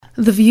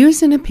The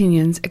views and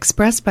opinions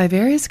expressed by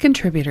various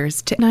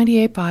contributors to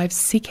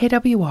 98.5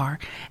 CKWR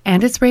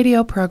and its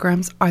radio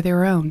programs are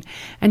their own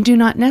and do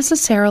not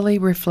necessarily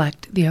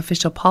reflect the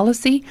official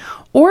policy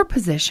or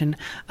position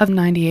of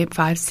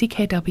 98.5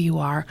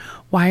 CKWR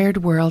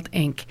Wired World,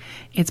 Inc.,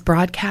 its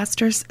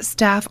broadcasters,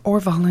 staff, or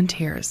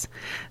volunteers.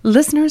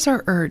 Listeners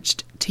are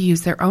urged to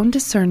use their own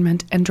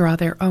discernment and draw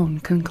their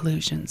own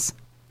conclusions.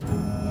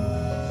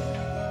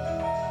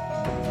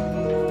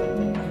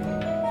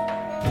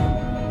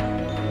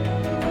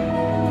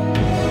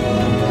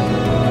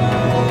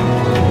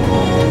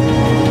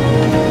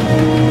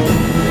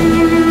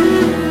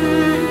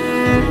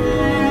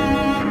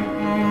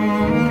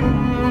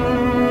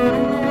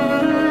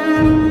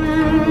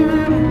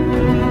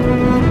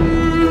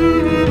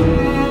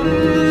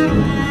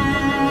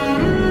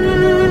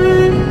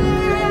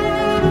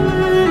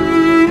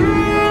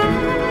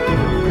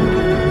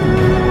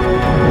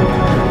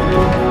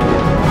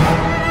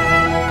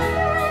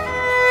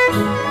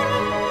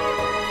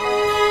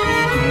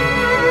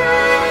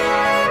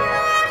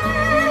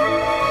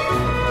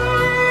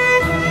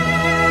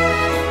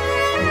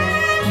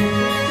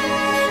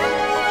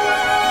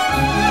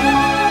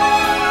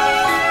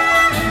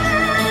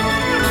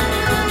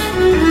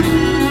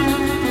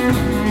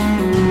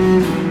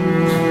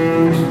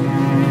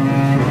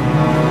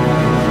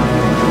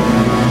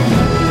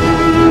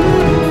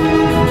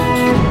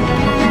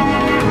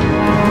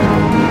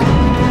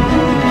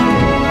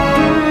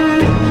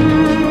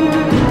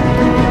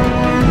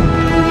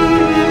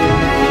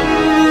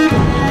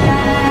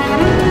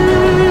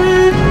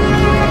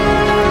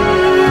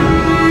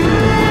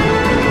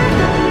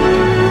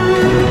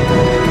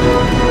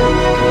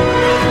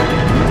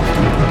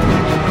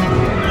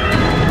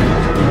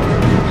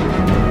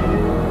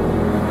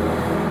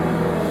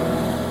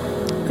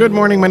 Good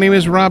morning, my name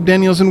is Rob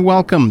Daniels and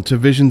welcome to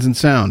Visions in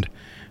Sound.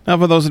 Now,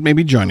 for those that may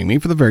be joining me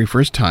for the very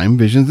first time,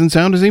 Visions in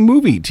Sound is a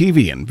movie,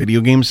 TV, and video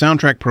game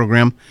soundtrack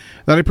program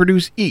that I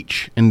produce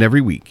each and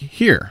every week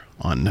here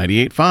on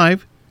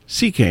 98.5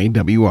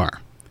 CKWR.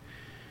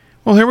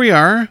 Well, here we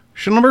are,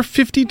 show number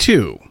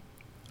 52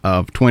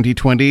 of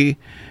 2020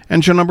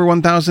 and show number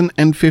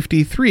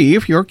 1053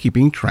 if you're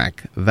keeping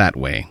track that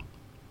way.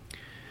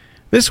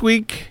 This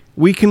week,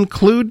 we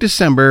conclude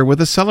December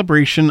with a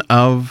celebration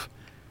of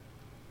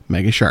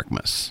Mega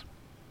Sharkmas.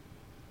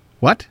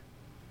 What?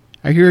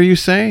 I hear you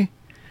say?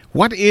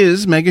 What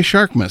is Mega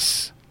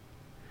Sharkmas?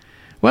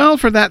 Well,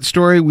 for that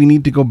story, we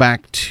need to go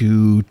back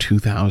to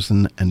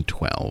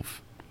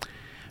 2012.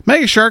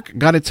 Mega Shark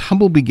got its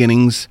humble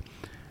beginnings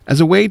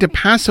as a way to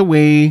pass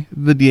away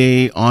the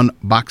day on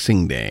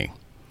Boxing Day.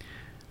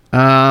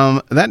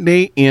 That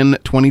day in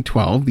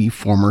 2012, the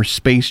former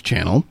Space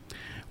Channel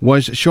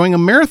was showing a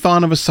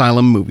marathon of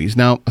Asylum movies.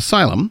 Now,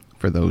 Asylum,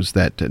 for those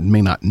that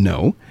may not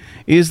know,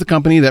 is the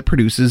company that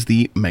produces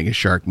the Mega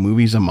Shark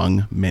movies,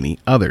 among many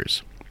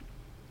others.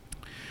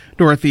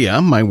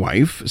 Dorothea, my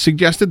wife,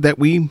 suggested that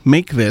we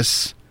make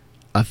this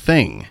a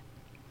thing.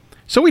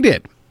 So we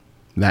did.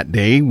 That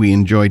day, we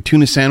enjoyed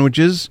tuna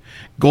sandwiches,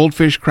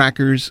 goldfish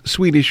crackers,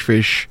 Swedish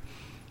fish,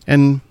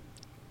 and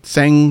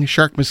sang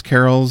Sharkmas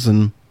carols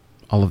and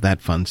all of that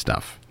fun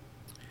stuff.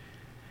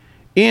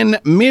 In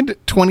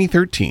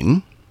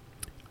mid-2013,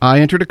 I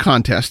entered a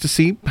contest to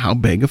see how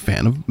big a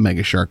fan of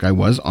Mega Shark I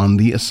was on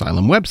the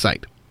Asylum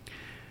website.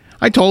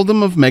 I told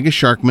them of Mega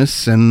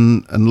Sharkmas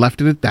and left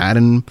it at that,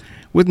 and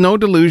with no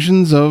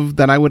delusions of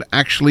that I would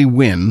actually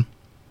win.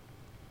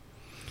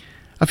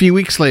 A few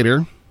weeks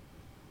later,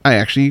 I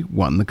actually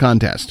won the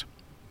contest.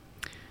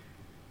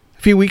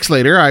 A few weeks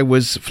later, I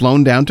was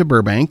flown down to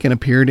Burbank and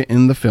appeared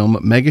in the film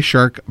Mega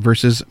Shark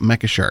vs.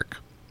 Mecha Shark.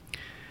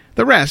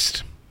 The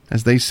rest,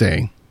 as they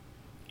say,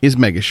 is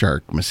Mega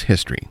Sharkmas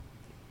history.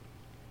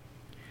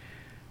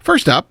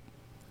 First up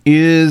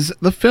is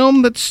the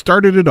film that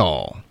started it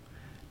all,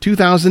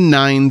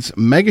 2009's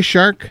Mega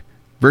Shark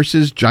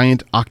vs.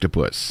 Giant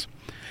Octopus.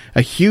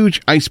 A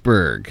huge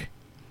iceberg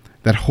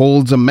that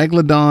holds a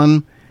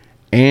megalodon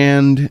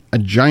and a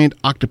giant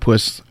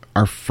octopus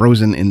are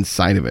frozen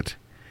inside of it.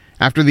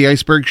 After the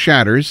iceberg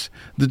shatters,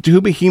 the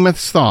two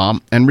behemoths thaw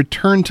and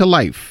return to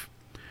life.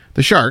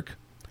 The shark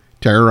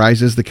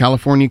terrorizes the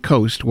California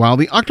coast while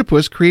the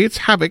octopus creates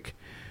havoc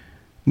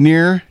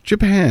near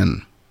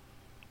Japan.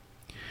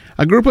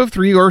 A group of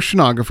 3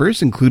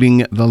 oceanographers,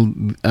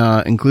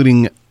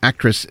 including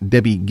actress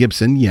Debbie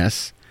Gibson,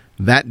 yes,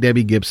 that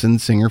Debbie Gibson,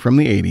 singer from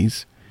the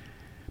 80s,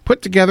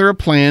 put together a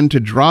plan to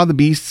draw the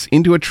beasts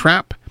into a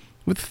trap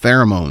with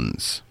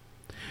pheromones.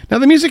 Now,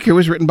 the music here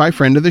was written by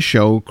friend of the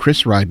show,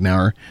 Chris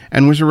Ridenour,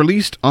 and was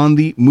released on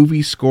the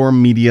Movie Score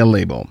Media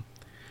label.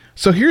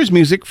 So here's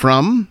music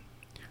from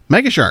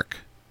Mega Shark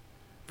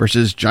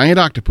versus Giant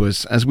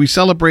Octopus as we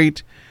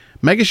celebrate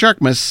Mega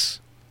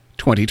Sharkmas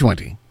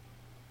 2020.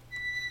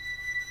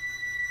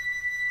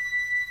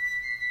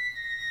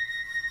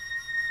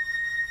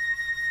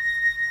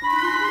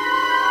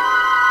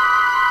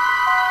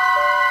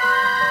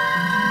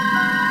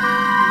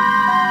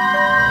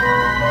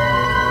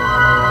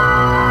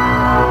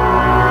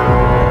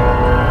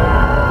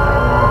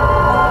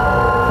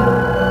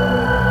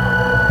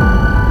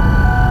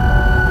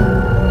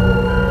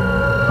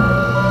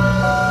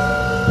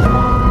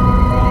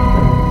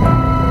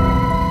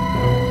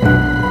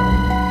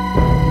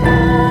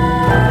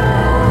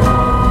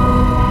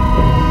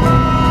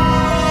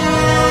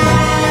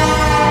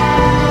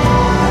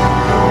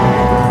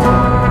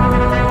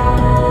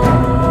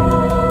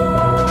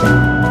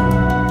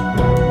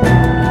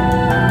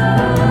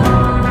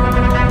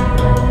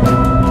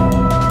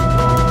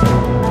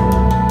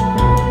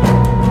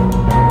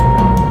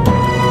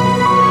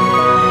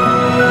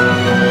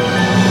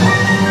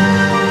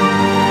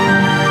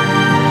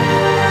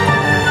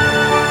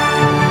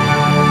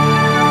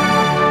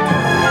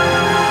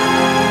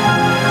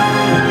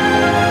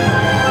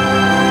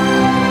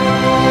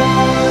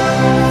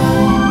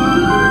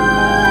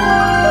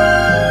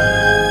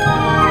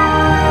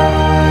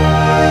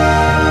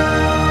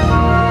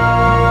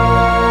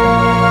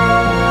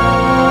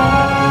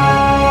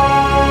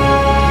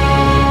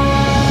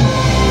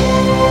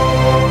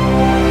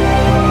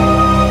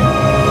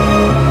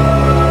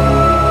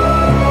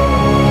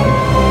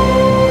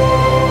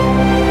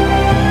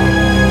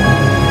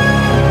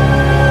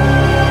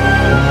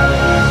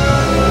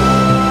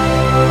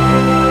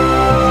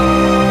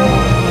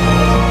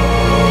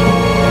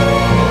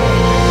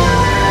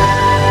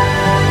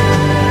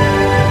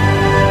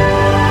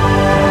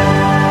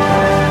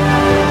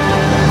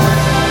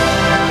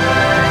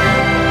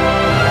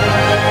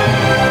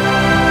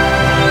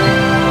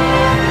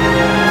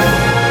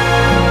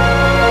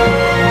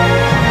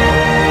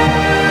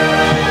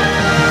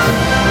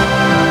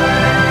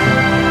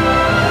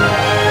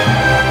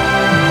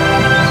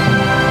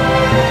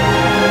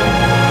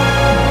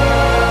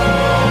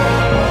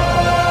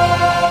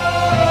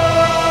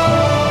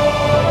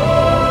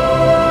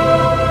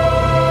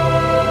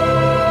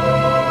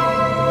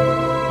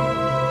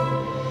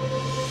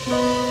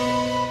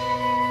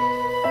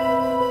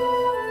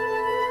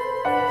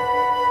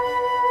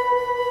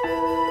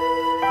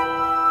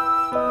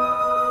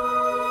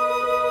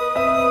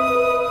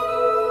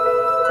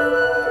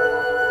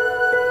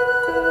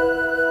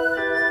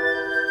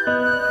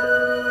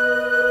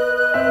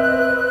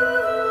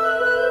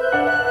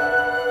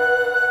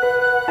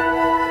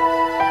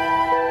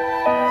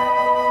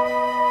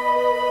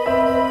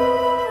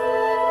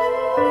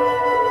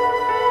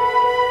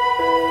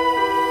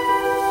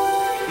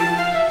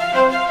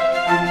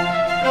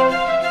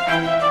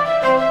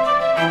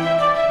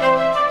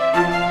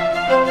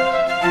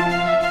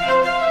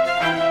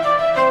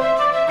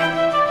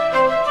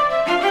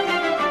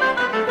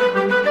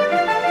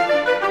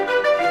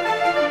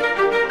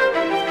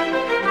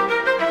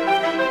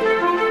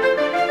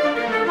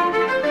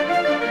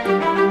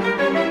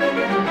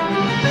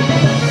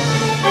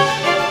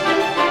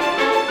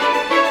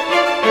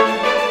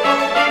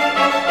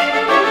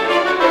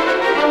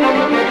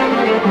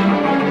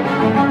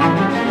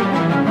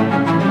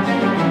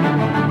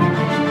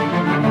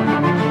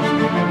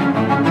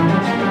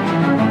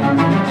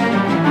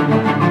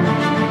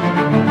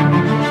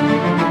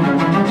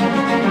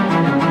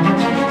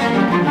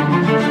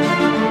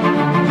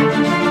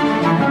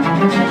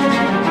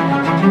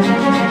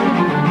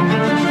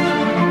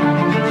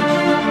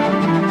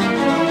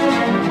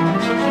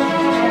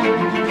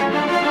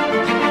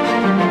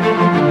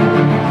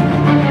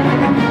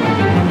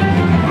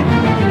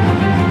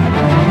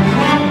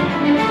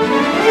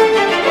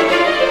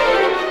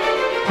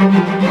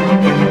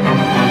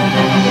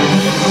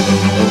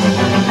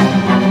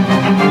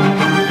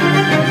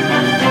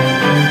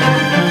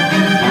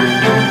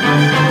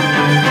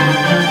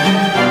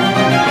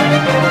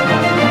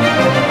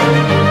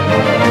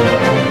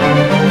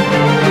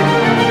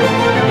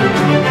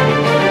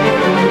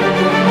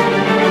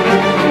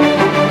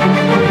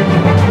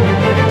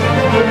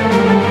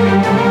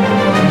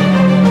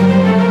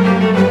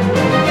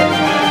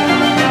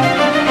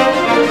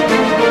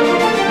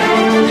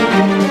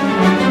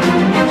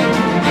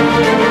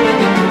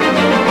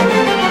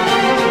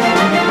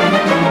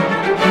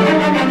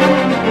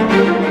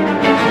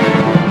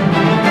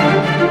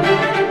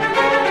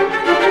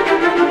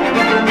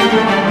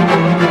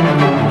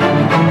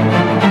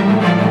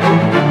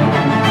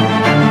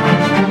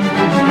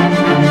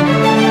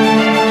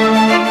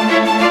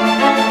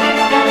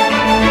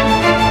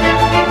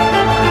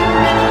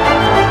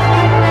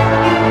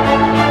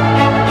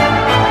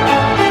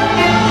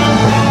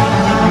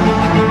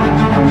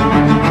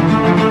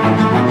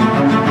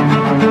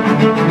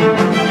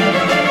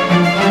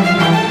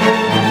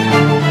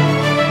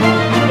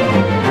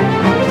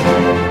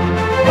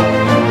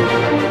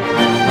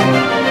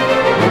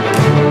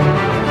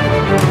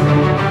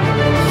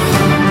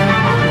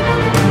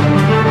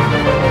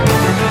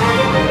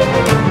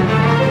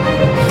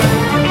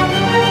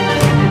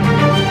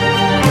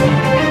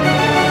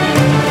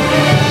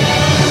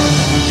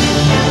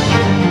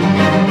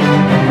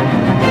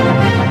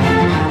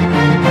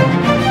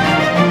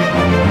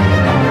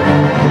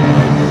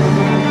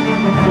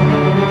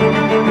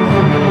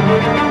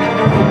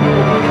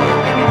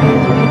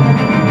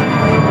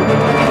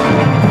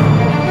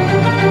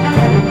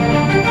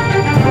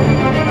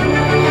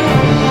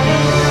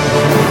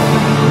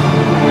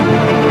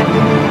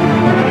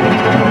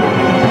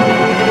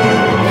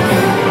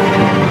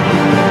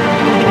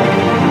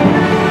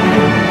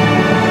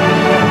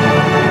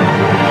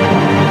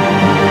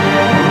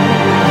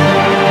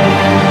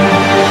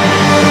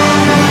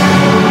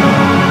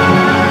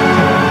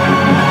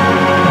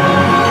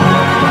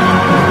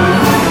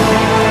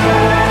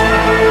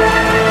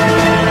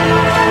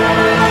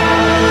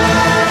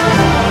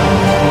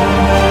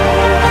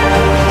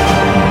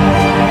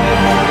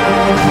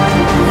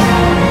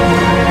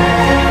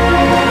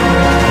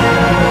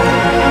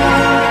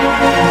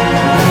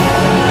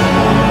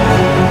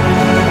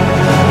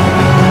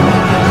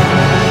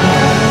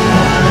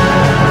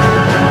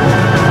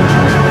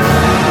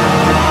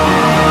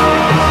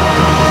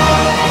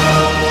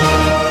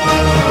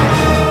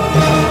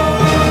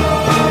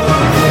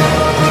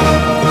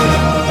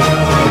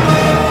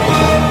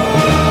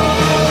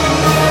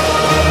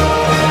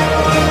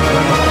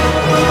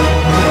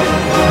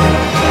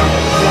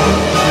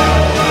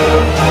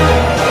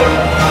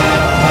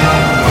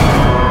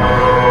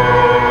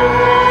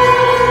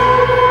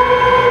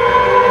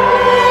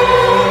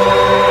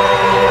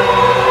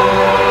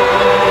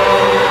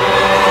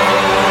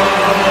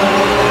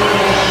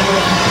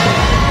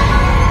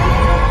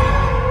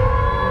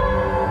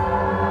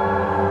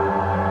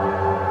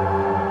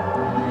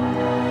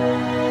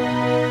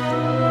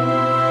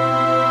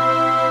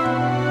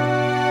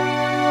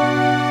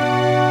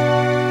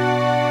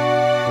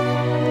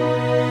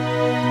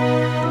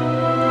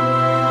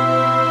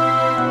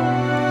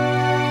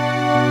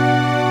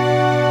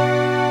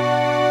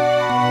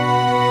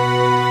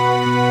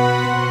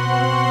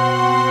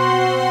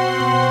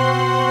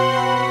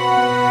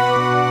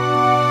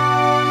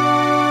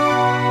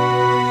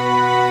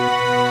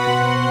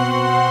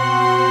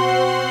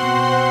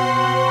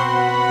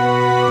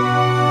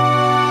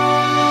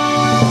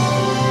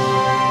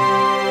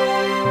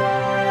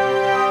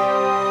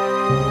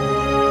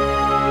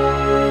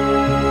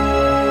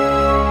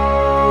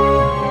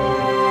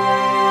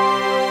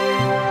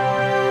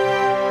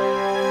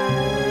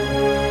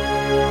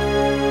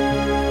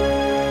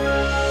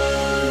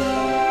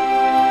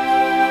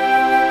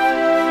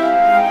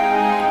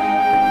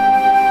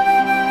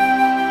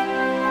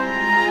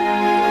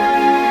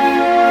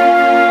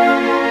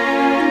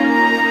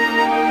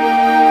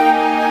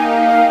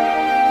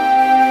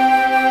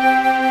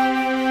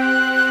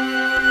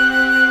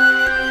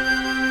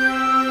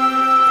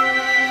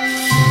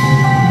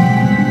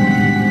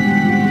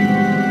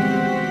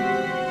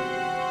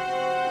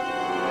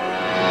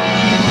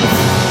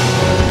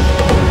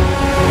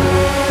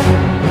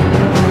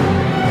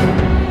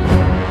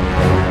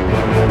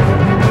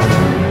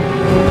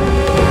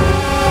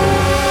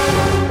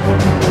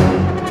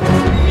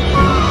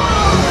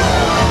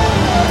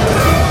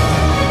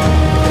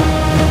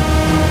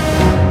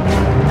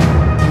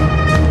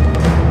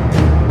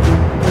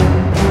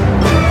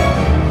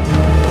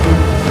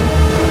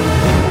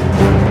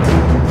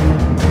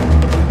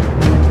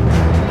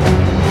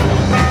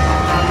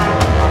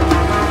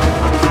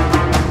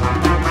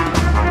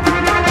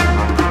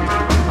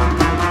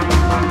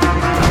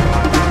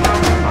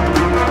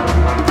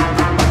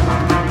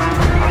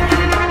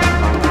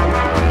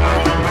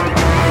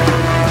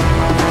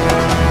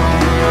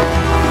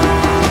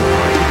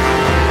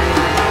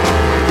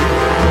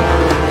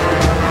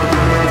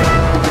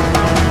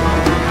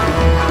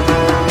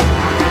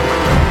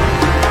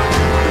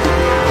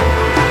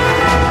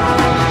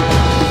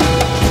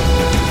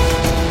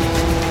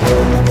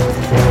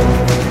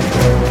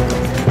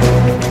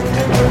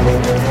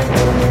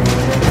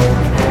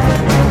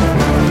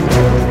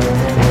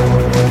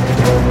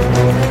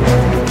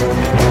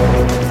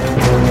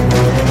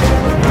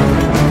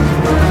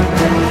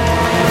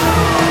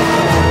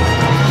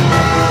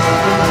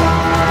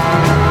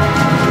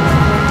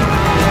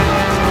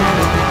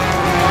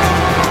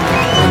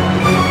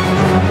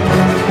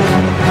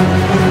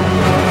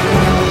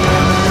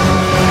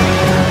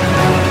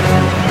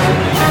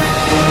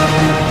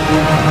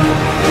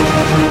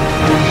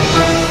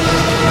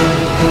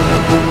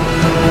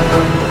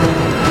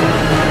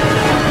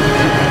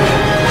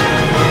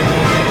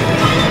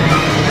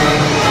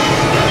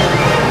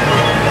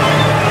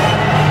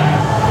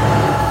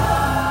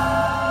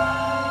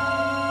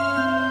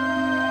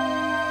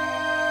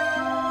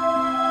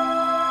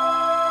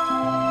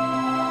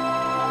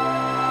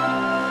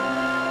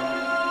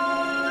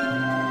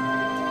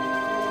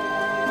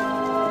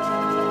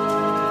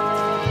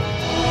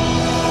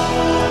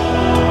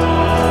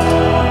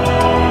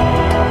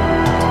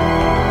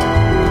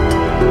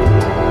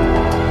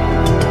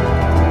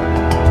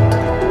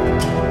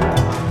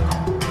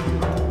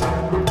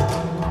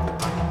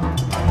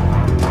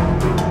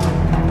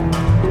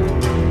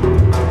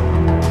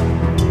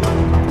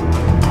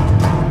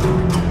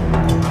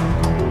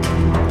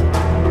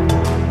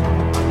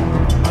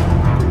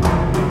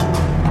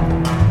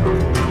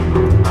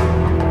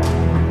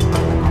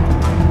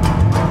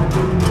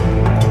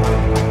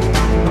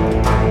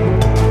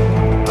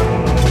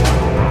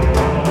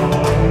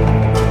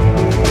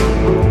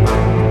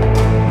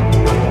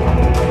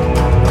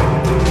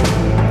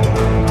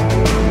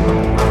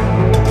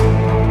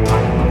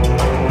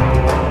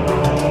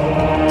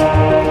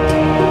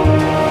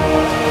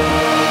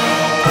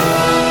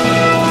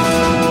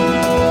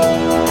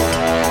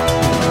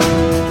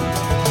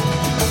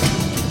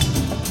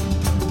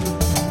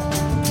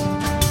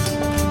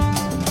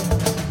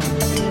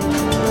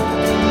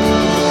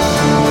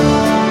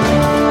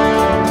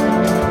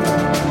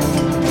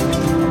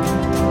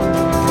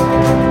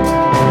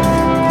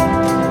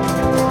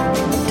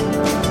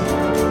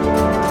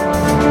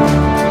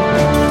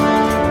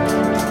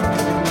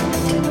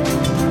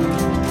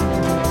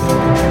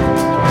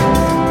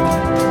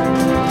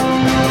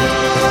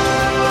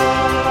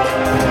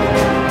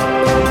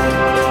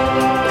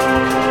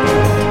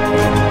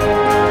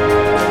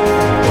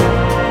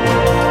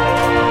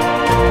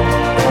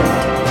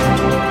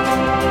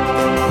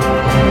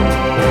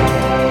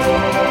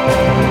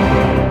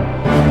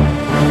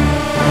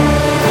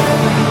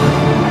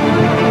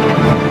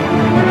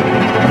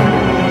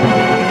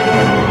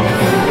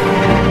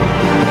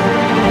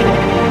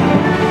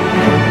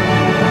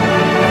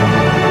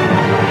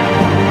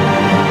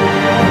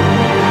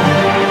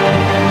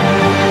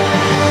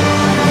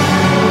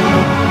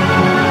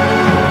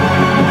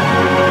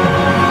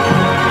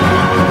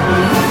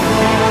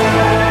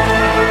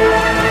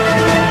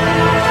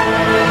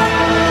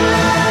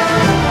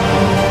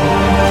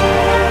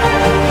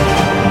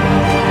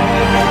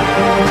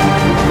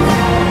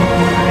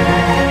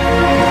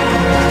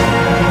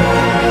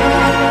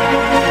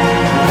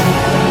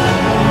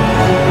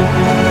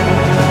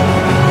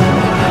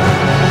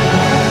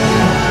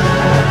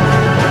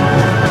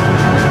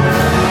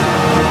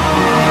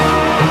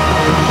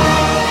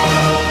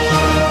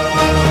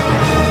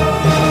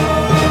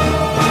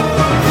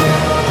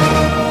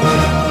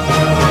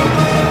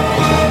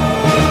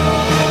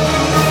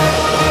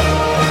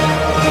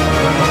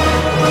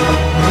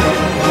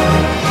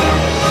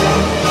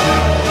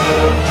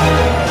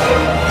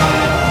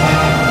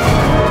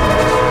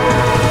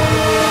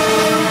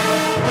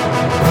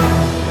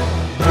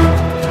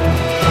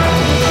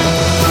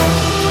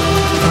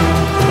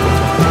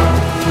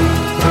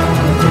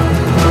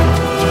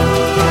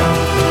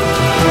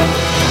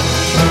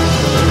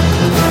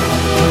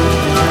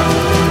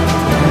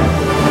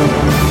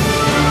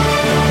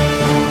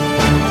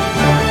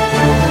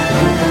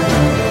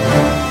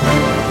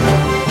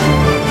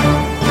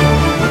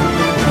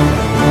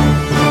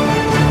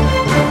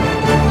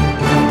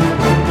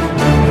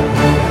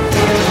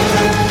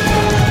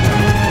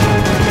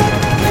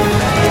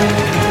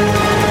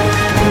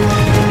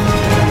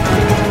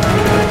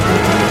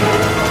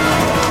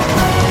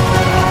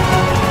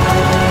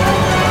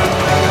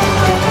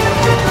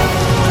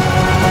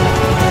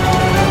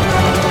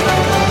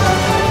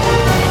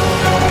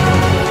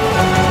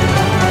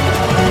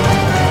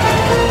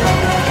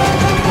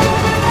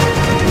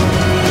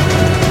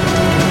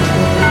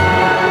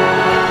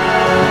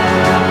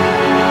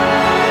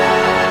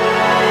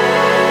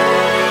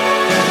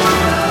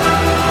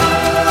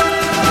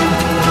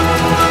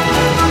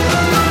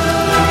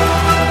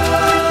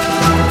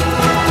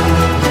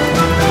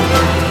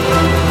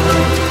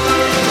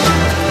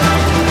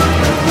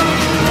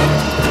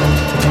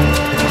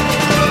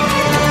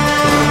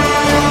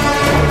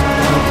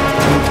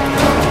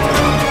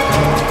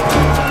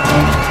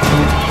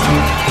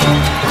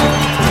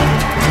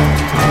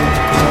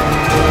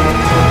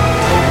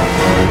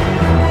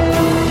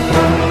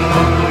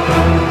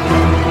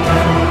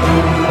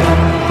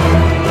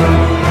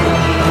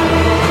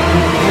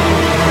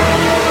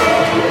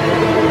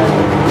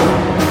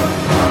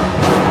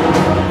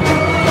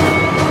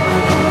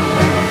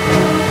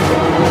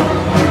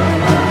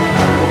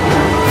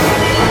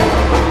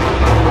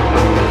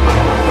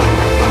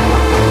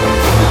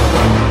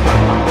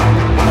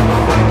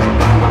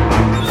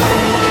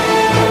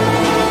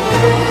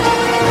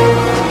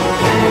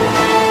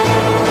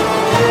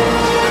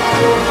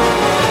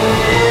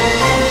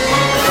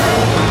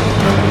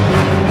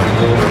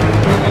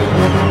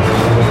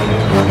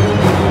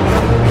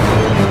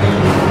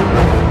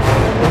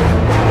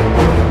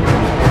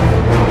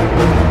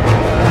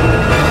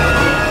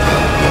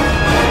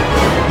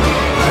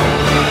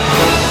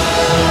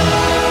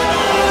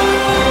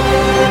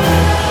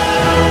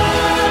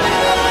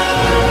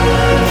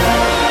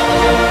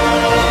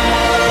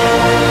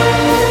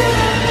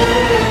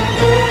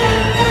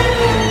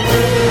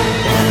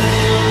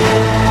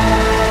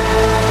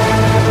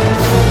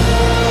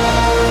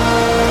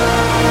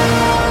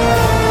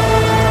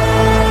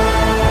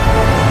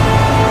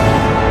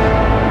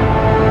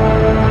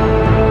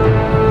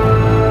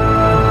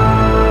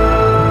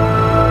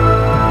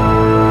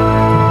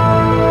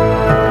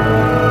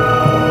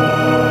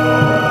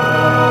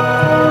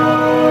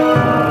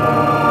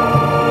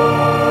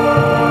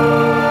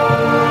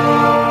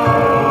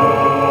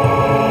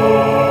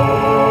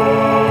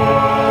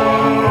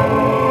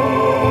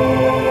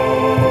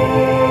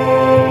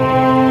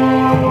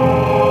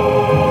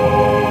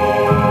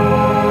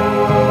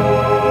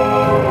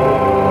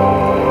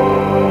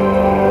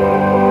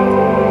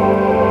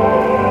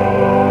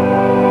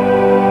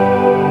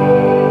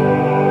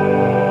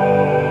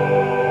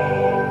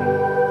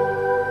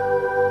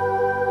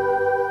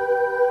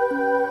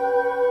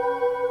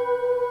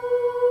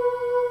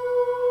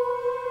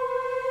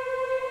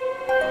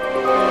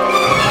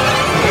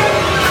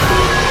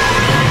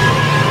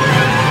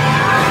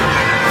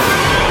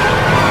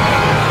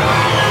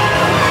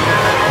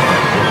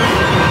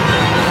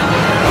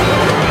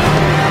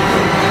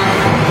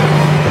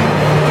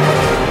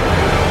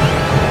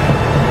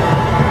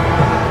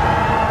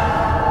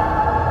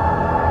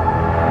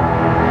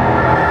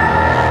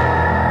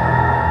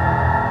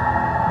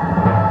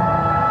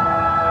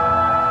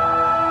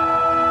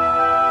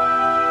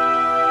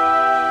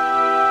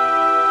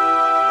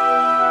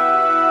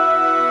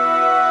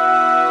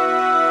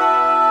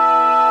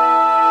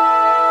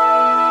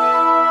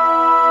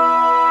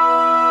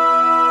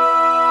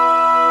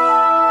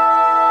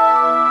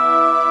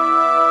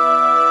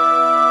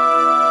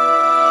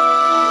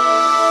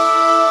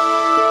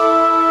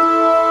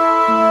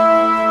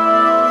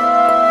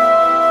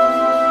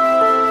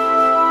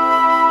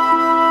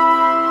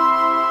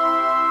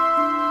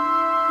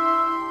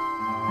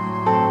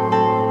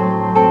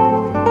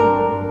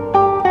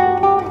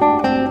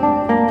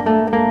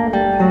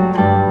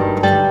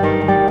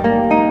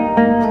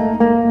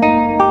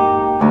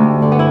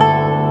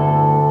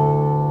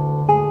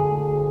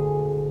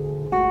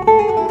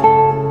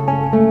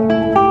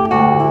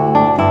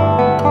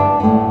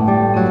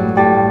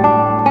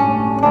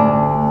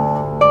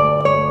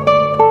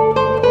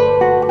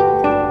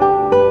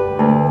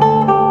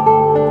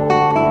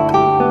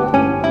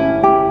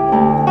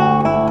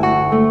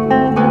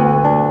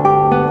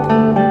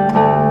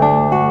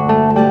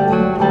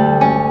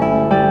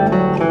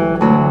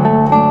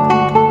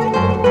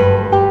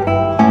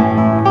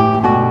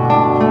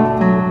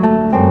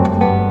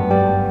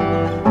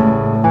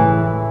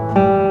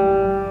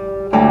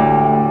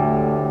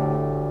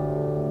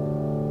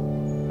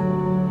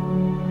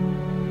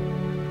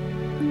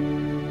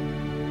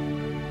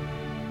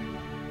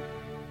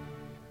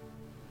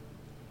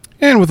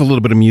 with a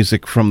little bit of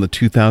music from the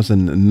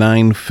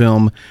 2009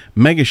 film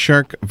Mega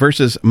Shark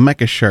vs.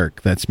 Mecha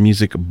Shark. That's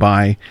music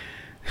by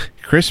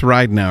Chris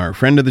Ridenour,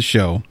 friend of the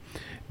show.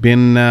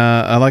 Been,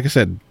 like I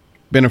said,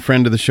 been a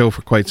friend of the show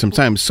for quite some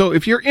time. So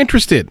if you're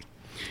interested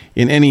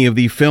in any of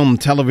the film,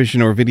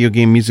 television, or video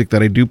game music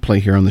that I do play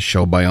here on the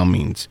show, by all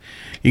means,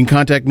 you can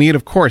contact me at,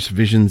 of course,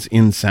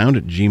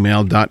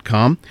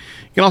 visionsinsound@gmail.com.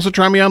 You can also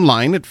try me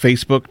online at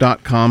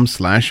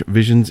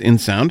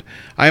facebook.com/visionsinsound.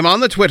 I am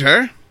on the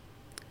Twitter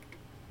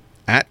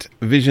at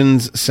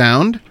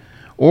visionssound,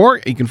 or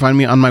you can find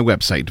me on my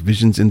website,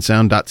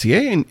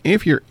 visionsinsound.ca. And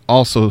if you're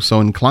also so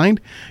inclined,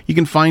 you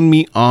can find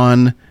me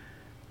on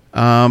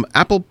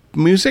Apple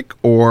Music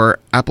or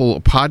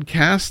Apple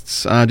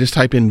Podcasts. Just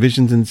type in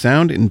Visions in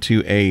Sound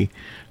into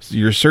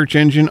your search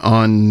engine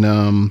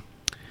on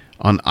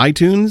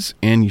iTunes,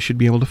 and you should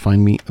be able to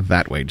find me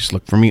that way. Just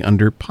look for me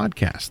under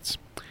podcasts.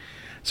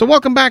 So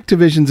welcome back to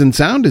Visions in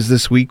Sound, as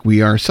this week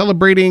we are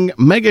celebrating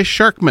Mega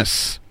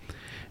Sharkmas.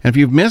 And if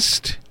you've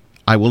missed,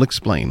 I will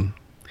explain.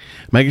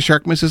 Mega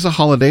Sharkmas is a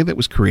holiday that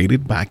was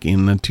created back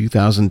in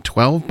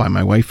 2012 by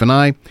my wife and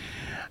I.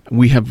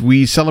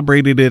 We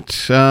celebrated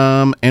it,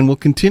 and will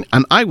continue,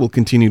 and I will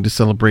continue to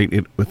celebrate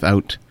it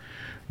without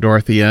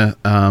Dorothea.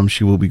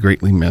 She will be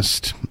greatly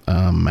missed.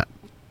 In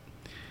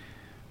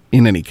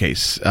any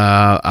case,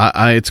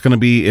 it's going to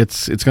be a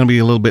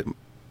little bit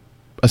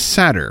a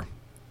sadder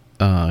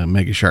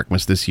Mega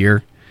Sharkmas this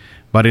year,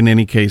 but in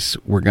any case,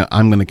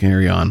 I'm going to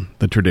carry on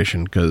the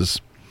tradition because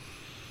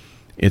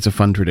it's a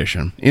fun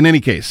tradition. In any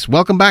case,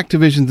 welcome back to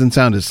Visions and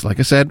Sound. Like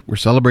I said, we're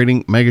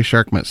celebrating Mega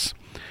Sharkmas.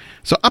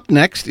 So up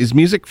next is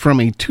music from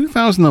a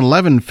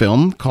 2011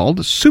 film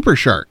called Super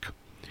Shark.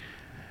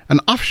 An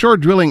offshore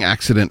drilling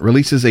accident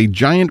releases a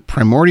giant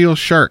primordial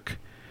shark.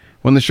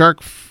 When the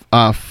shark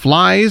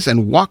flies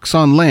and walks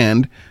on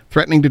land,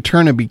 threatening to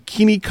turn a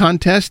bikini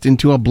contest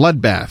into a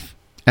bloodbath.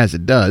 As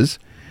it does,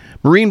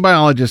 marine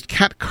biologist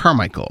Kat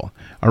Carmichael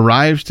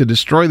arrives to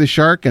destroy the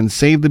shark and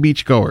save the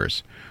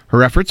beachgoers.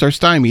 Her efforts are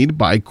stymied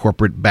by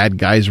corporate bad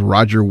guys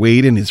Roger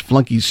Wade and his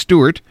flunky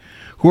Stewart,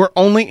 who are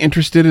only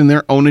interested in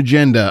their own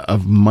agenda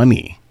of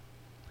money.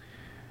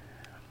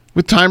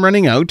 With time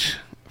running out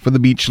for the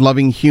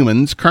beach-loving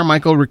humans,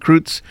 Carmichael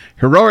recruits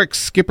heroic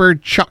skipper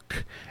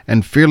Chuck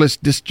and fearless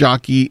disc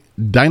jockey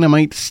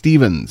Dynamite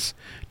Stevens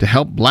to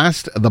help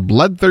blast the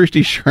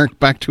bloodthirsty shark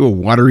back to a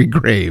watery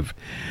grave.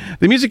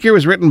 The music here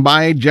was written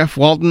by Jeff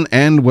Walton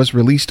and was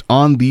released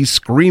on the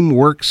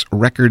Screamworks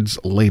Records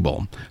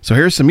label. So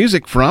here's some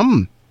music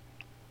from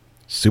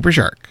Super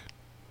Shark.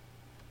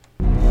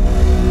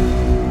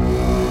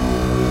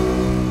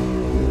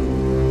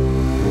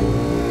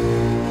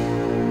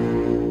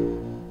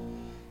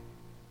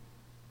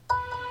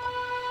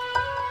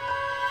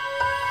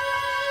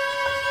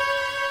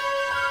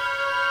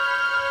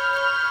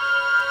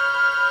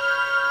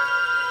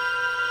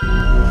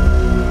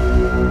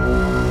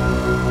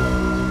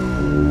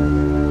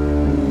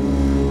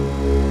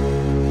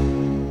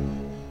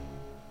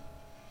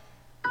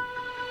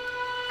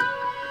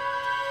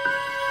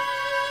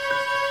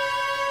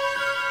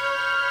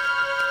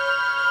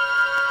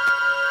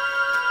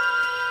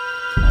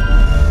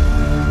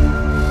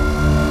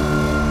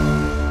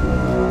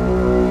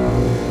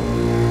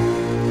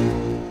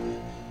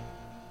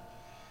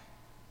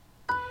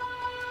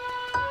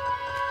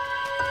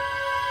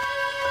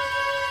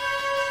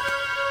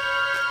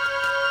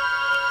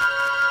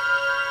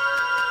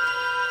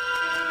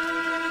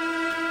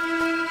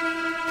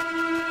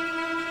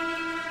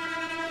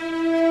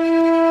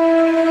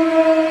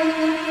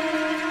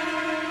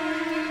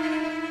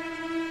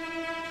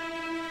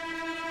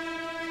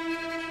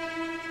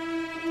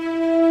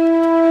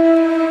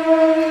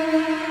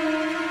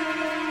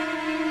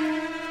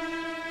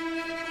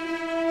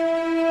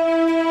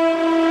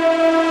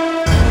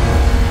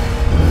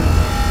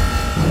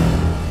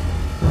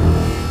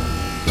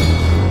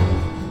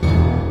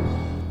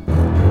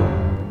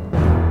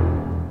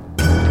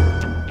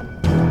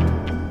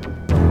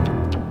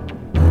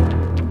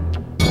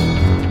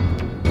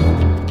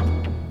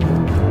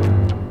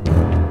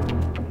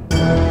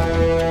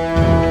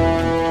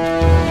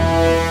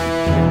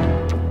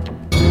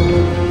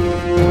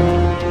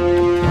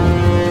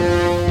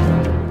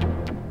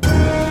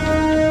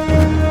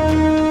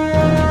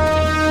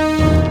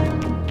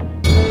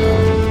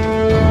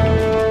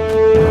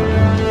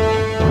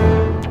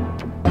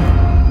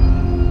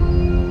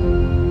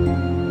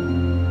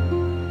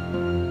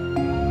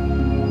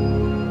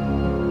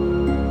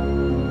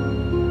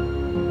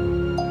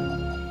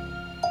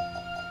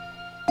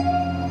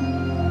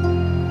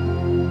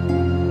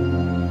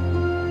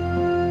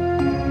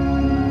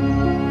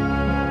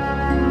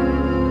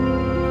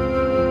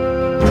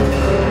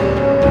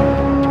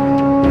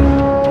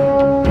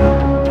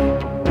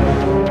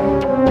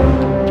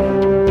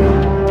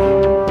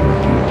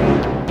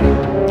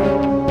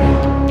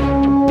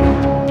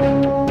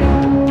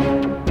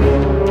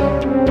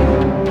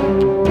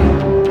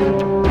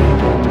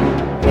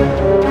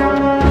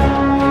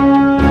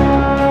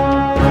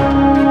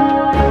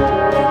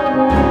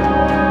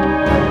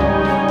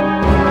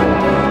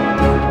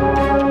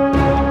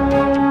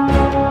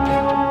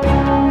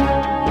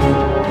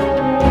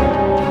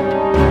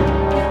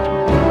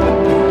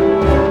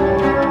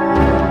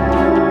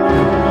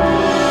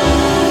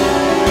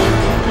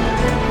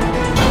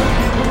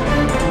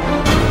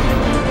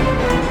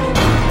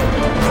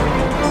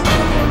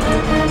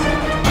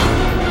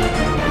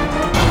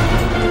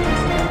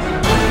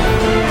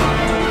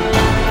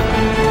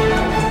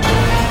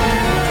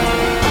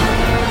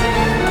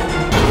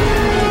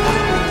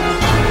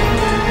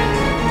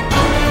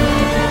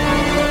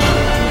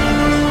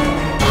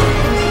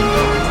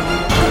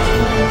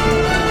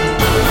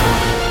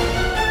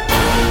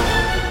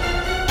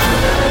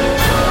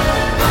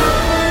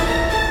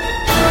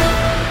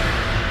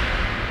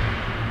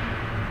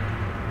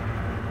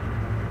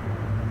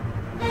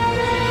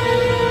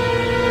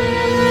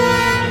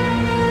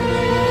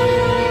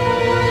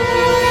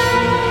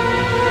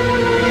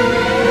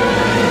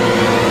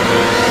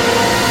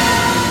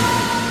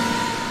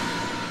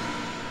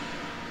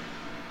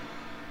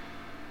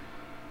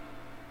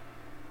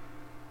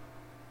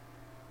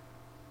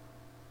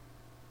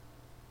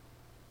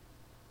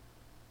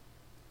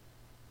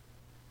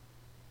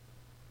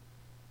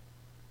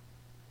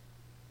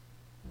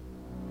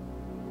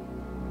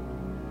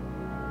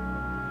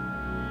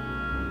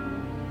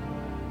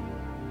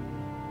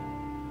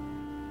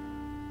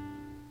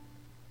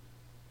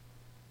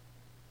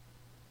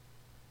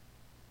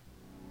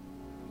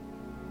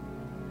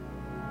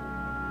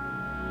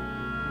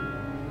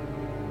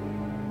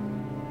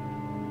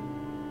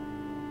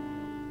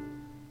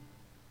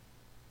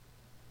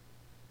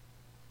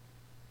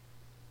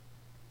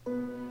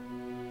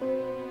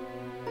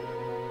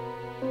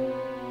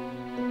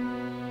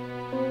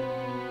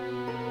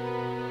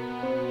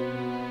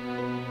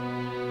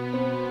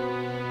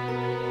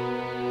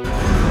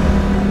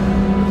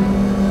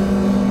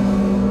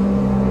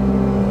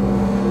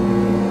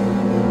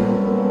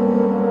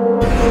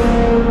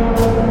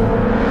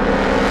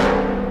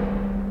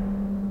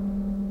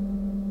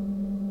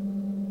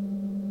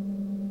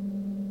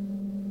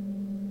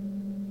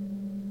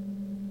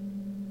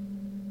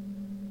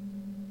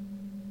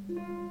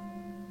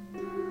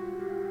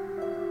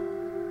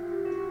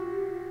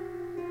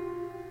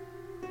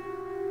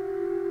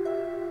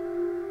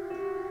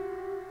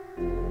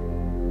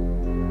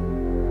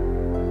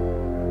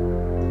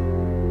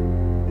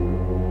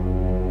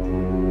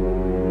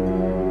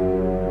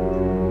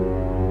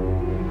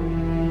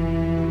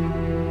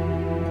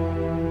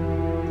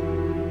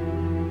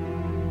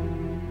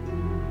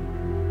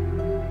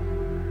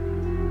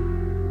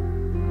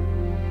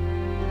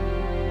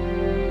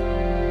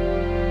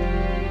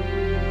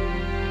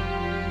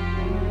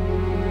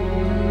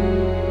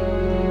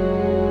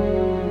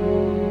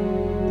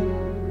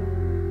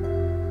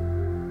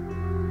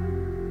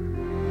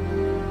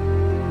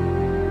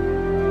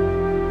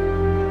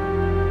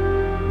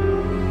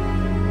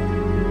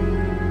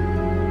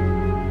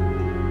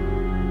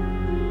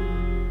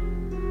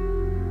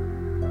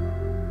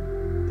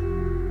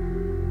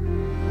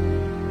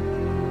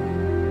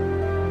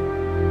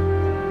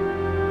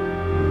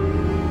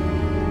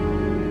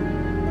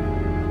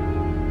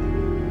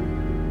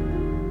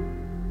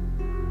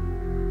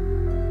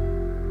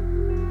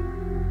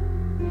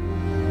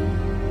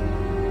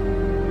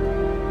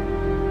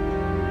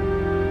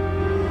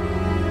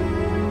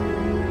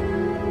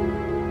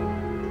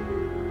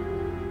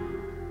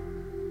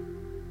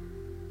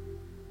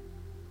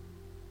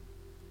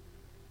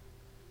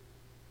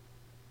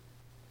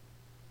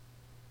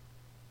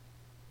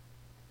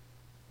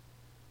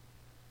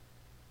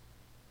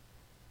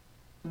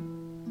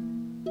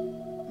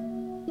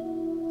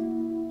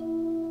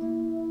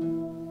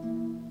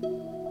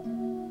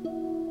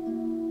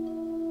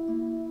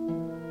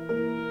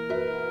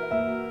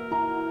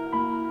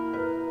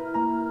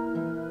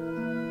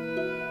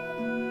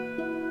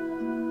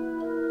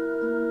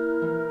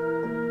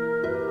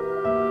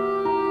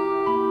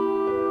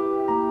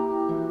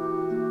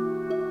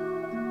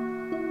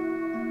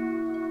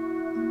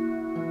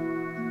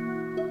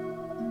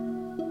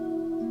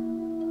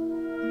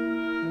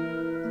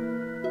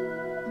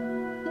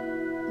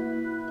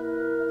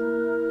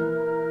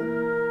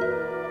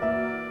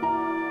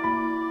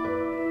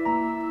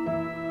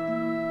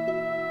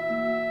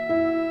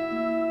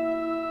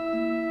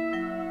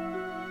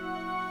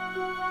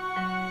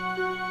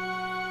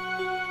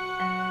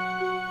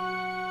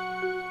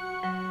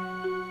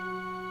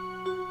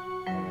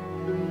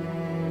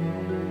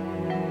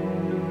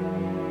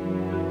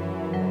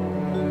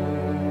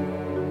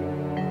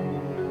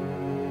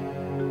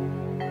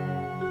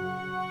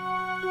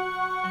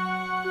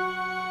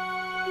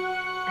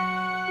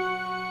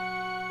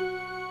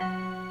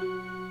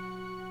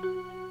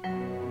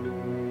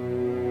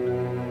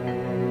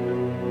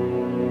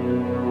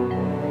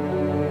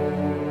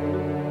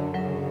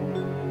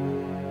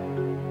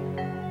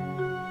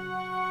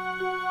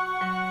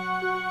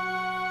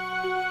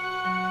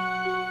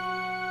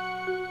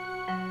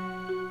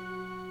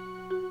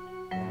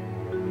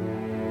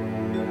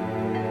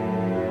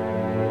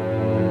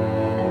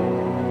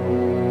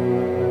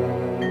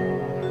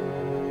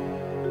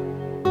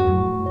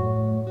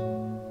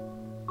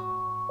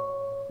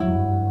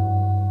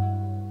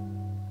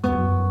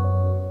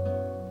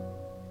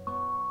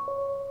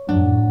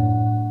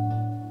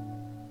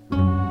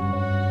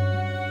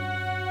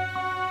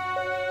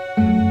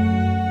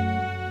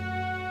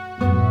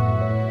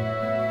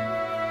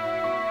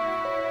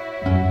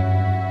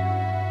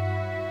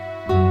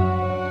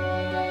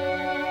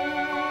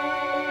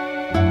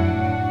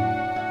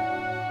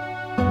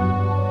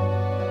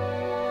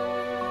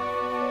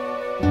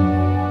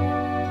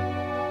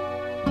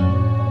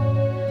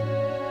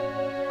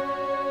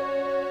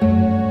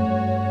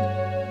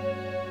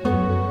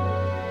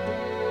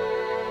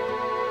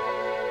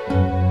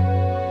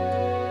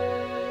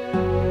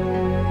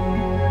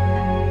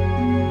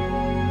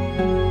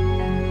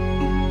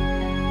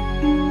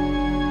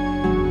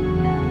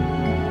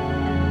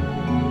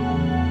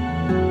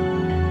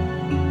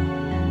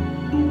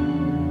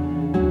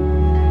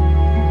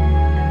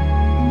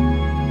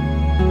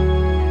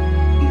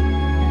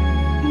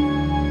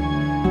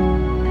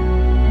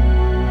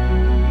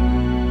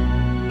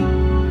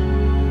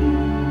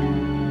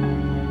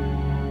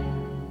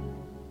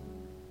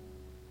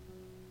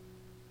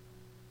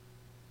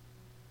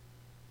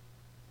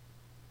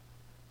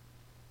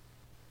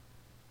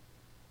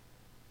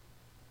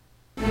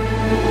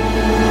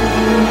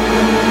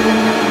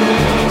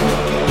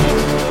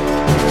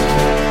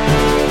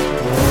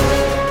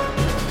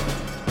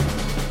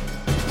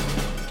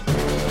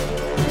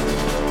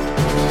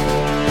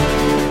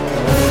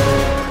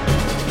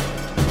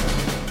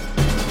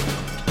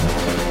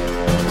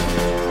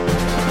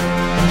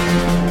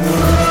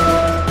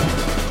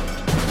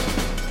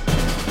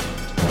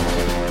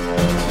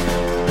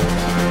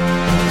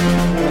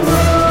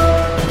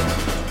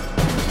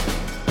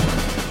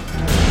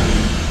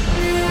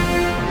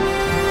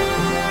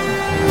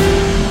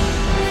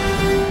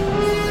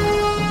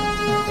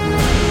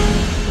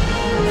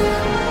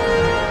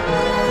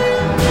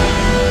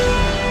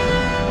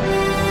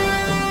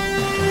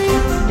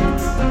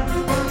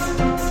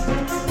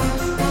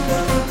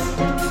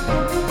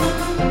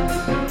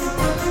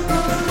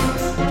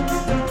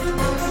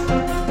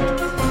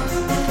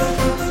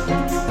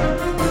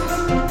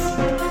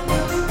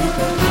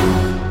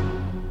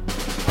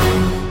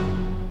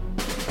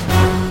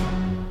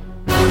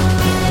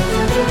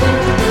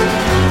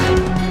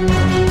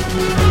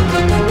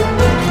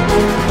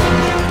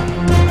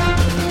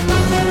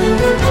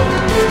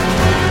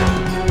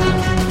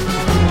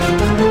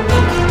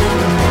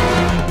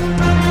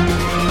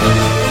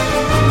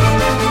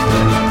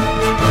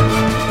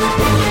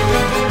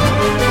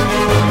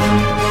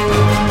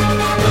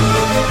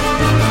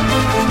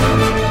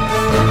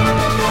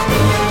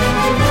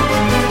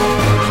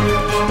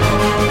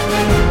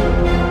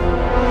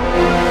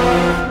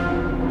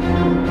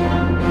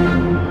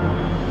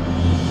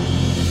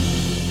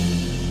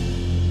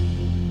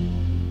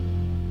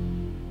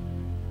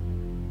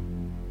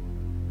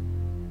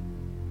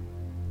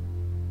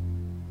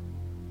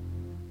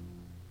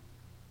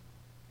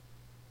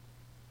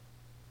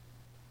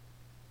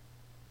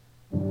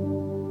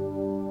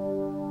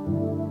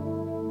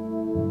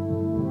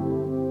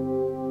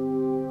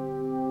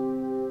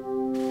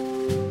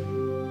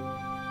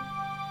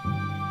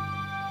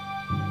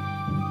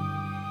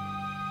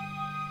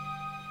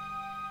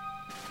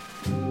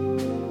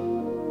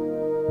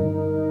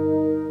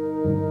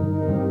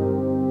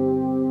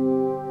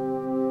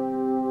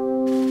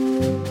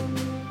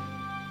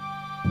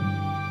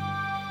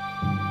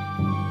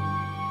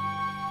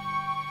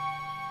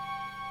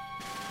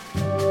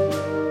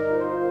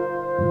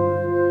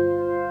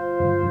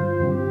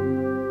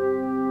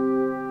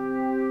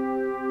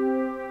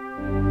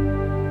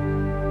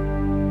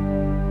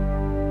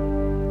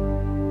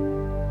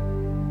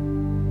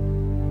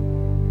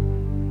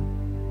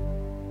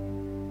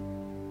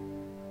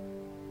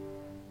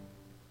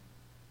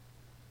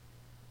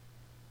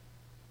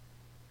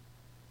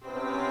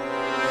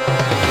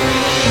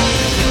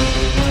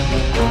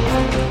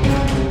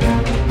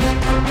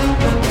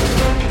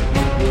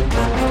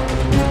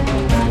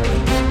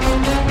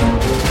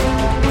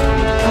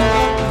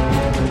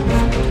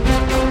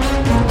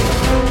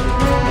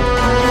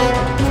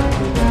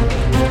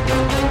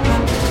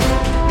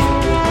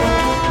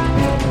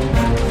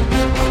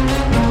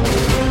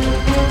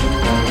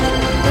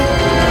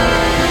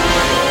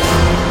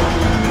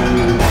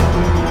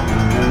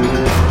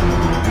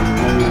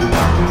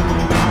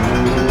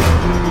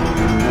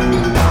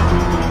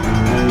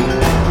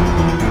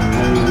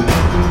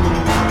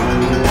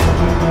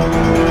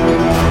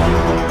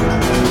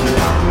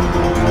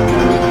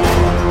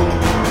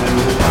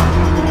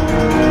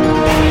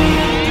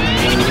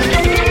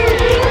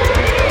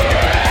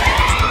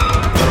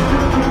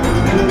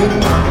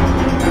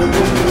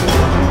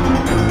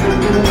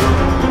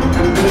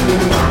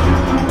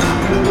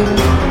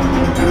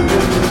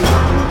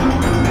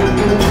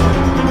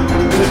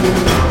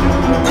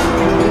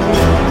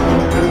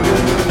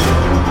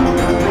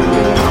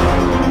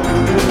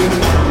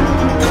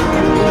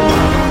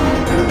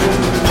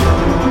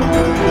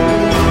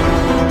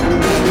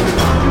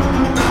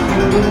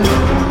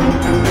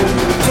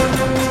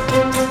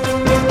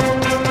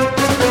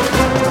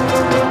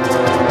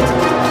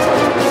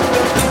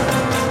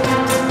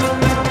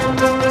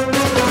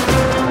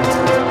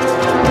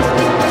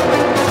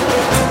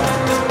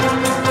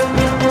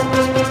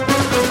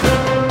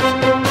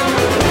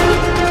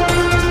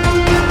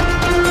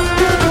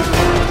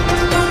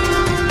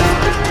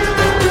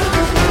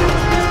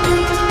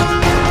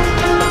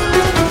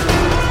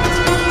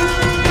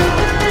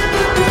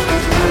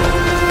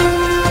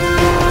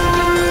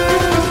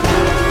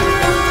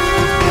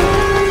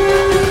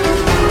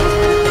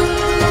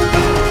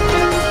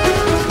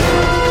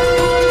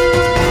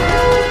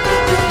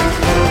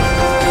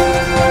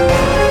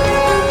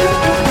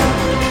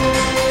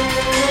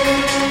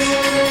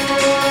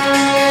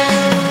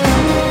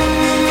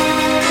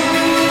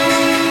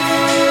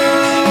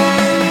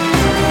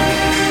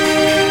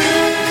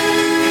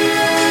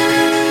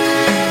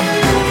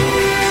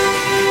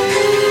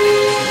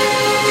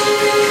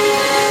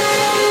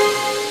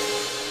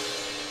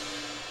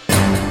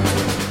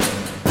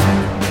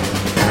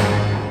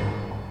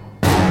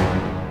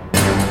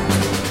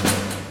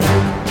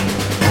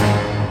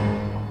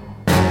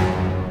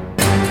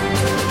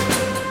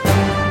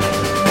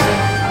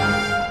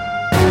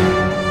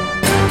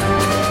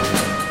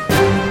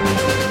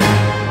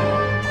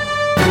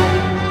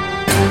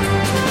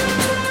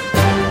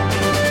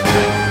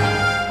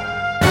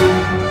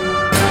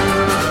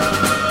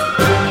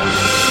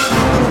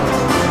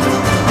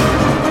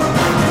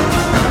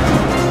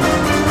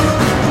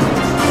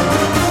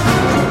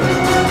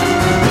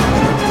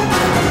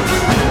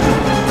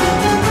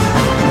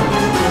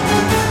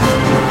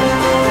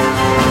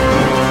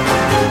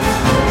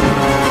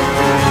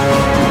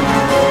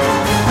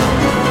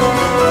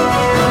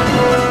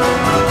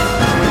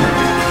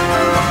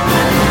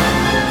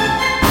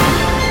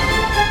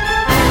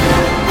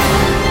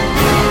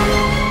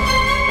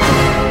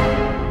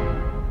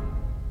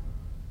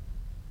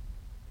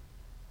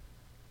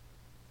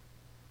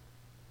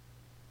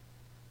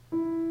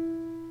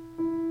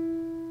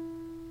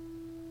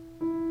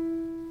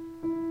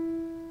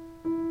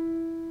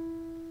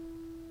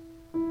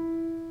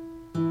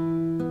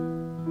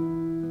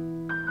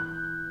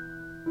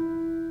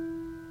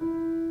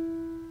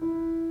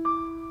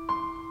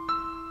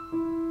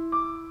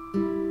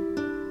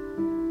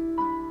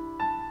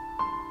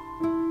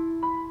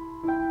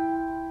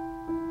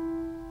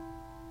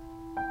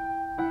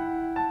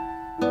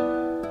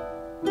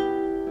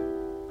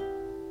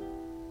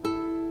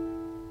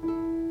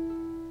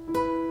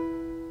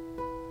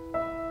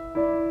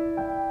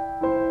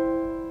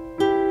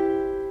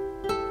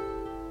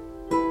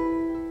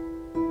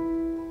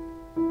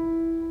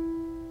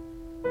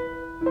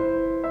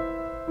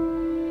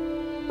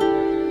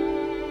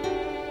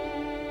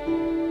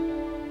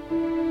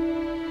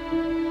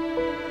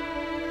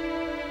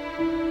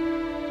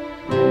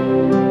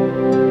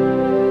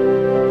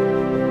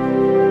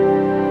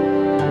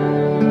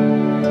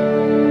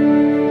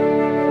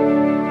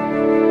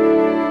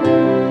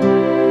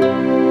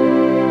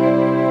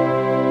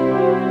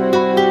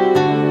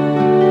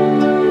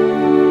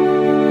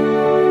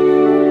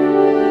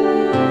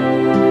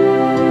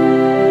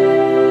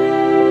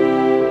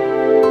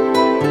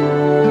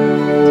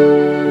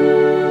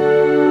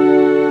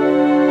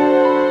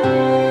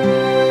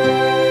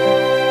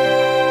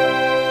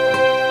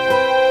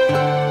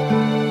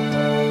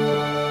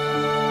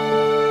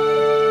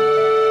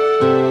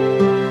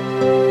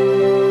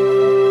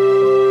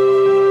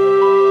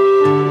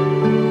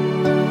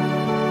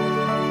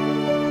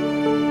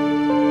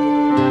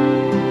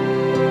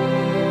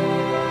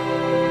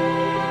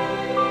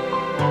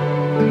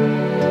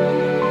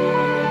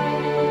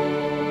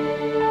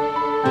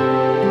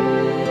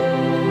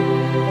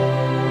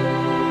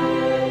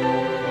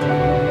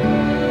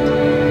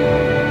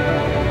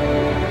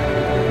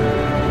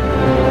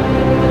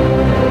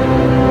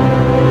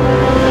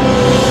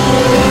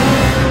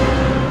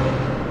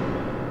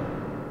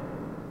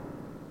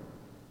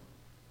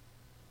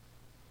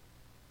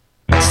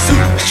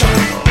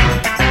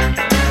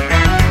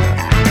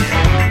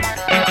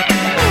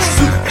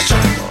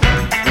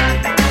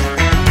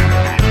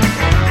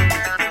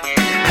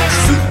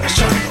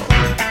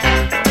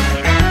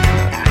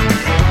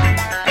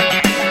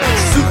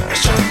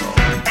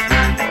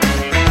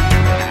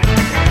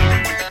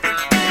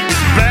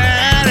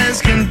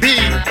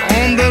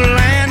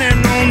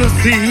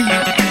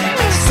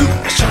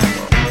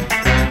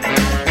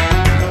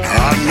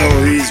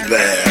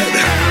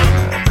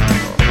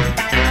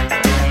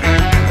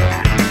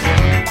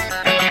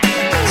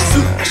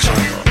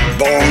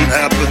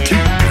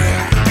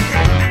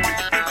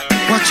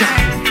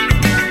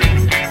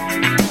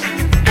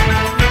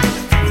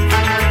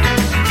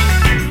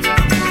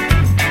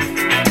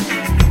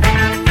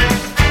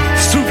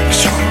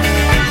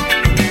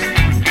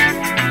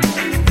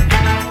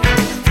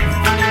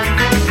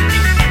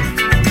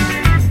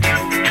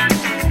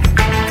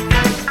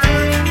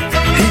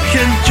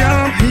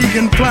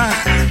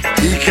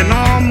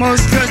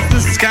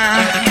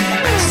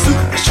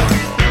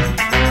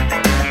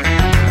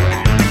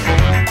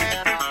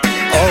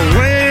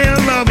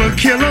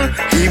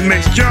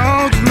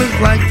 jaws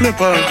look like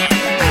flippers.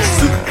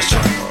 Super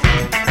shark.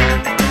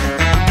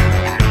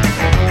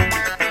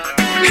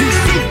 He's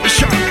super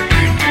shark.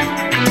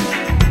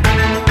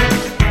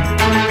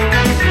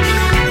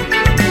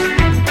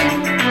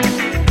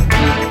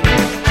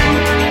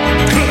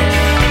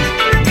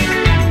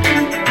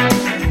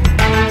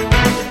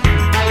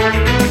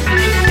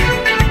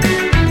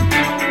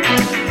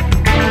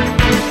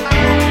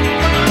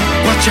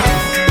 Watch out.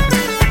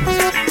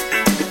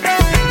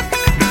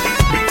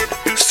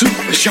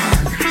 Super shark.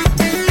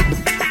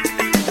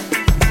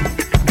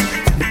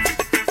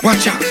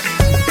 Watch out.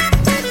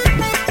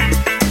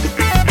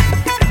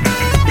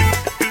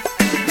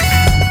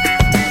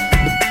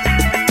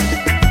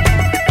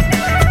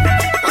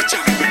 Watch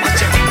out,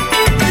 watch out.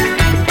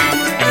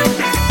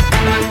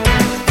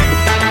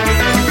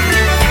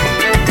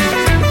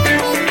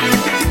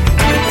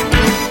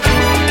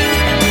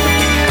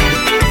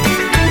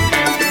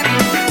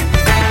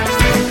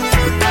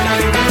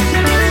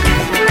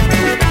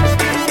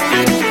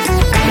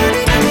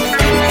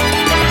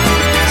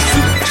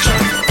 Super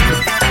shark.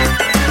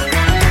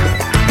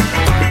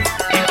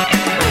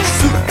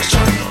 Super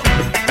shark.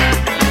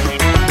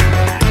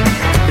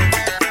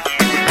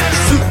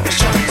 Super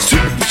shark.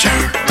 Super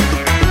shark.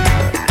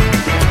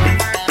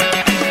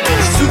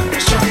 Super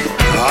shark.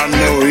 I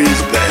know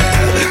he's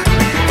bad.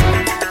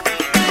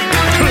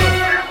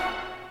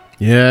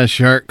 Yeah,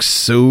 Shark's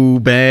so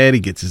bad he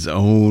gets his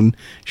own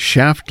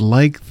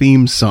Shaft-like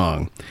theme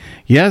song.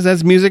 Yes,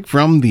 that's music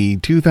from the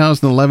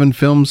 2011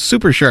 film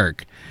Super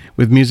Shark,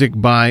 with music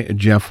by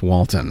Jeff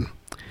Walton.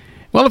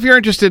 Well, if you're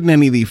interested in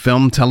any of the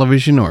film,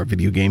 television, or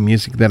video game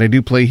music that I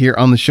do play here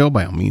on the show,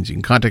 by all means, you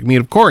can contact me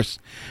at, of course,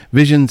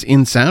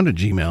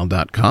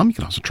 visionsinsound@gmail.com. You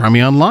can also try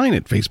me online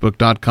at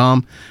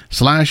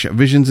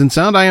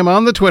facebook.com/visionsinsound. I am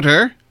on the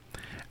Twitter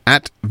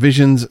at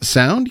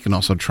visionssound. You can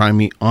also try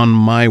me on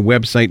my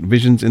website,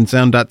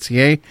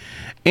 visionsinsound.ca.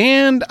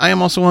 And I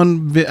am also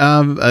on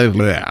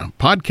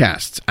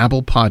podcasts,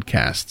 Apple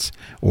Podcasts,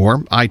 or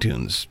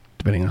iTunes,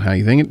 depending on how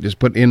you think it. Just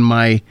put in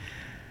my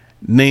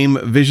name,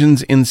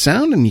 Visions in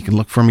Sound, and you can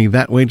look for me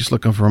that way. Just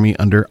look for me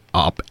under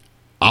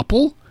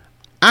Apple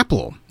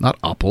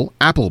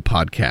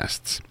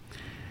Podcasts.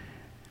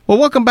 Well,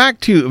 welcome back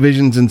to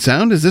Visions in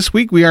Sound, as this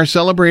week we are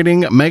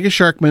celebrating Mega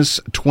Sharkmas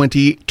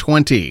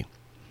 2020.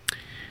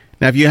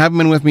 Now, if you haven't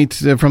been with me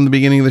from the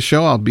beginning of the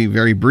show, I'll be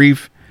very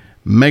brief.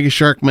 Mega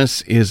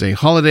Sharkmas is a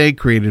holiday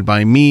created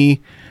by me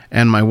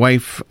and my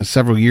wife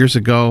several years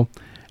ago,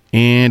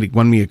 and it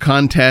won me a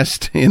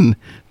contest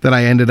that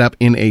I ended up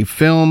in a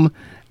film.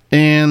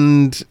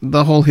 And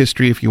the whole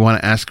history, if you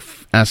want to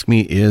ask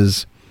me,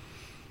 is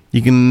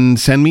you can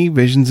send me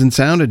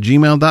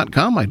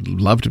visionsinsound@gmail.com. I'd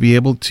love to be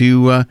able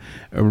to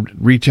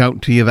reach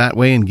out to you that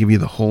way and give you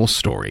the whole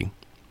story.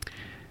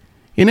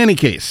 In any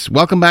case,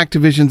 welcome back to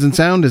Visions in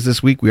Sound, as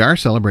this week we are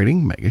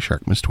celebrating Mega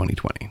Sharkmas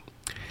 2020.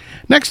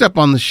 Next up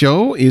on the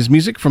show is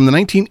music from the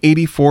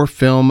 1984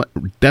 film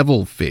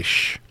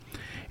Devilfish.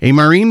 A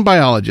marine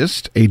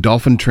biologist, a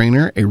dolphin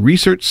trainer, a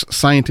research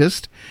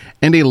scientist,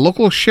 and a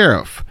local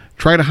sheriff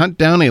try to hunt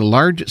down a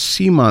large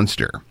sea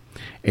monster,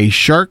 a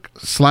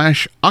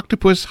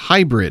shark/octopus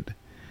hybrid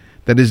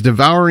that is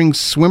devouring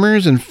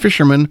swimmers and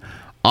fishermen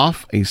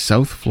off a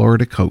South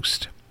Florida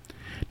coast.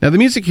 Now, the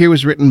music here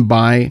was written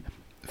by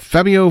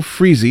Fabio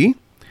Frizzi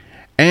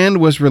and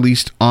was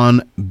released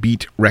on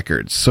Beat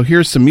Records. So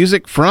here's some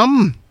music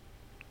from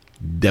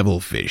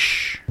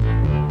Devilfish.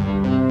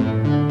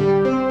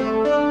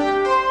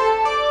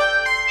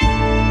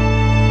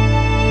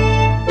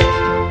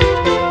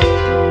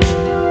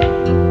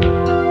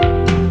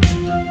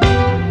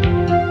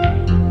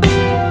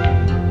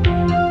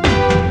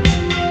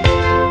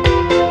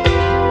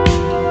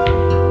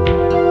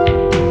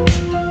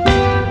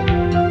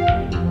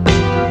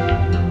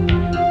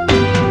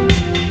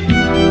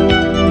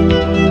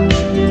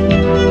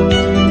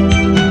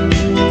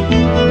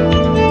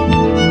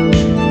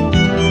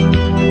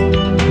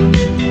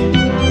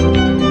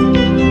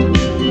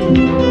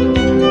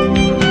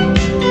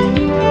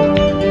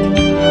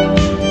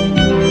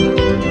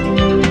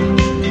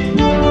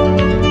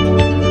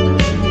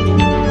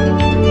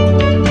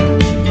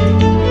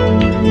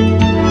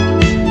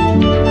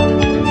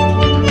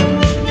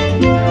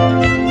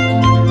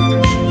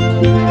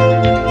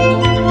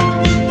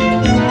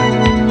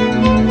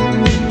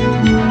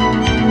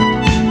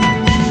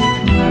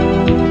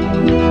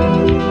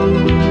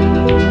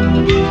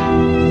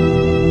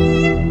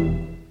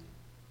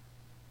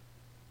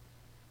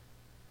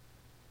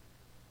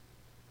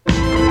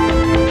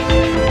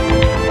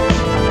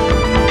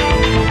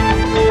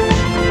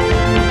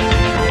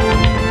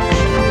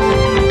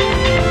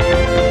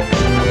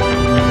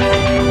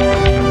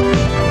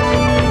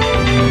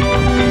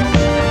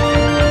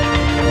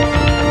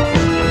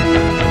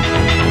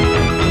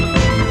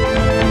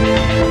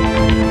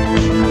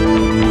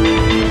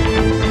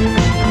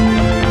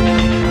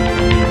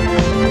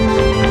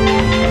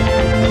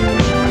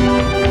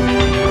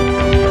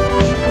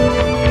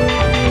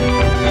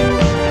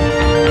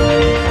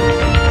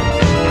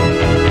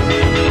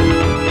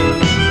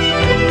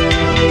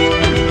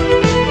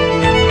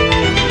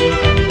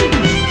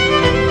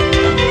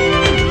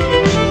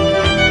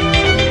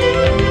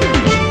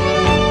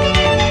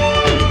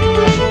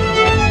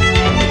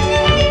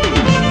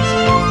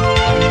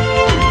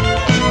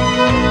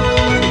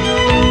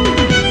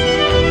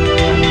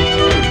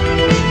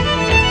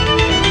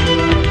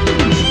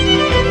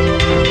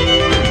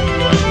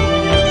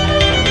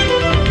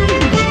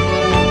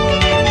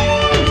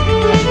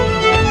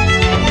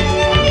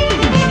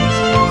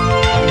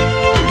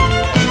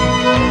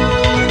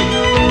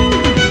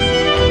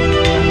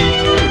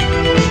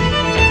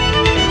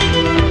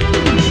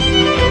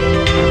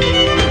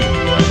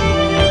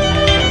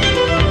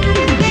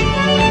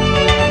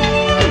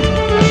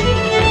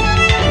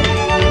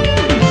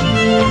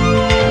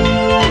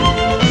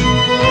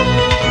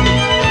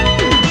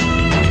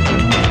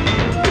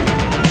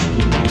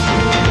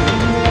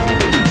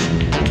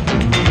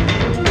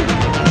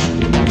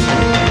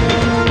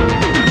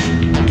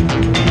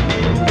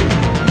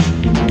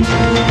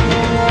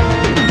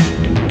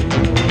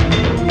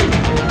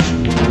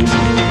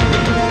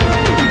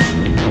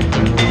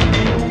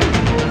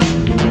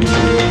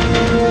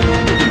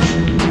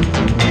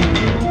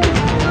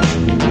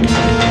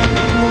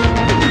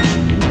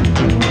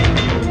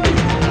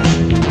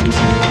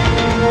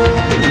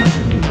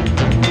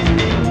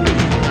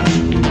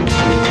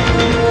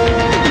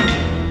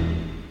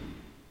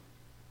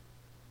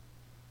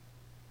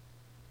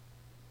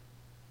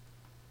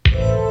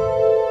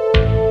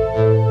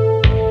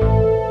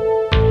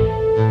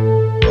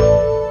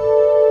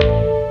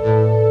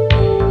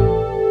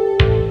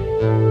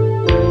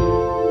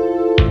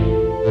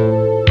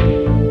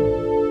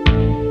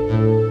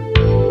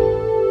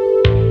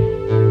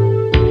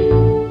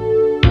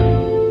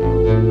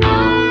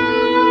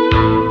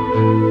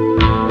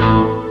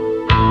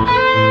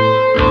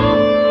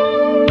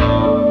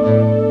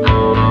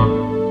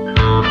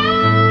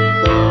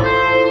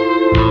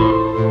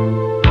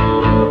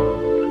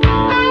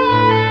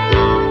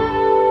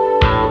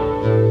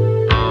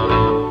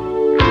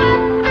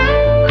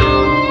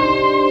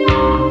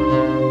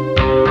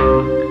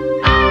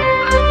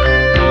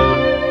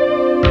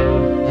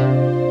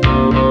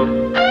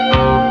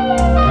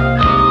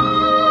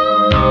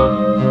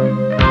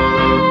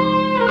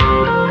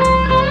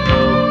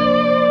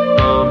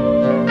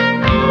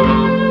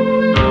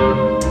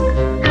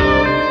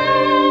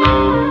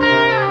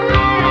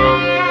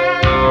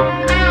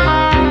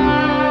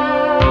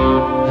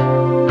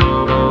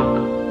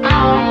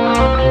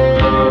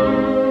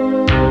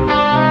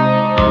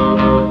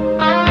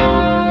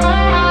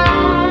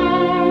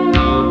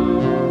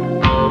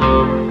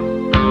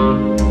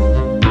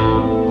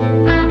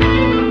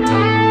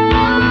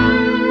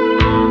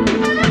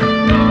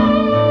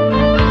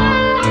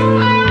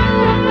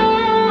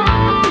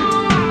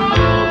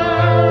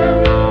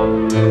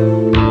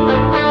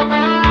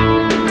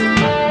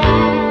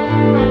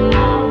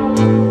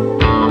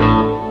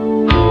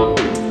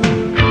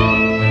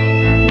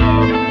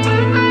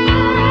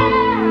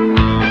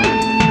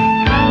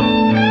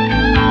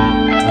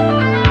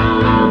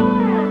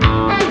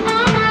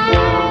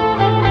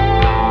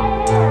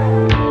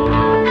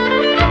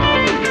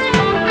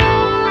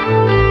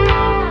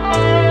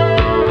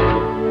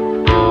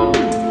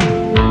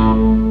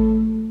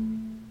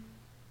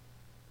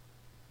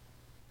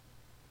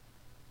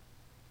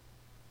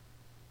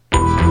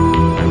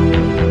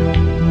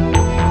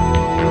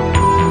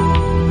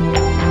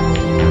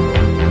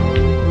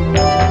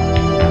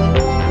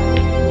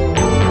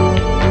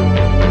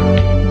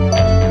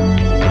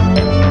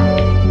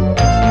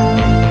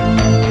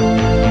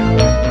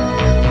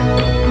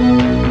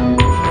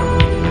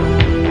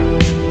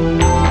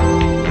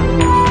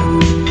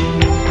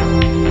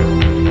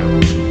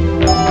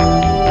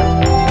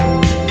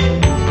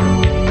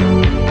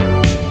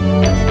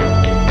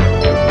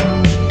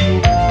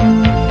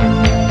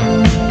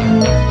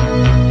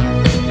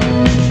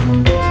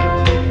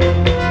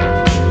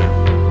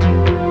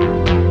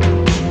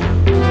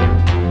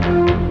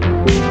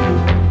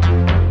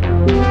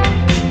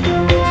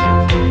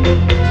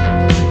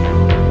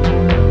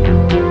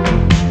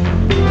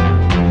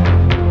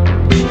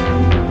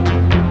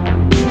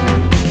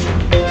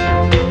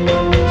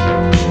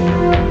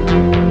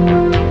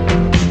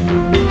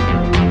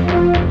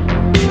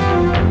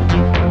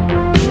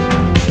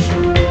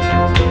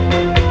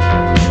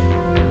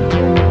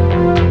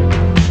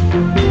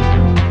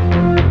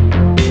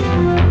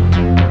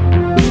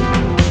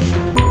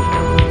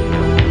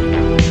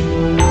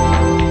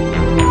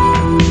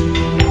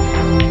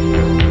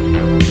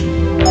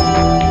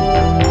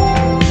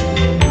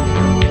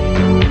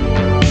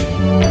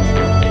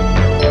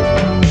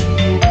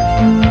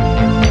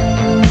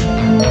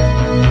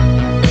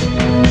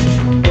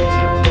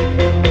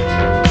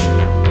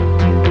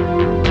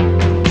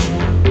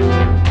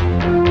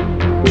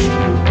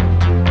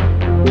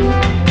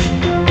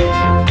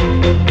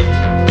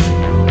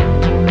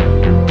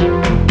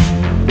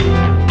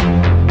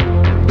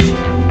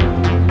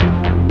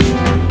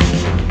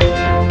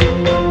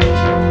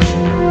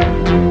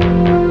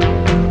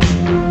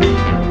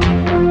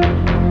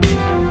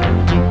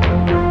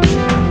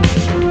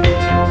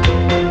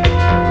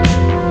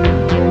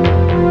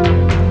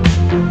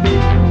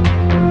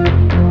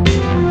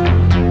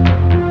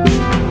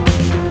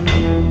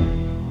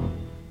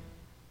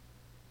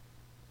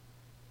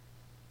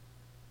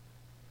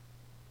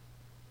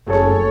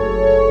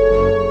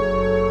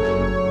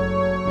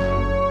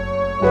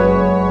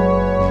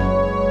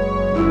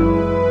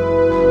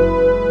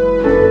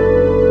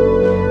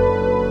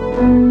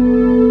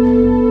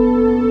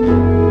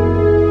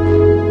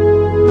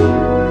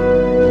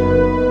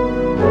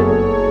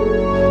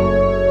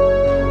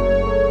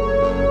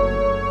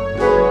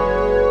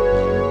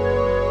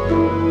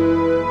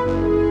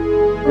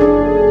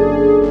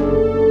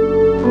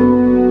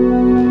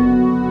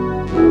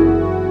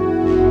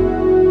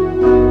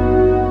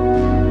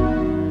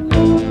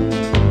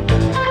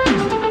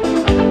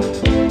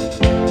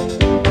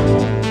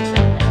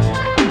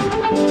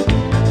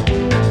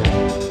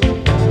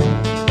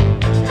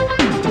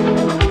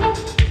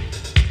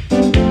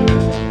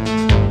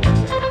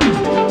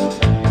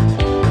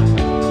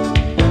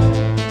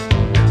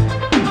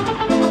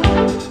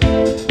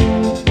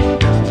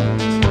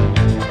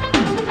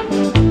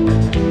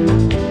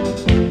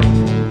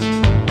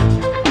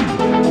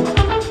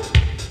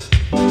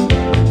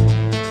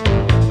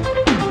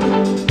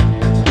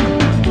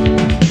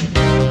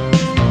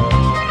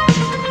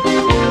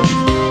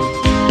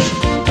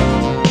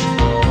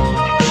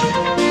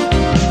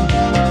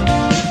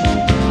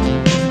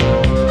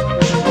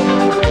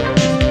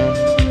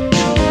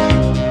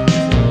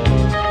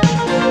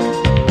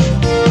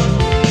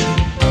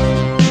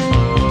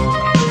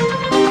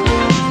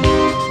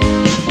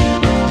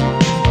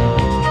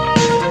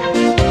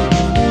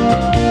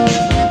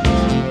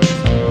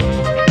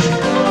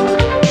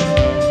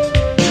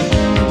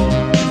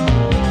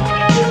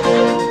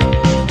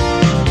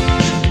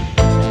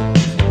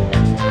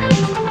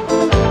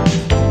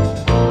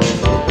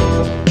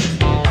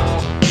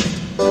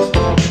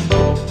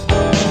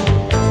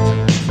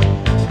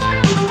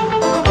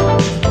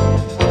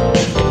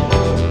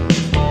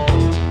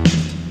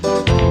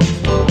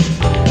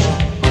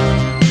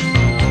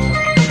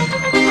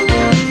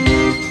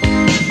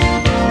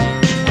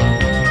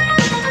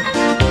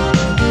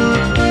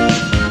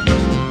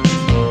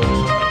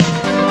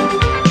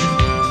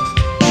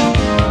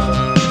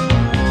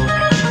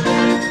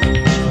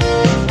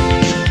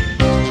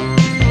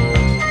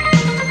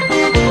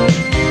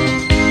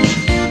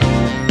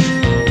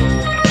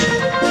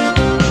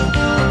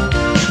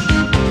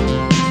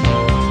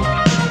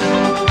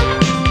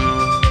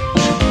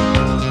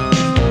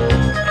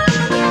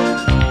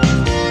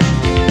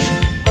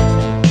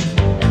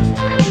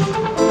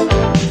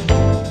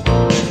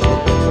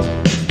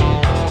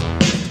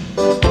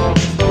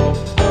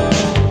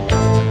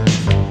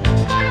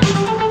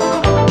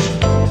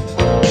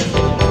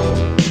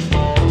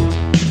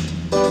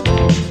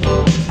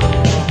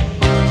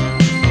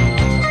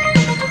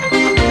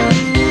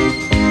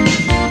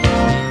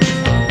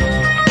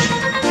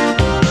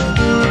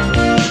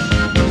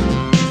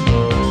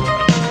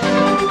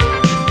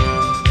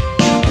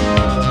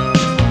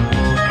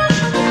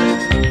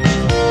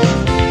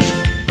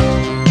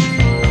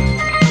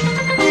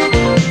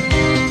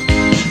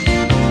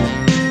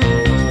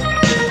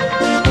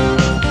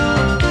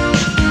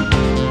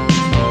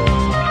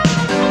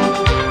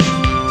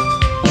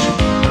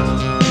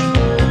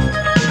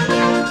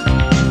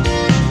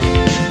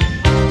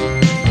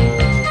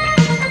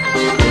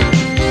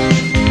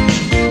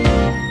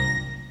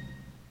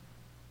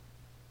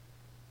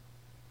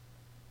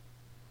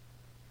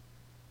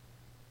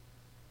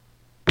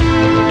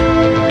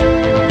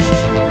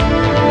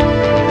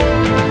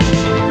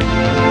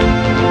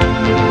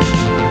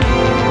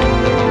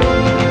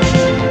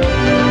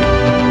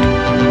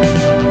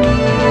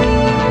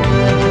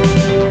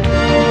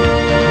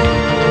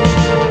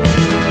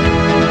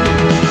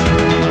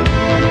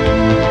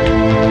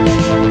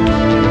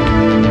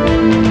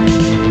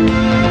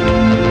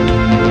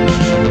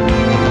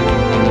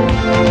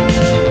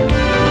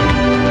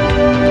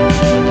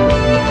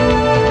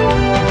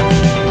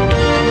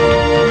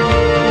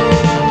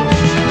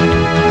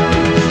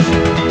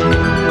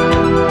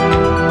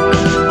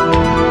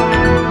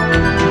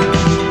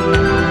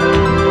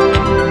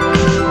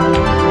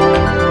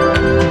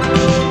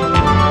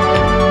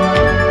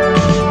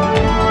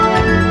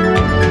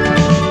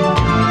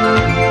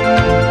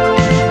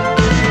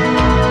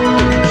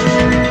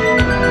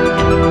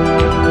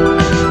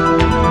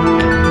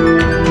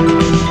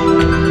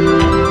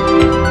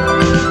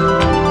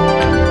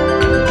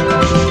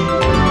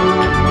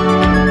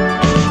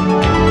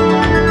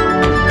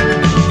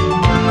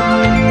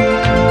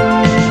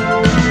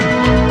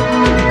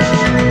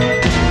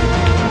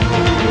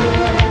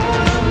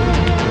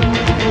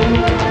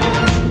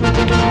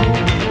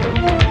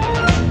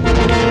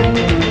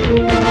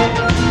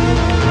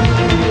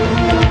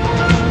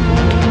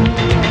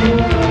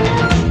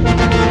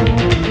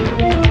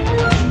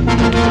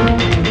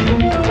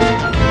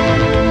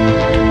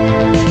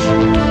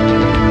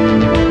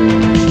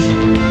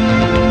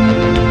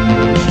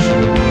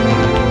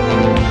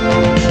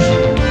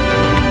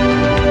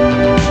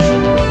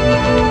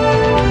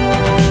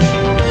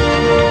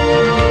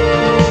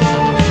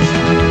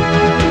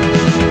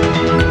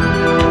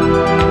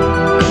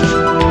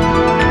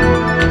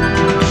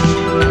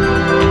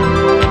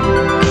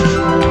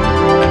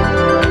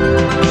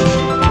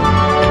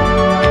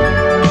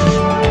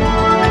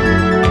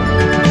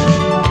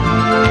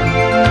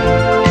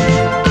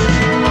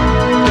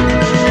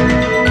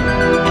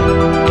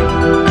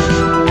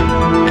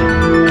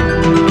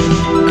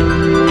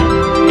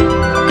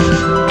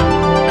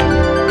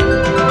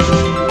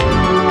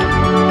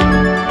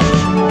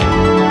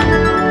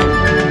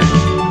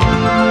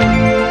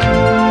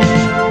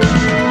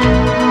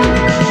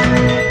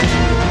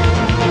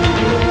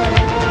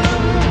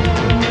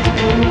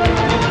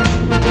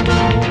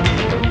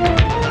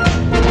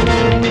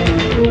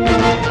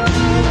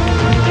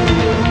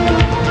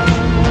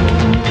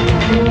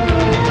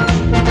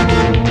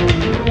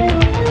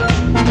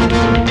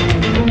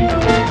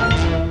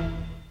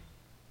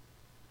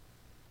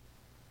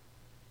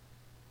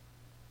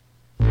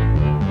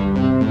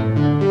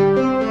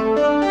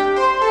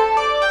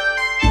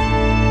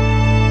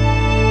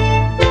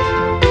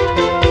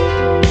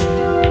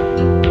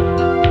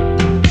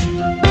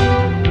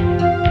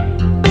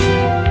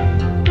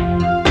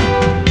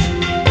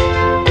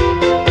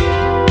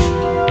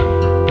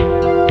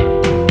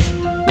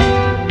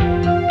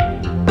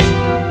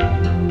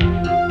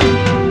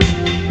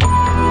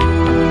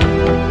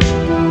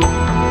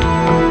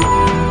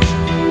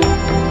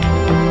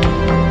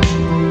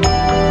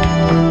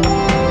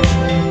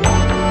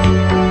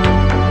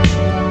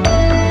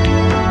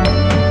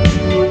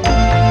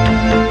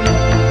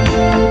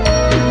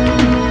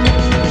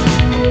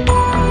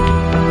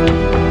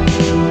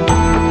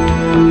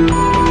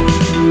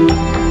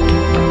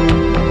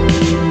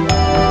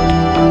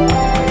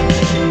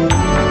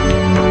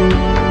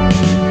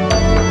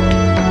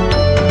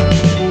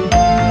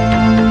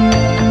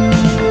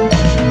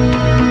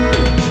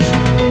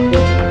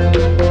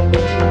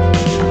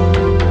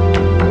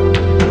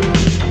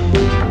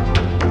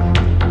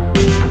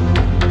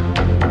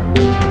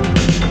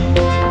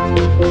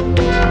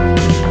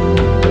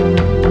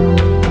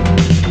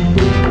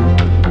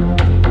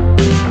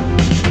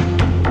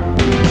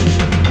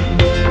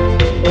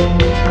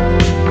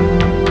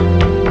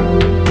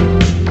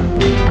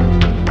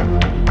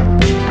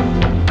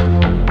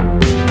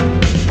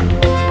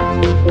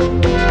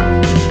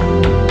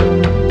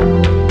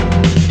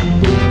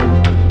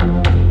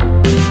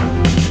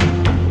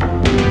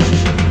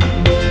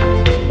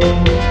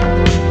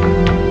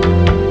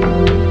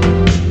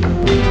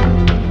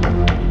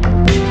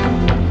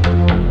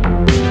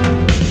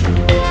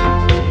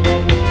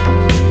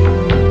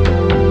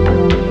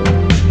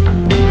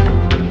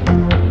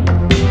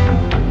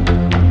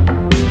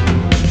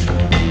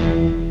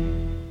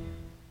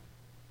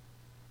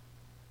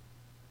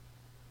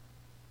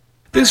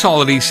 This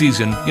holiday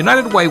season,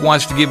 United Way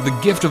wants to give the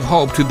gift of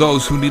hope to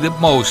those who need it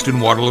most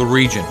in Waterloo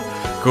Region.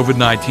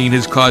 COVID-19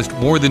 has caused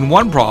more than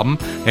one problem,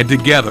 and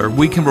together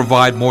we can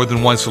provide more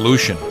than one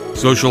solution.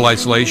 Social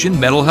isolation,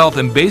 mental health,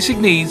 and basic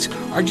needs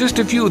are just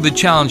a few of the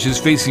challenges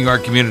facing our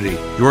community.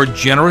 Your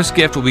generous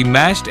gift will be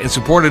matched and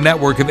support a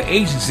network of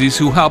agencies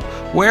who help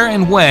where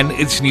and when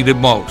it's needed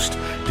most.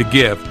 To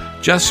give,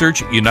 just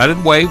search United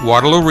Way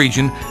Waterloo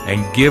Region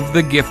and give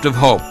the gift of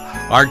hope.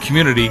 Our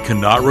community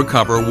cannot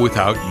recover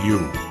without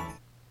you.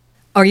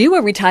 Are you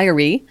a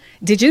retiree?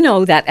 Did you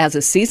know that as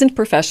a seasoned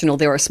professional,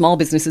 there are small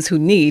businesses who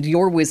need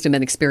your wisdom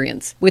and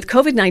experience? With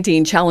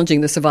COVID-19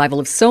 challenging the survival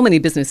of so many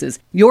businesses,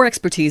 your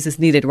expertise is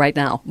needed right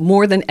now,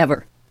 more than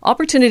ever.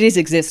 Opportunities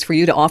exist for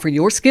you to offer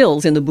your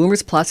skills in the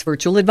Boomers Plus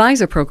Virtual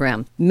Advisor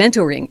Program,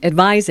 mentoring,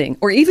 advising,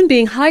 or even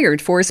being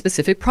hired for a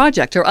specific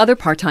project or other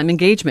part-time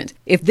engagement.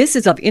 If this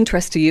is of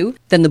interest to you,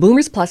 then the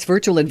Boomers Plus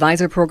Virtual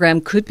Advisor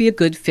Program could be a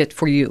good fit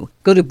for you.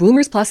 Go to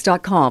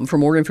boomersplus.com for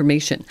more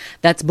information.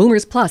 That's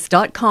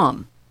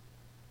boomersplus.com.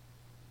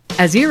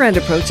 As year-end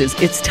approaches,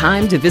 it's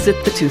time to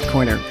visit the Tooth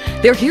Corner.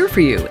 They're here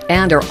for you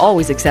and are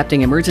always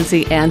accepting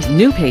emergency and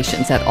new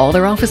patients at all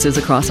their offices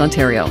across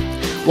Ontario.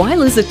 Why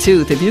lose a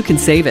tooth if you can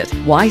save it?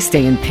 Why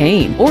stay in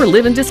pain or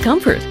live in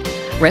discomfort?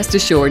 Rest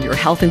assured your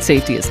health and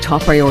safety is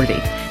top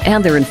priority,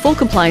 and they're in full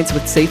compliance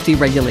with safety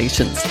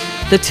regulations.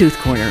 The Tooth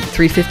Corner,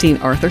 315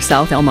 Arthur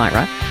South,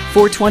 Elmira,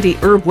 420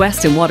 Herb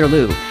West in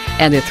Waterloo,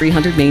 and at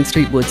 300 Main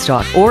Street,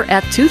 Woodstock, or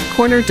at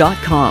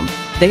toothcorner.com.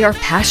 They are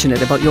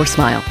passionate about your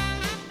smile.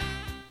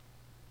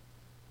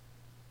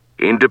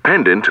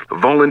 Independent,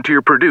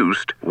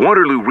 volunteer-produced,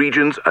 Waterloo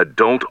Region's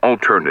adult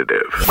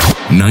alternative.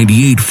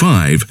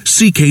 98.5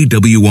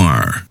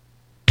 CKWR.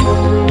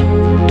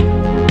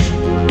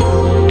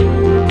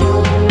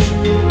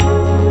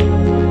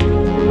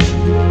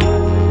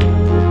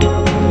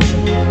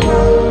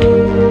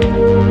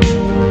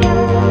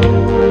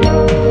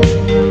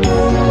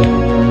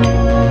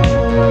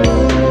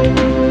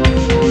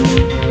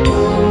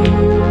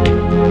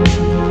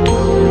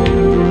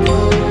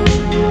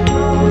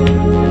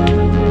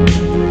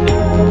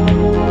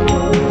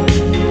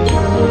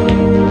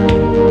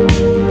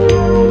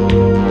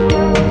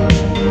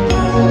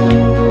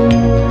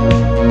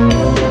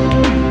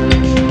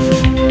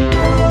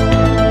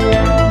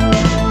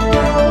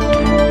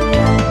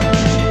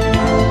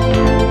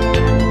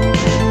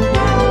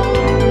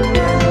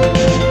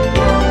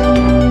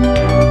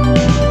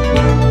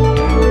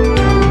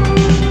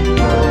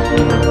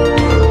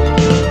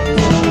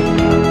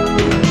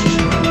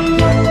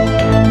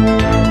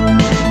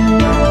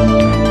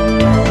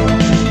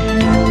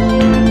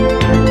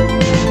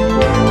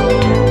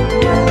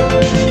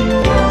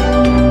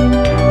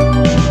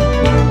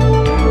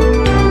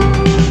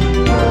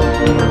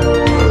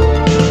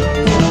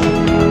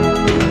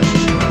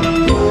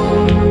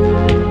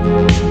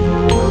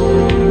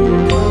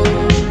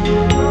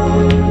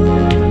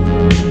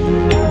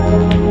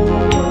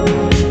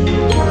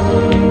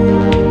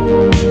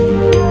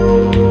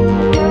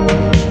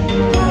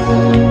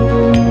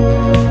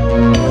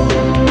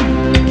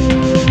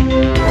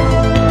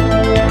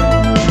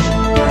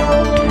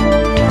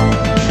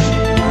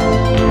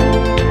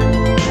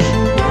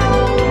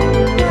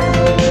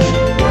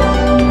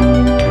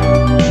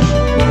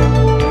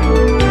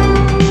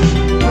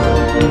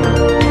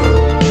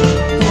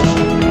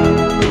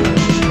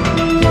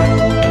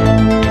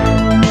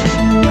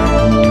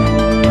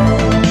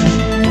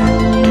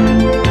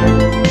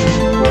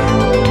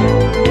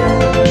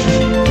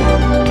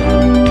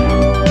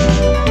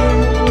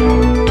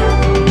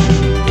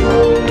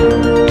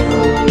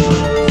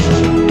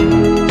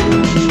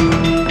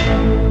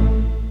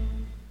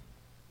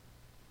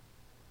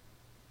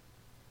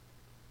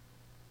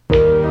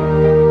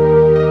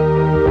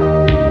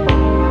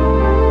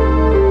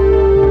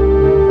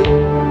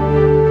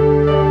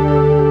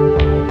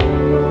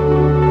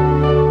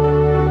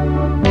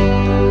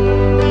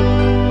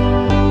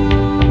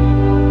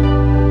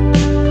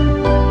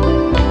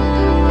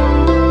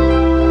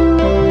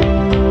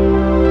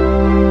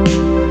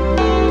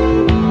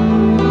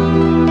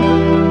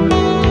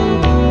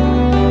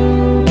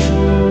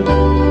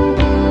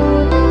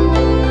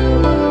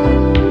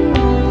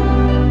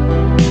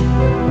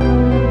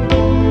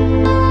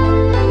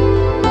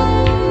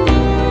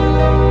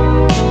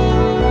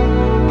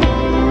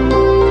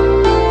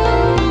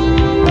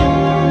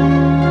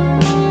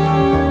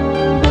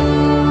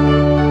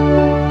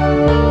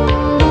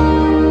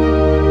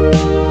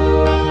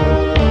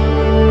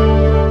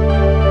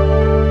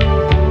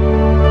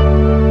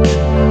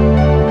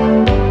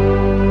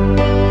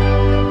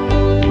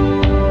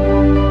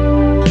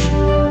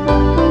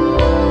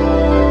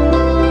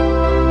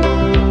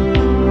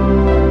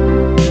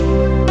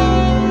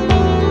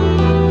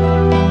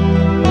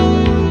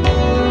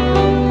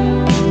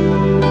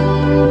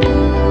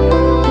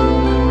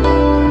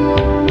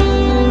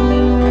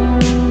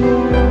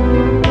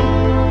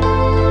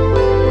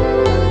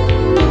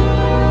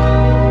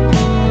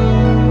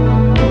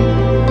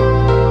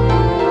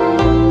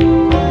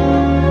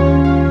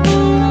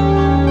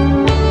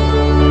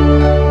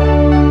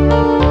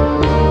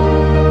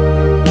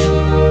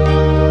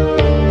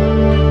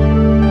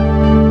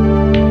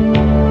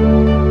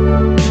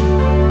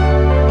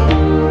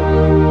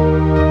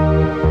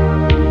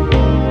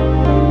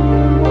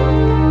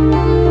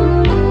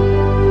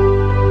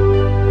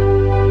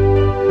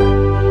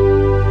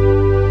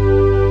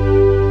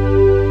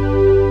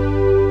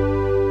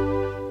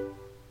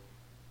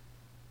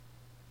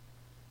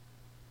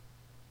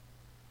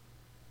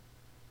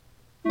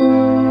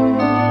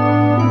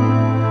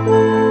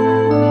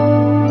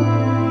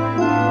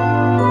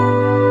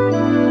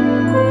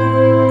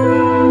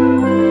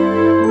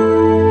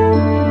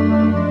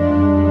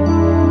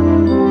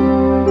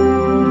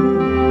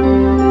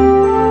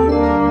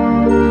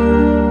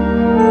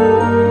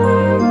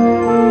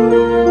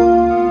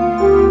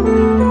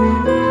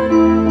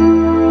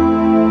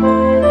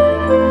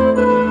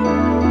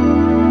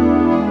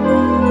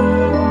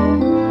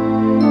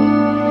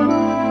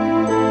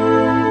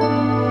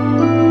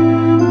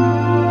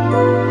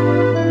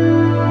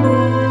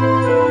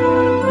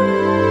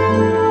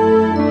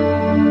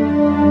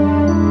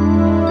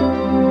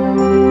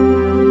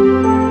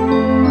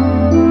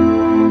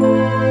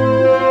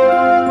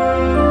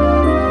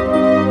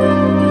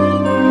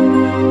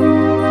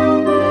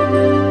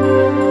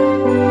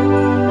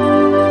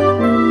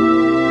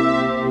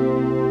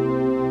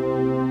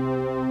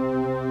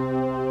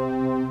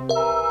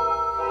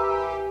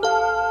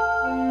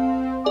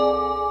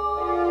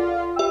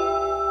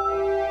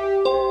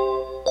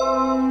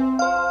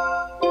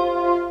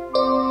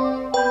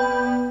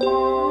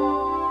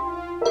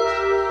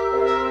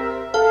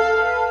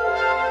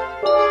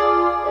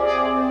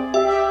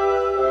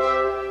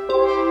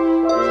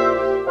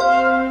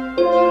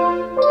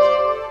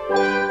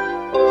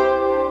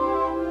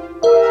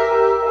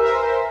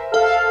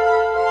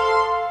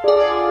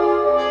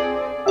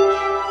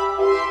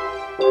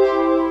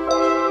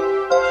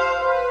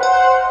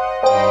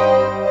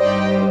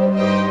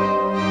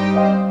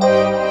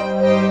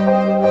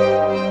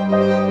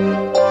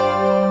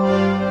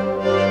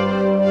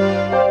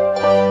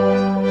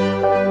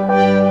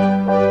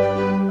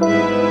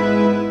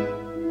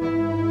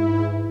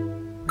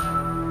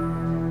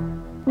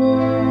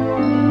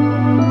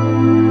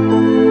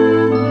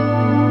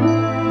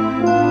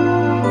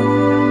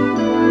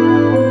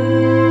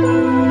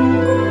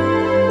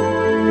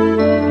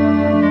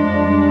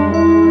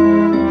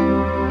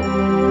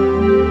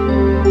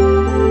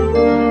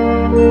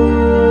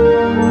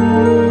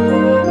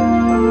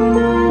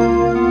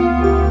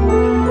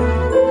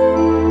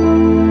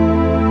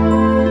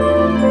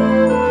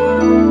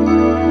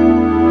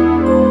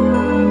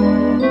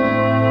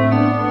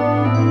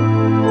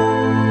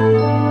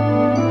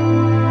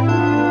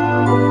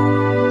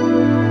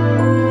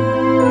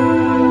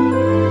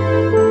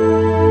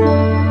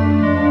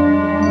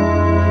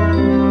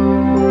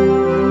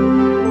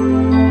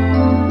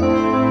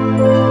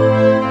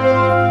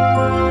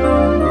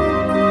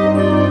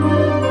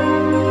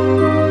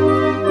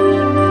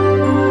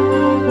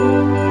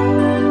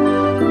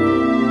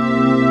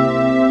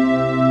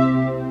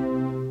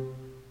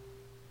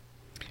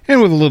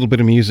 And with a little bit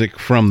of music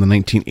from the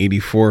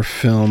 1984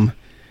 film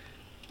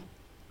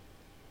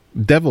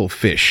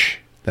Devilfish.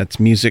 That's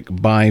music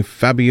by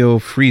Fabio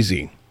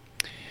Frizzi.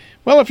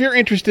 Well, if you're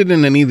interested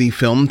in any of the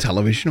film,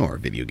 television, or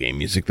video game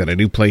music that I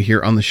do play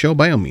here on the show,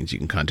 by all means, you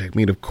can contact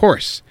me at, of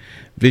course,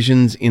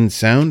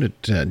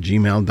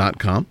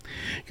 visionsinsound@gmail.com.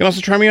 You can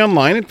also try me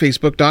online at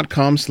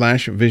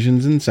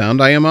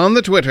facebook.com/visionsinsound. I am on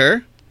the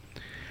Twitter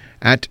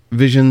at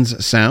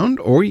visionssound,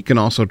 or you can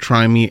also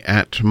try me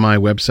at my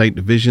website,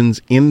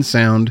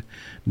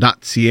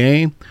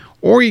 visionsinsound.ca,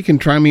 or you can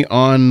try me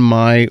on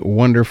my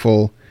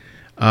wonderful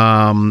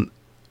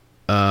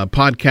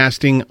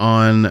podcasting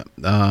on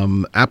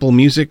Apple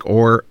Music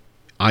or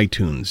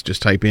iTunes.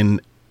 Just type in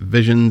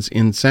Visions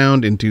in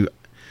Sound into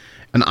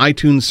an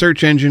iTunes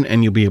search engine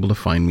and you'll be able to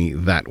find me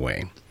that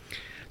way.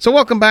 So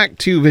welcome back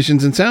to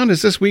Visions in Sound,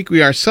 as this week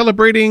we are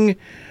celebrating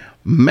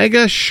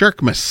Mega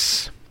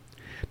Sharkmas.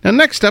 Now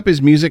next up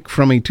is music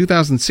from a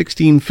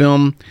 2016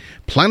 film,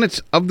 Planet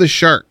of the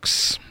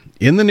Sharks.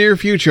 In the near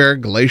future,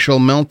 glacial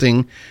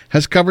melting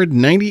has covered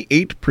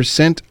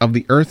 98% of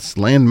the Earth's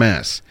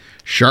landmass.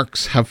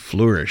 Sharks have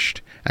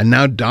flourished and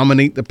now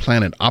dominate the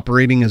planet,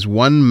 operating as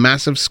one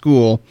massive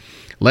school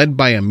led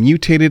by a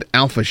mutated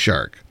alpha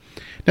shark.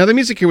 Now, the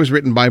music here was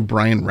written by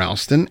Brian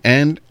Ralston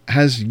and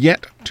has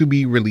yet to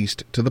be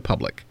released to the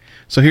public.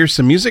 So here's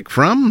some music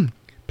from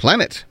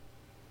Planet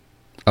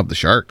of the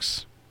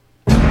Sharks.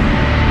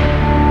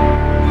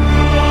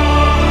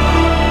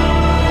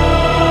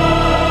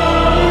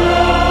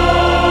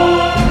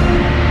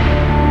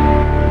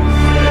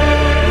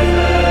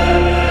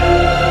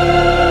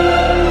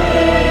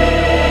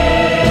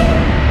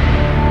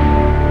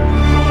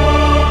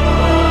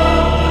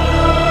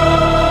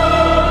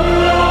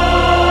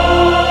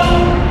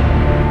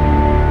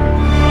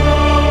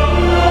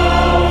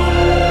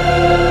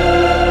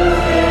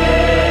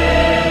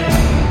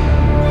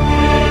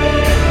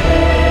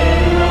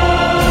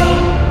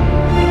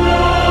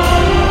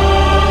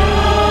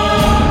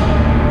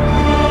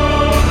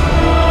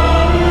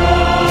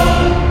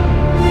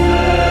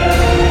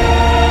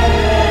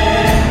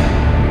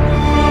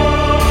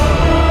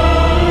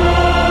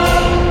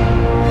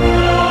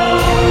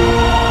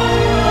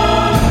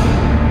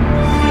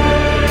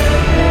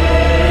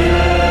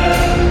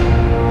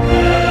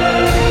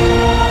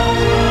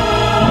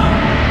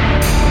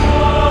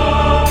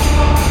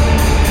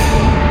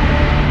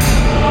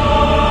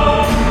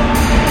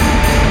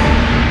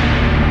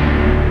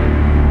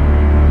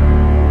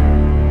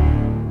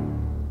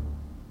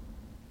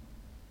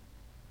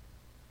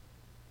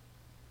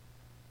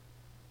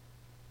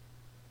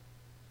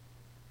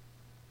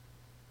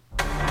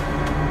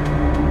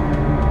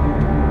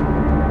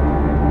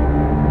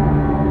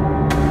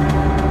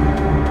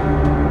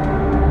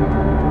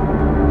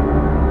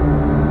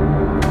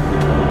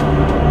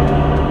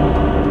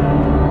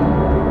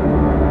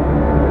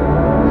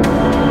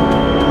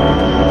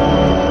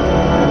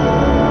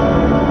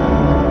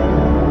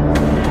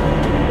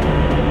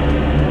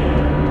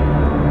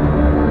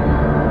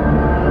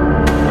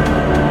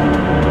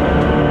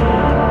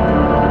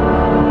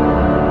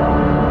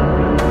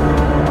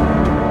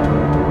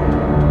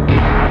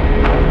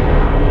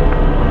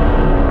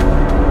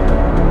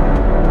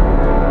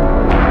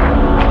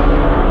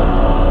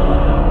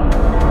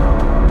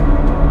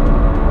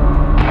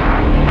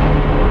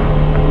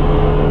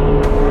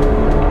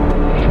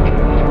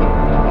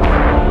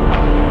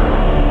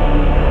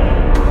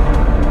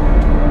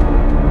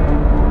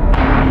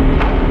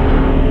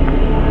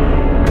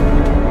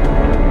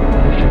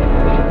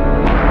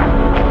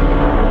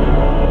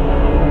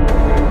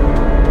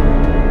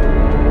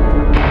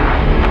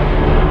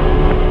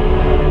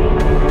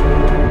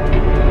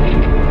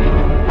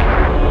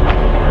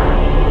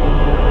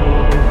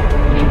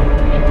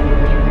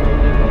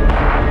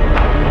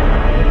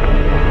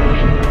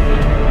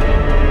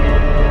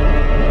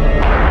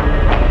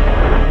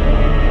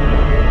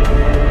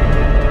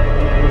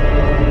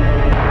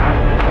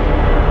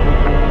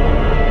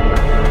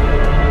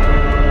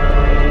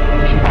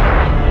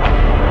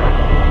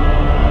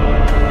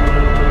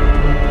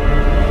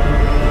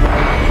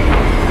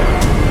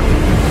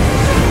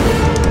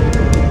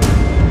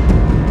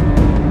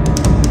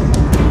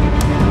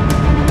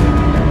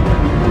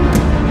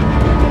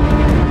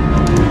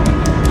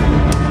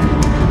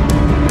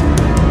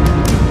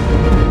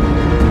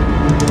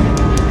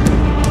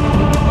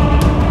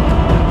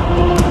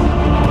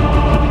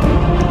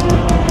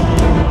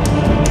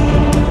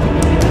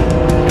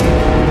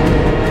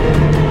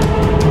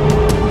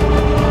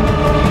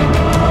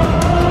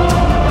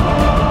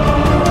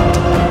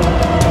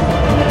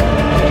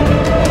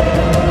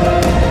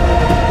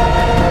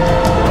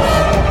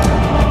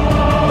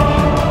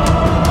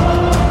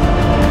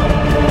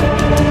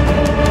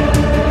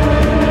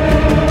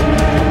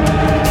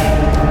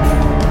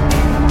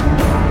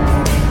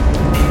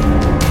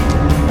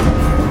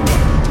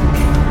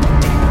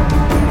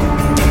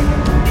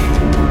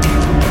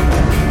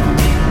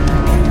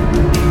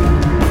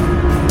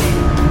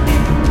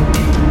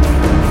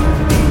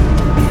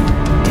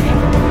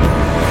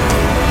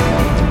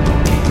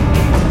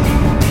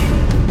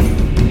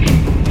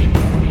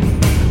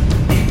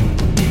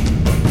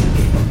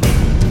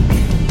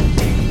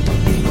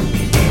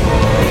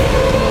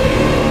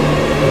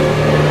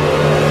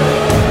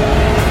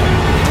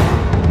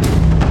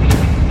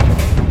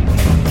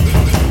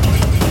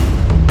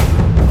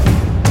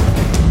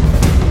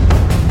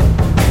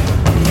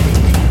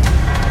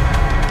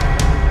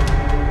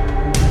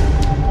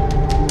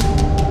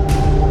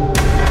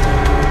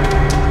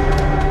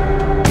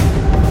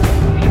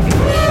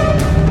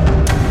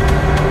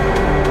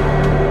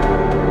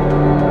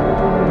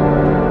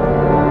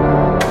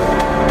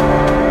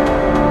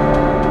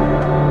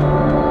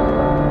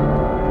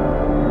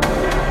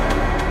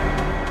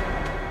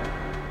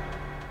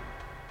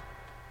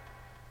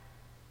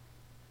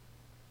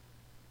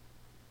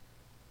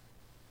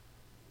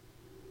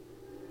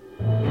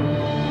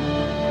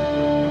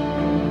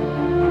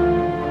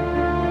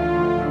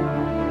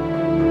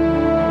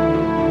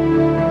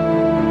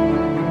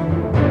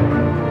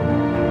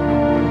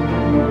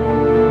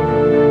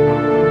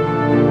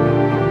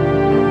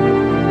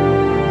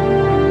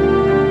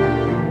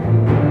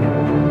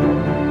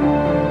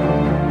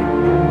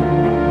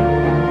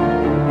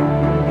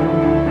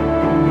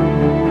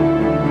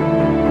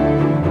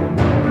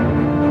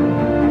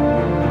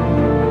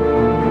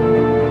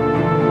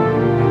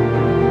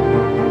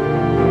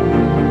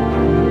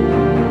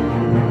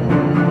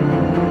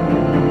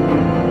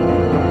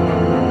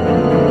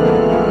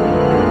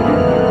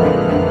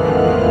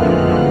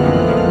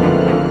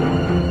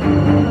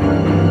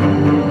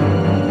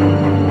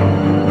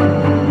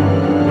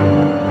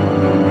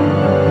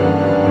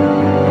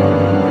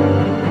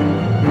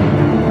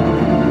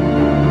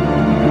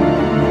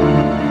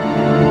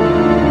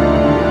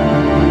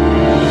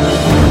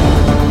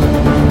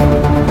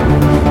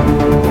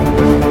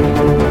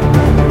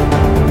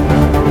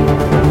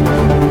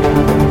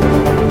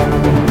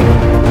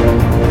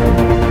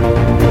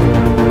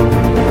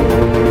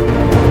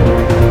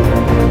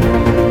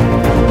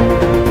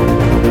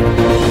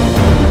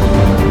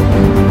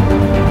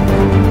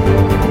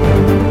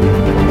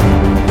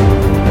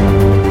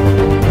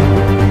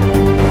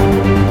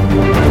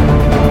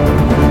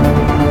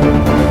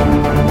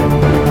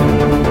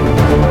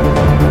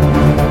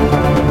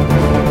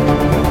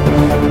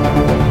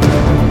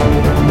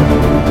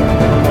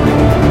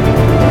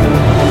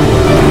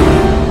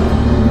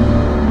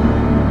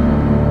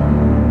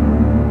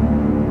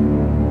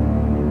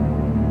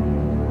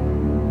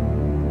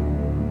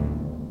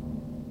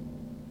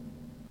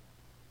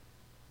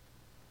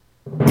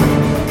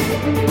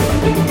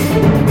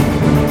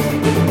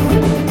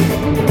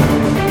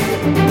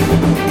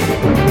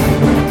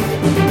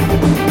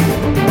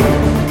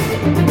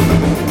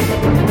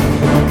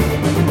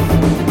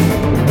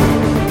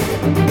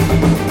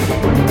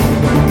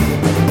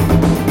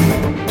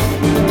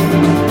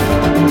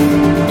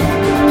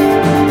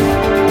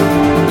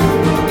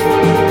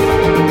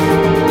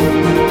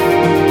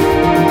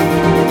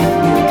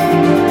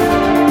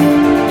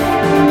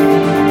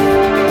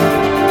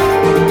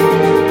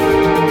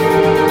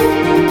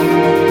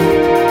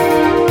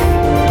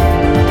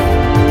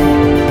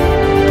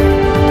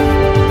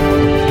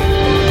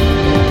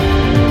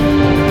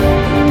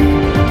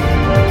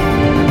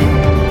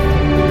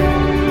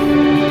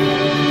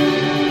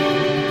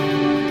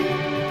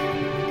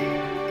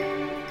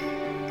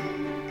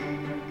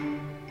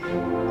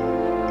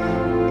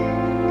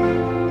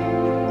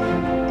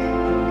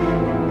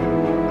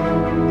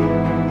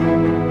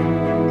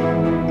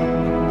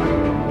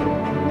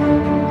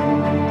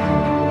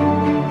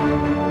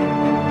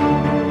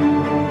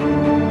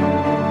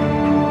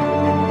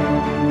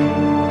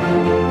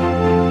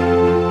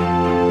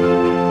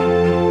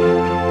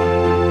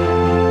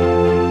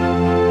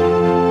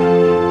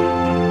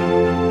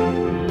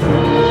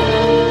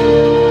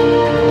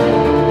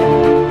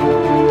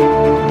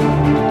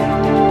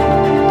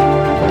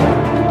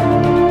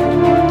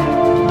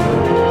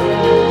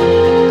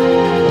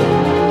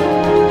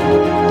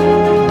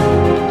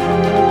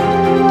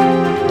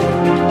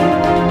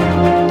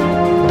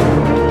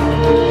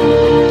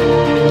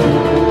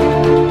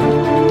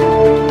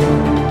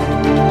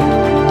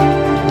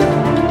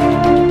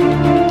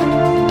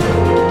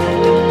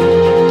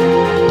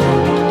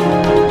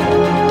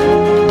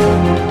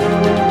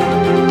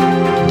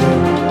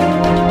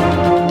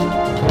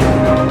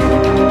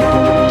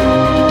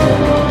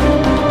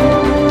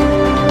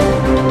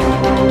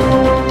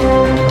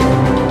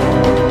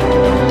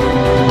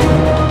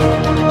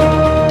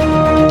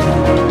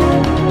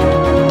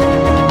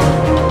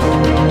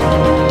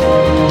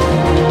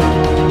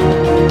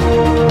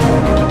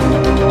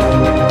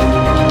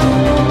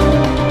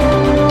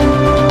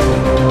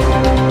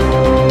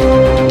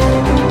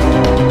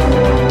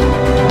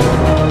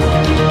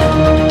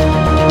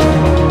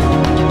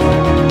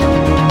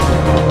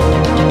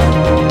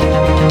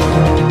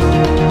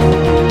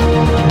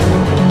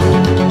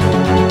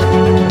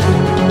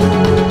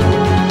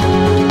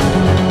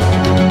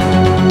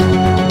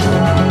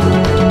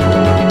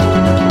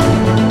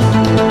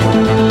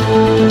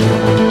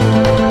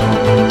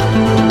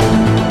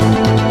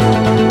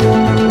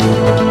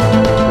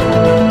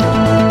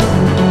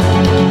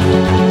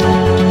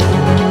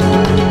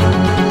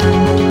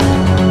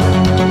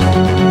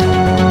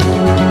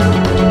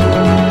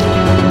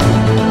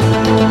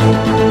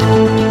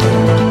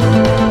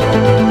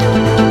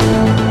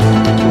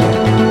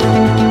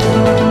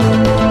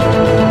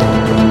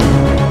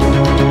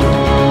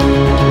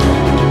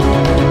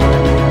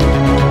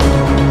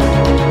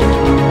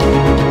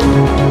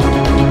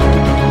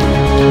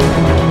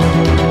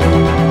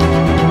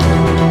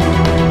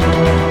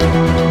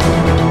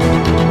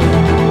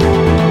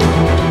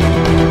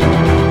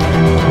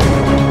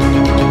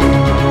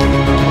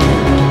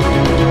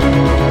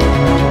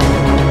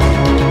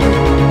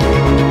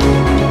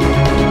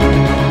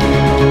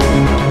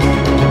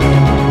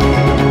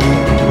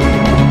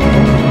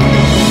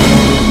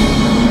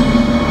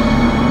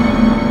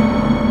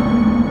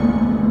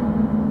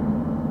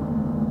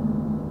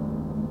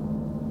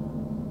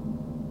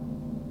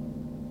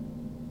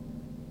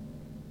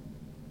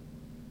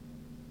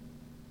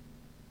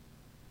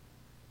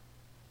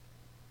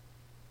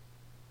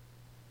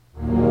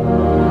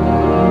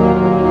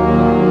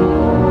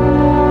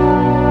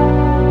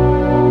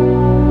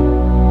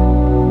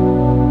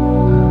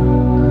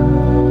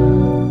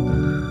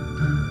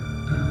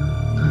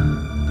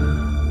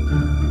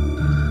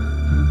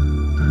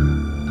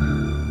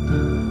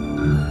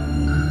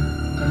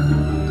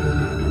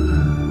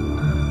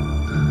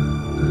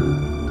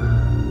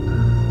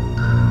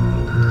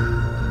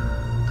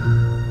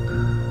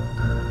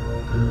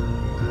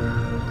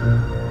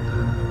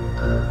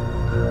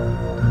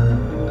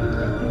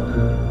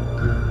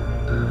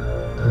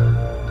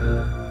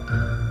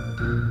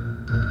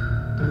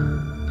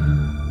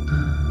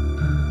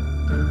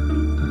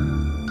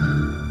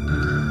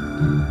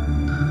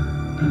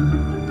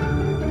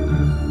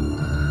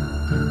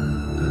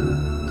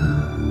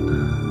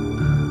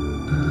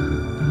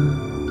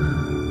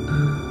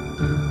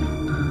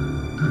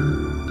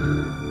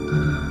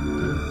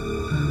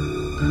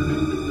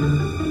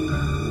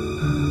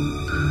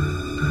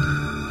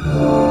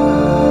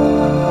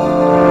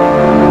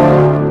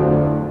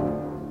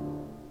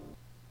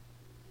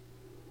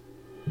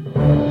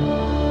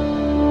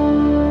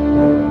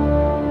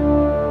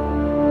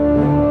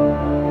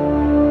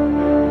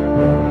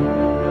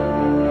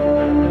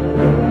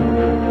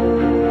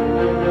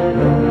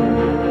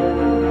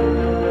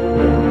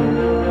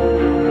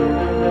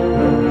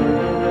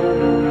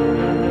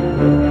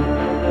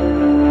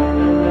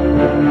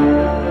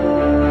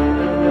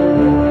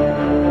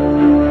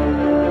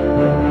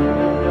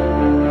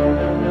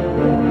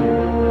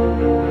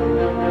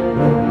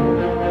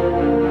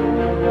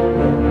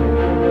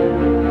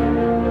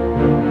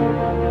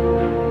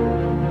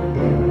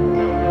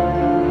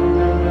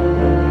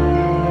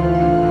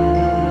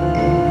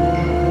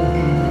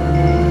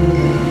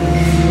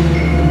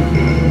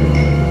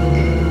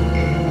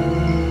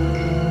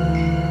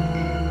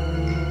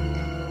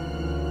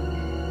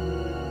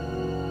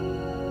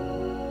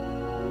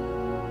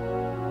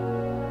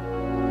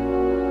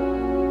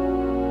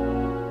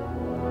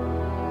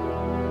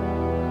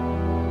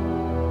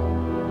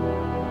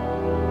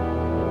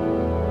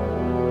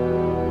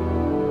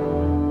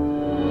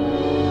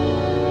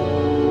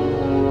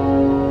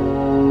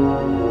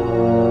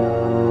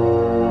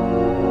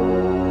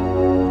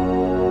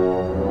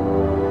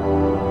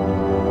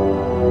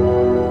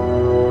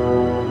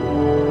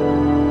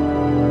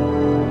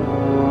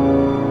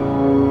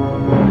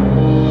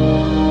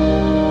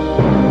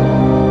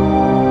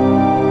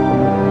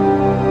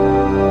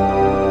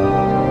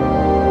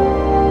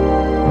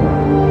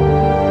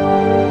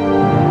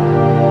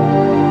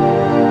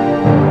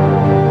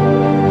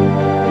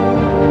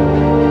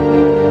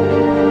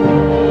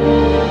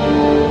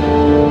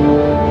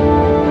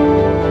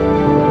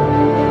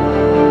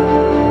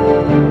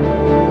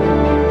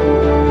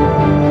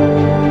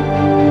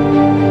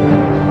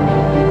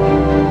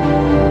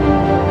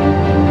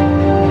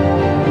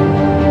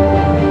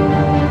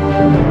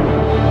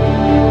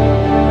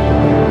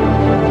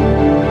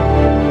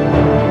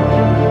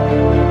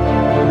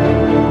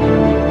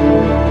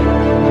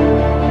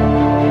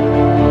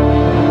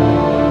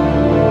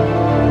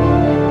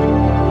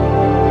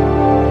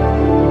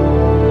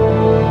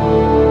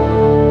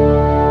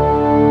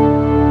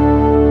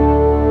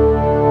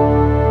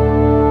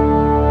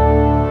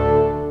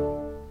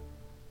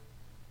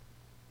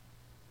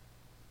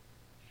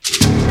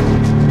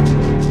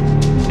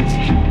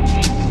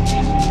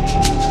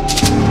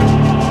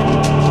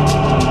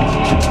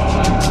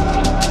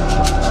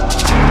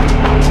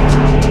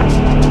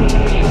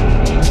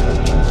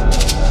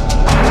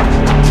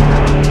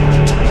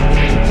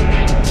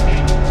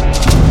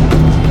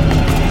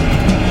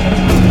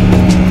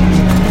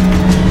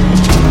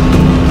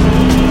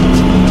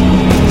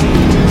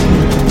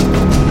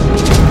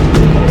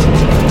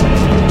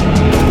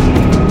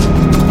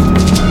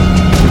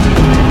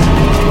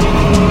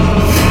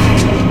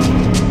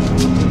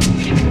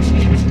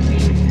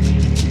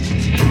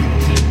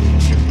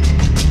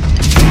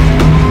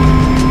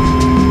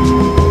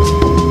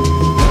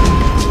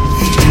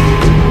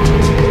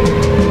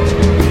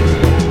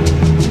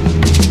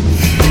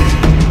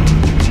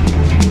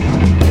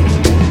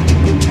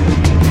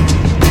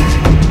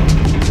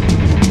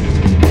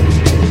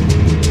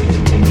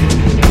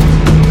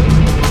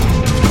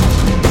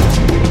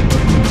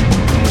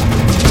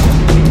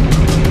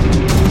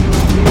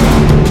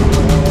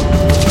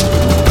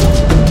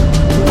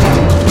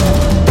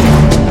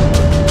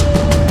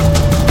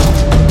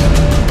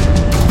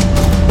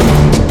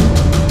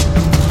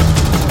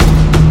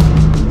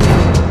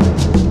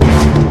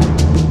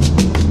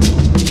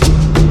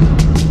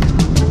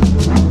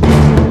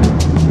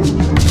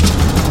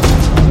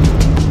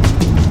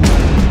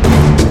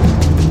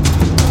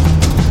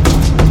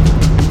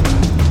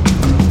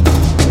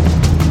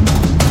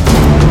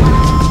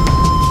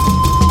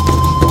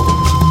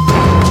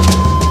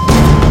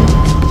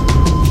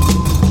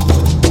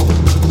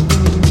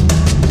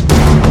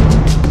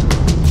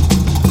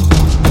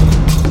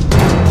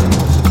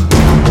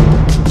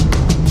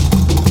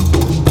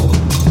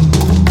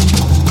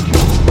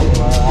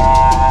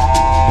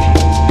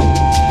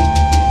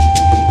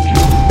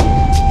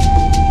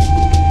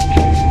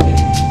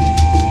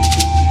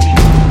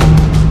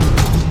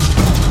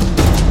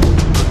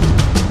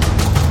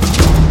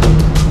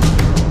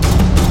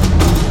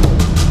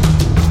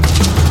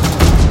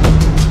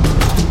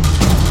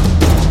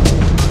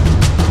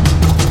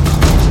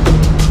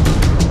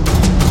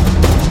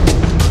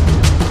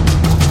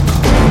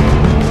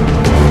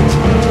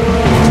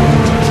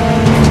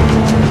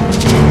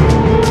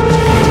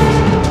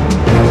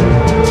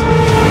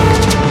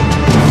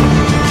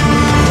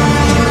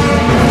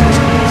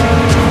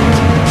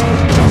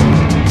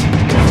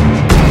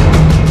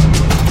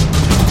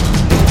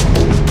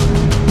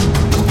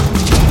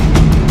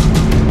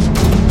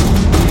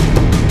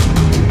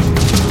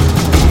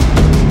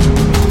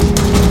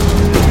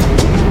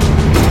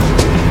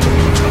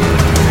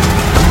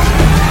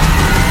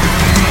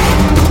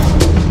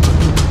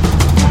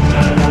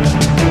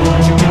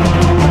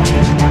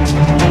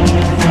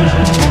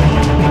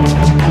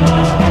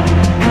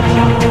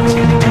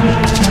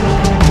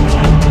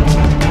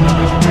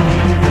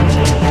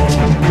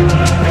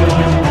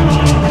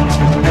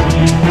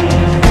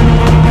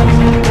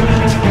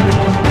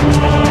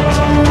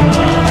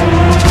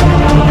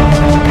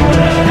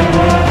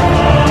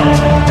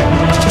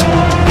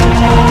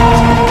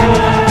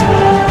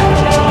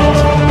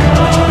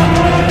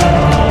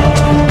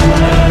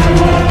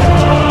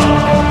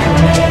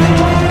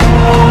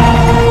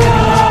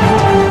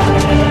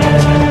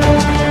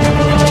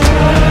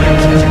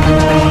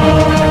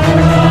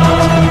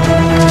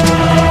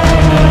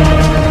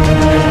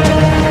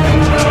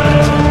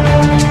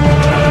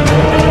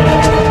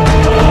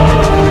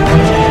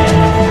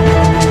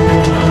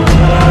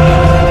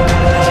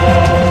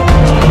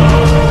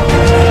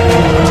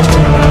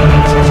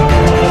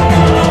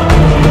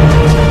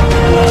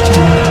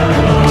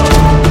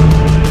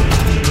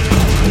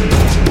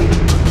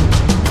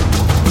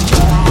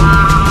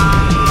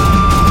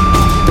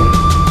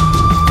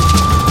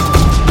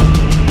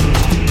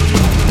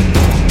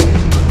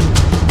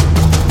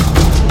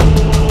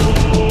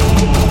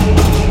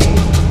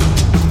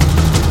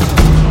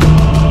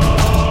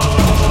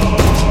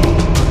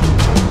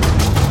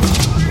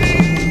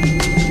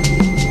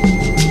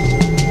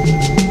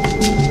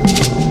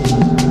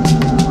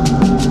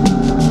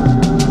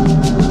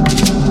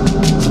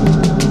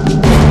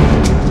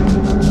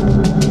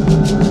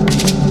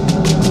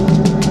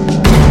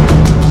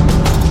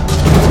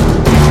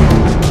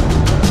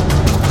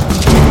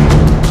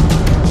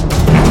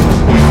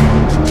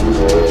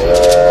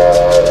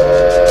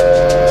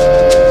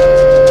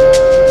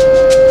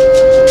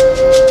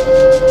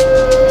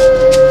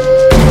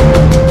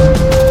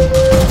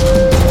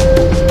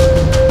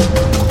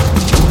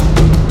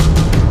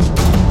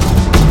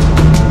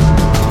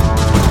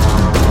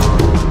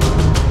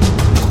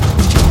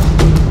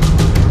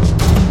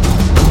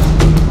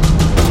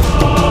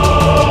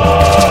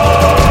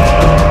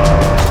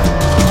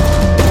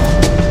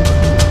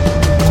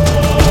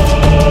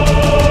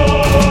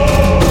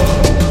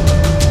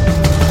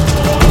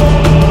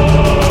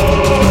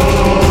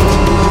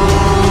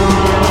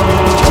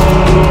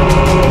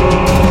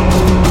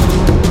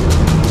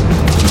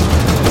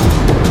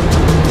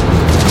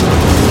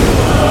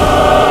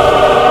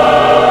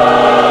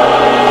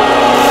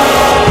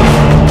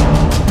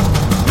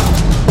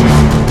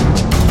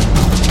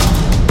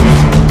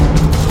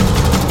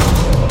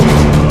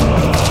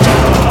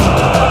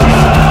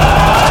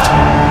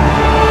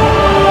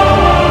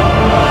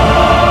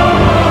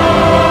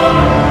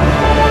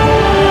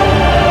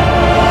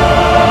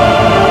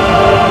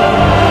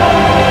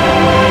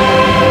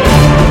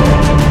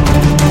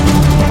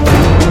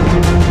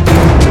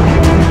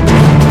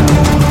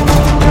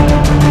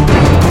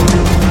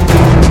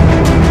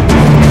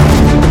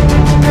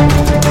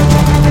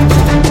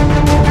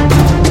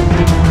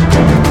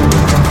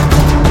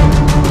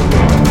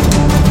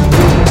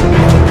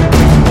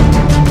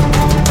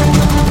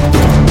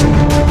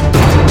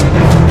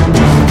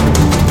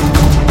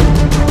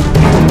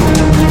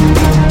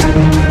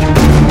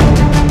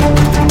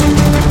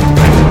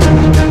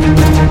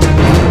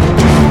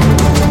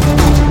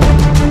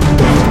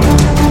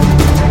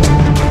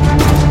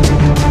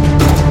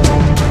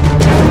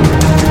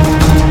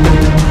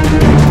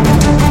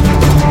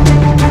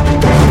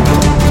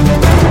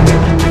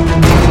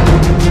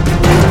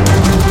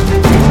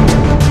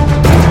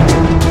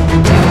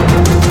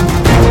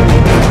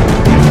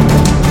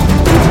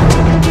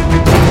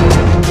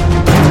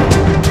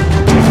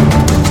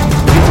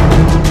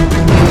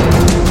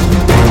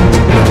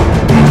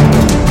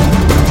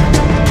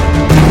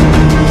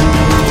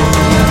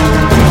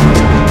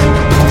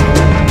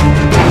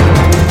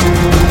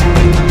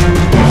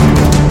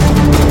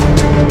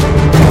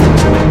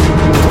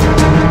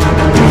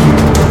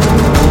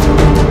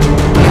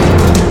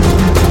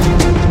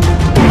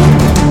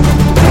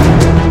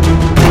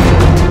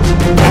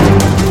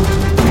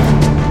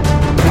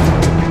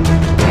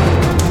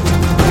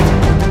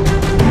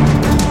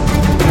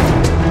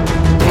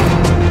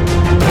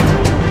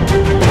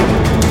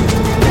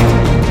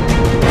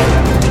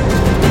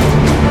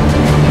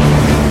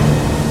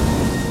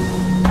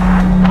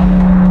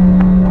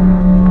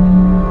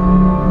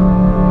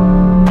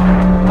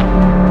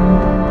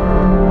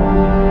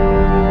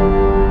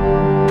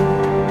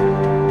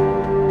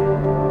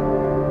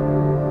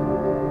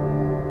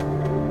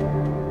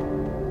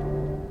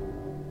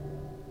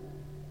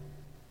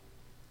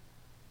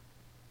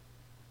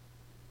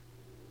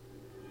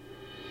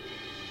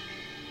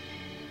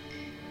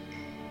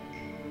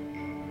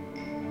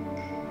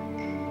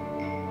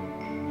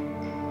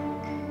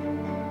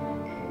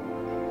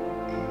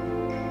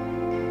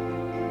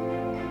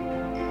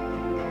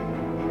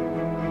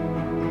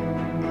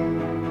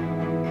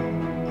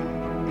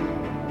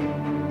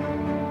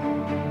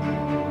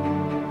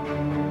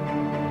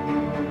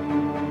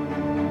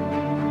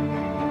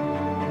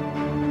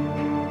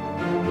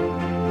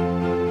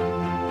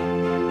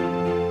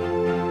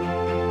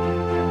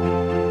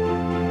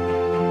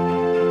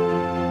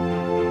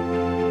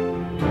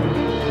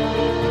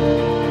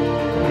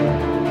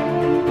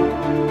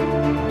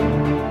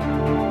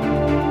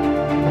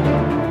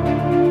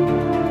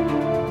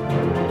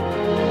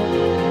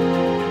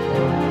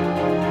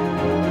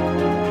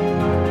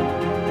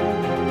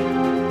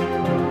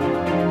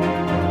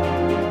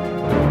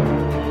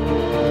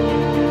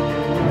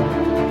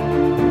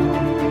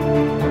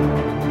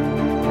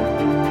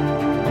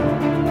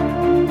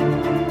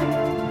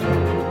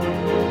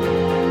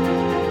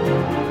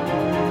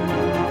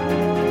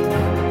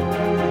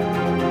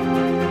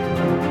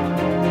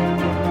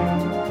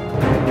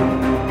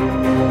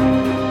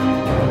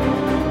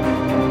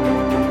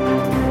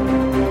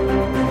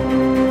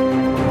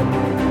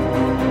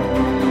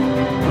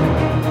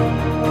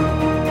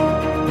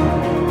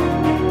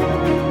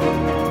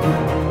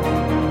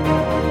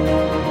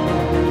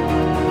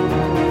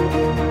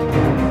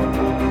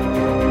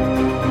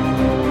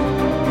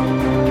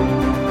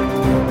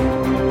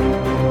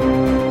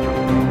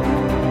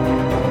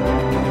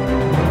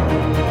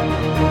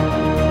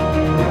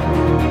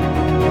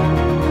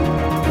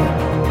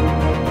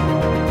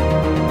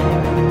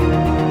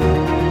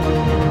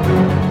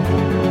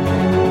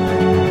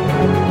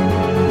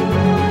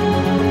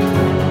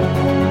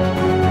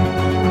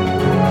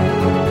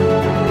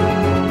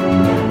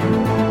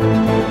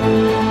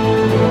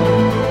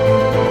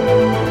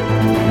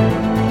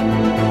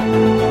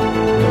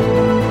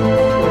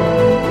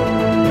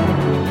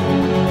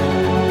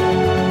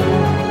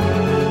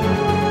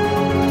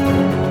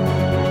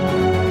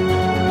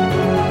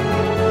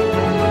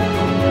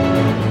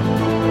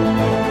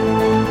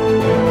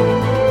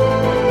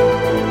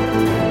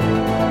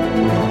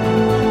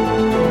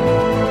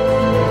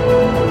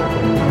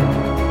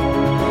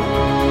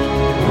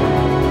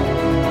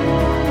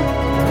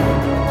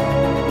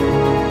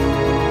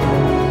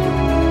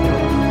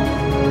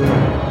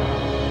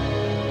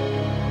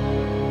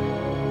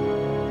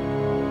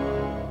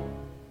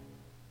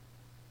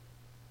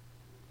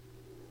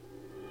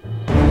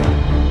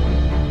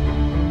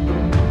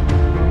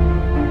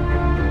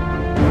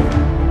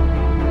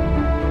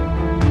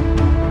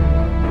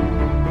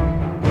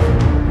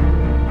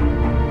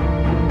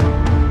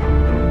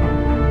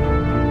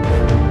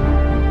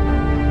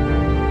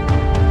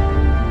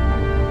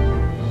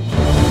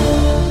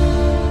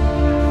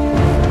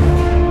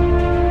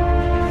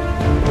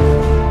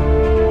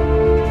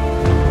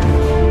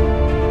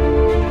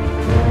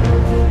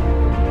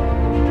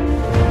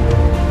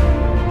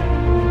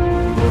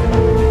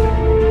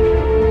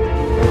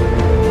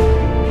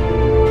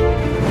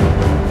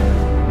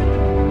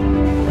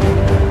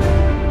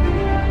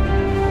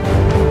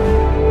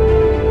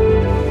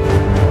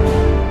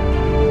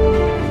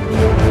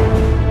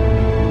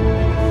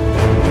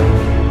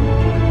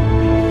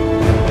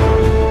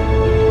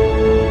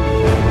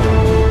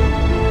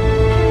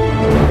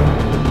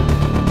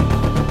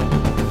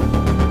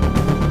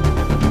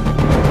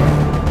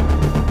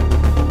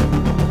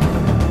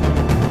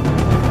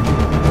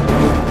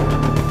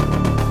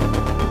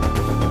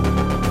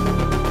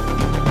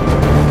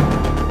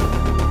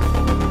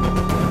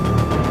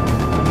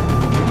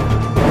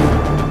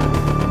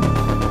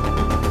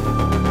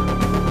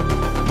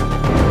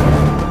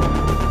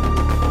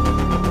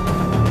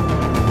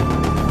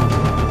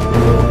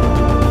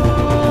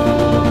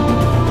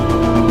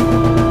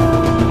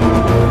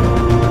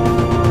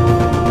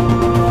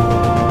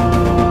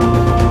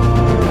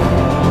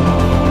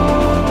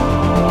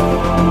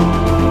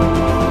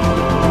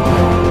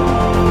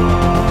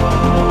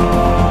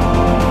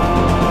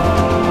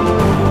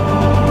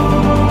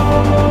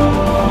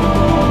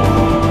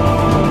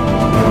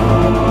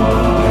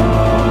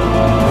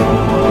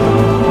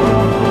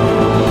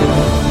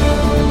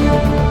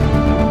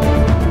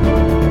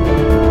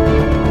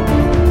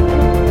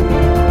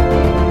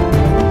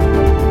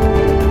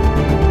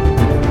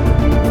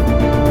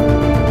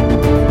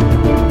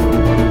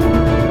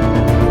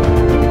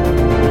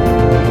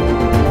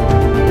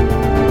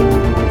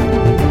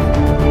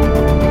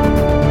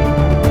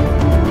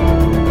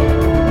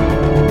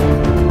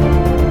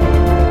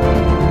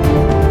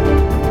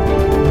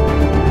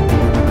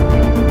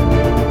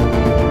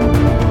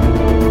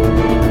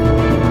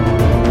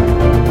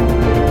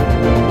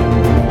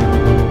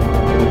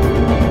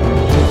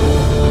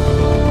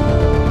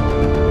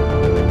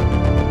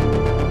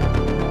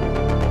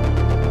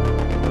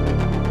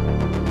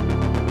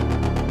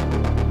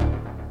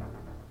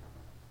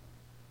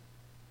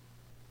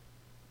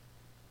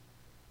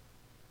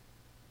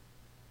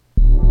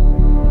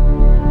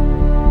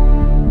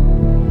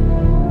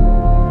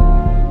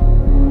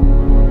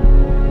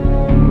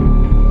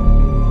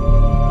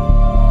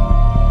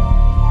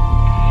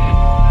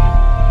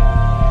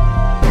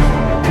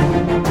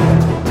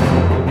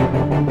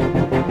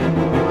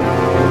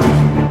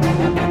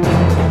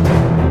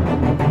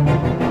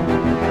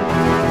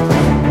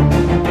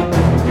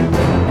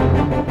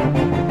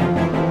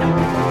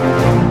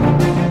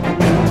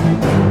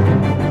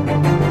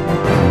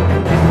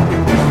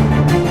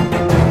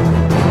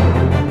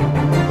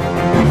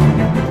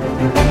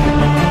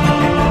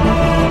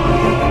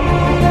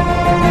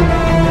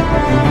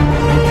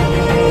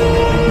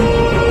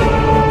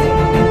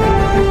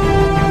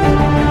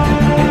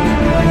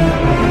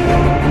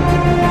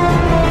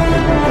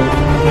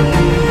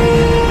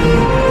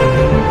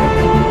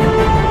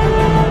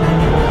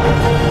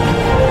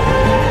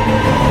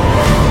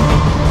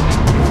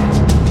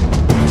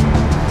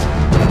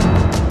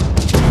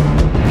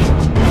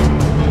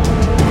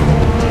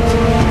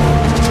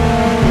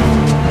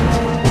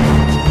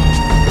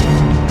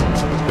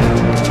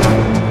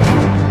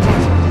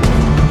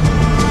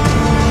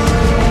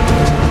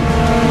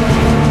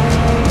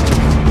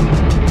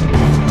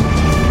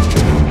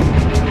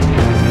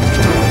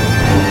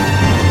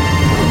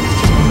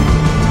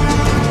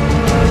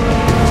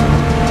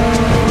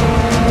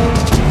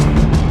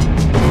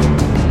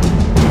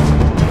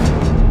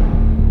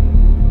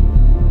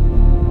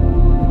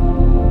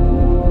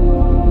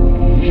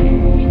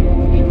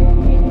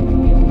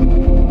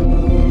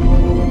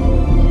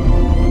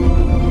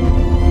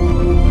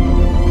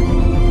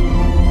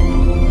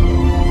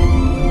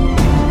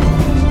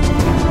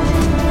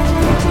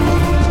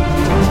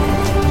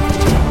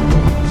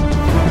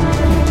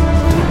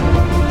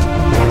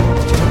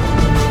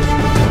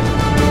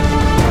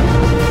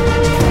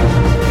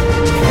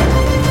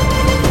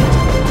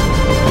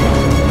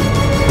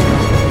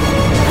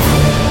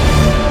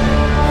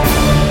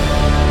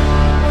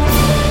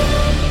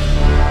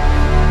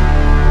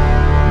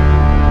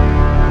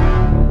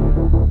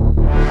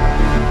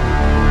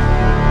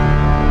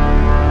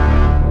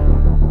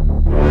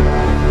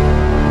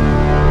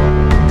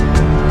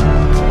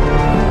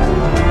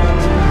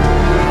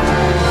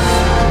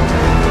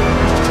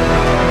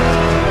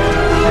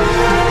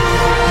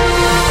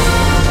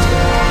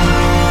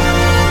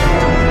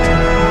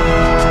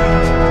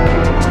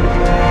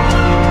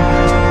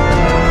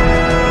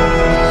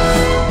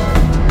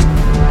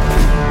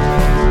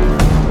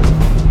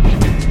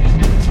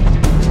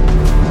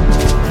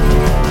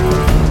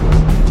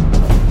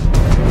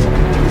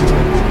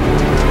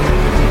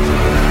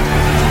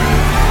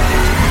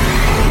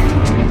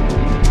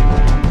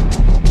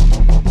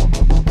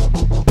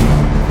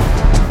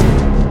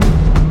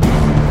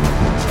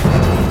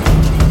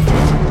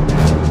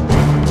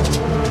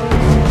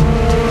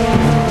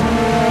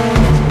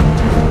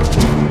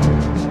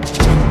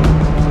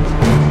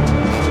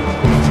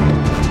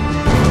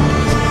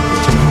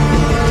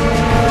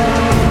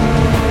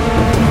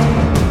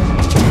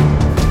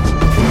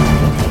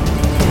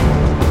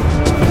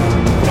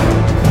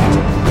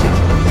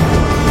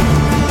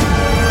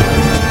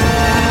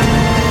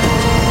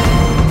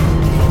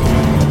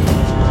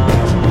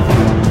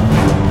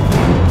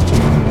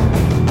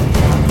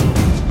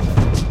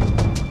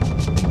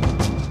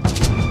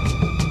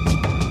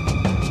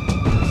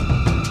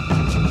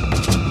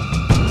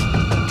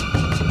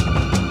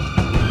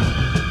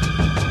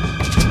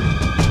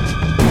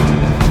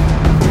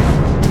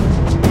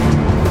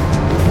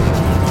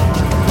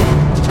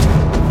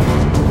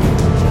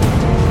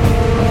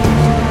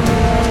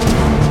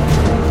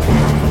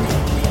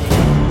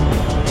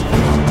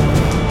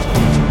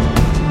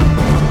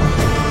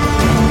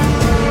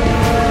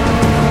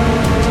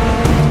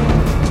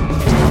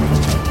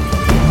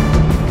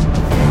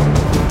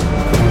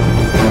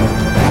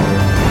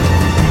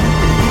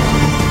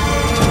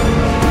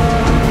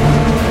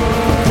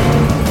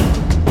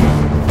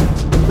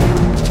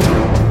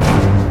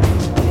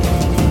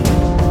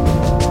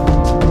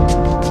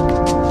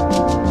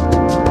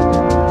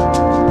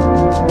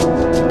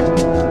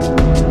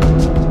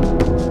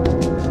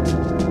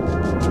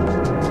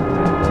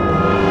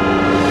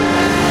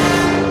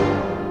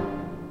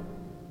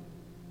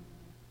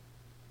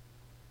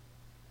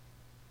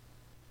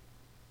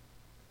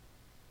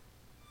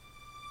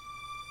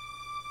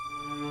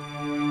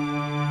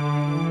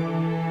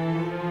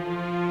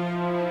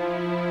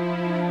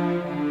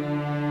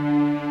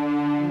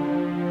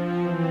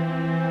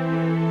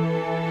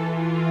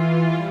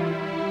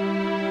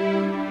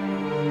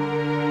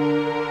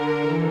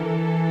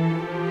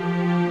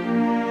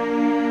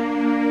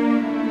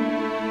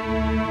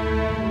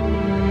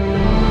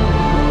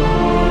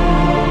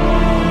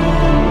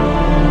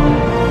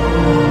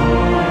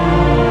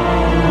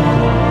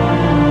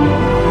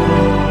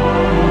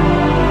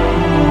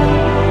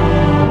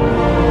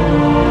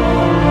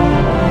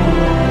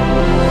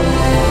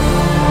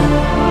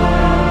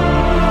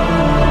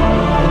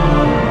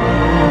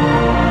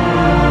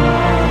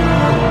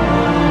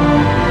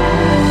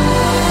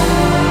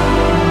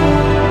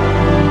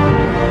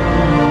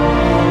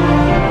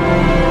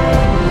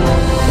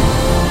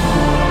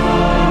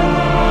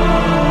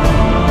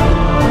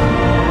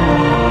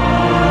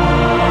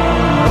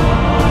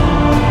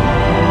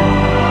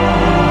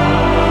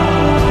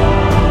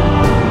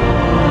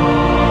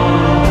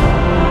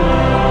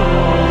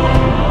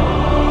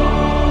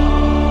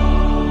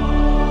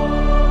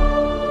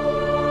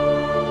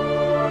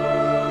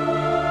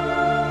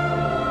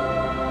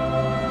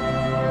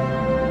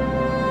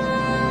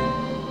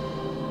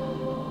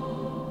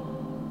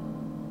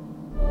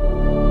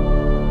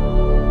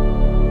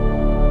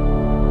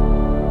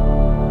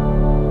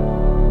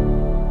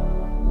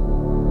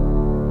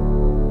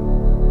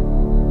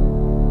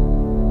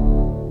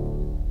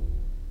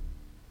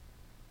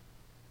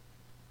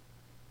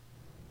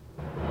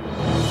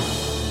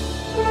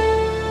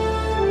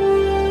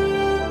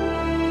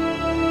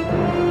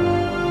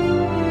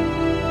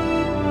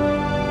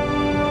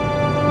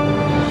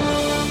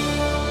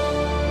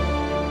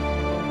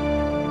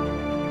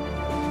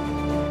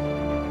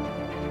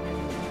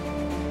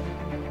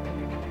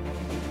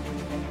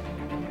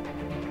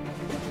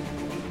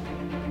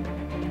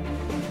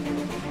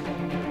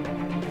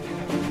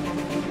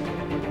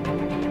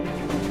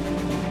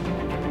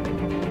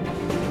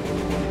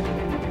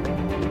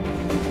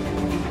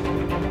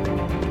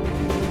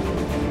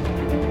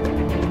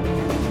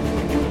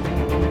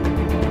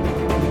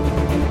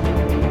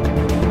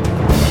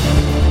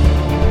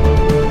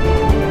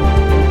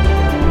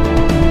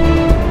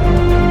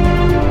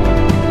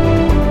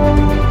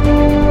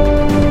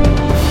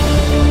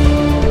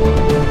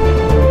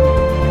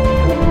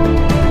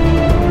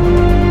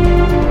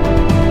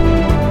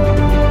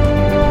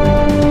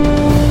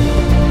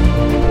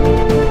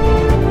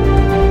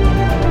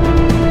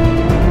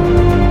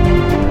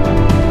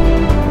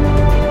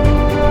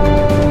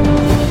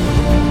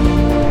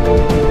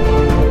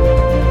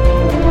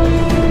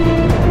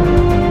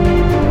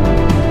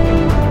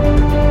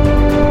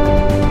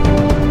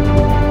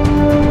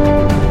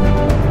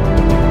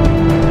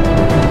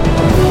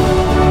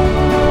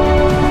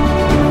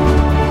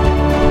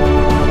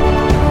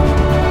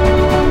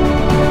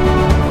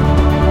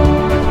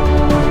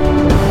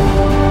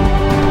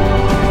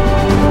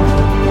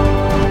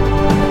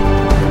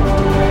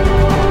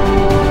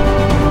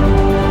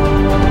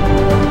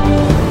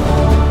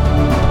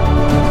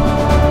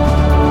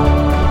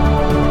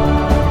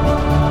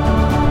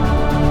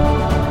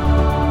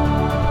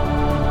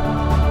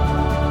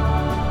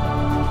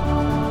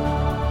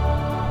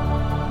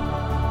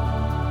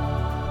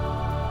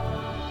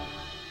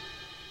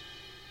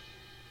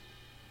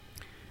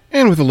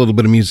 with a little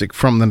bit of music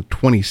from the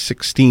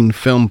 2016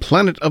 film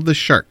Planet of the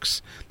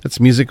Sharks. That's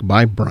music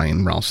by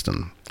Brian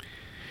Ralston.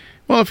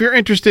 Well, if you're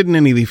interested in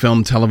any of the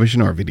film,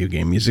 television, or video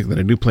game music that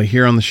I do play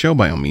here on the show,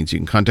 by all means, you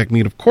can contact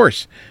me at, of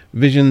course,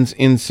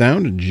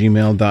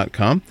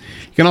 visionsinsound@gmail.com.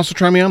 You can also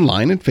try me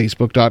online at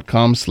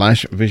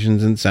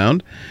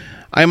facebook.com/visionsinsound.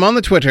 I'm on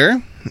the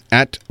Twitter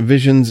at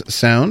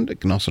visionssound. You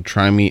can also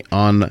try me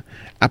on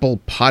Apple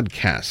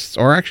Podcasts,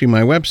 or actually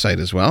my website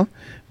as well,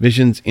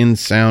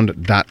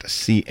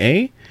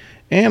 visionsinsound.ca.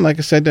 And like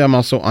I said, I'm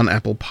also on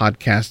Apple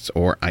Podcasts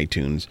or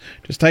iTunes.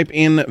 Just type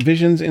in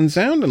Visions in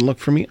Sound and look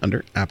for me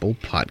under Apple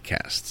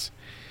Podcasts.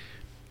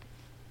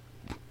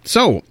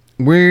 So,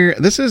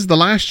 this is the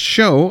last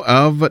show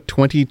of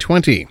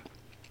 2020.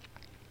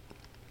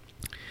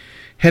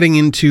 Heading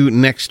into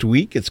next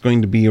week, it's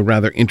going to be a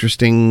rather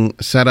interesting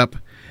setup,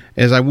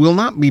 as I will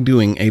not be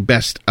doing a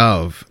best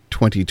of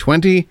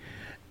 2020.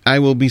 I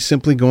will be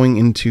simply going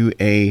into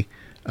a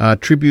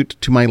tribute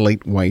to my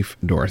late wife,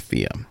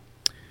 Dorothea.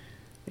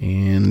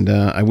 And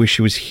I wish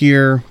she was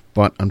here,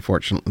 but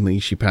unfortunately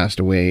she passed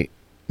away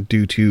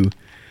due to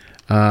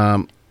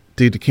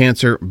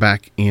cancer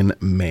back in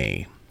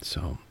May.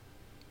 So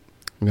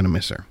I'm going to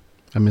miss her.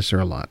 I miss her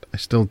a lot. I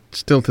still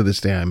to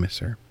this day I miss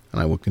her, and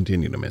I will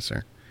continue to miss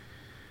her.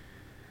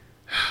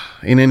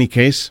 In any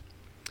case,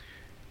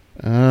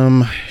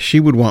 she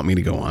would want me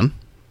to go on,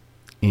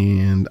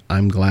 and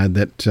I'm glad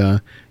that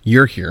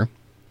you're here,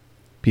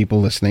 people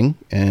listening,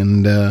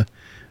 and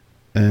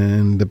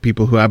the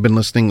people who have been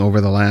listening over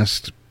the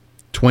last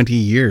 20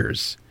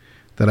 years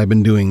that I've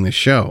been doing this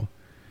show,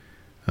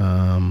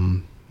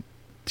 to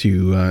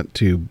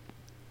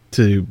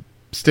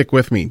stick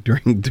with me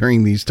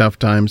during these tough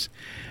times,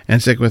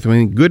 and stick with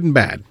me good and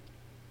bad.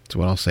 That's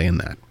what I'll say in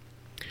that.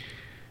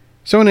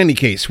 So in any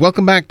case,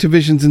 welcome back to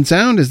Visions in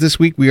Sound, as this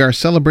week we are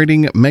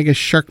celebrating Mega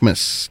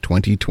Sharkmas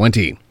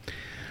 2020.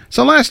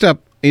 So last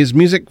up is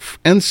music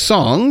and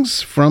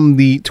songs from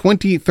the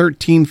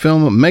 2013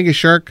 film Mega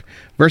Shark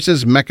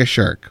vs. Mecha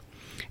Shark.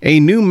 A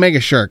new Mega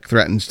Shark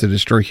threatens to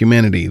destroy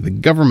humanity. The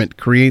government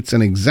creates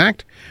an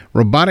exact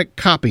robotic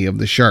copy of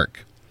the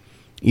shark,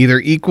 either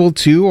equal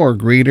to or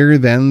greater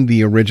than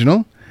the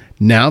original.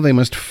 Now they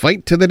must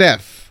fight to the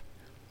death,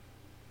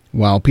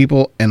 while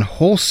people and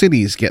whole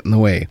cities get in the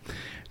way.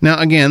 Now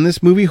again,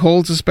 this movie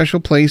holds a special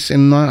place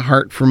in my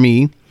heart for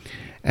me,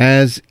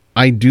 as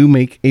I do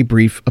make a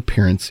brief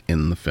appearance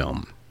in the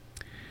film.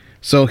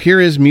 So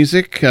here is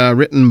music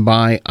written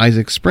by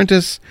Isaac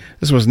Sprintus.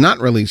 This was not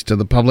released to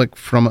the public,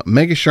 from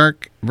Mega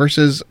Shark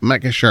vs.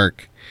 Mecha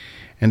Shark.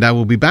 And I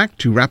will be back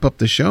to wrap up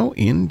the show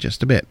in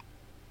just a bit.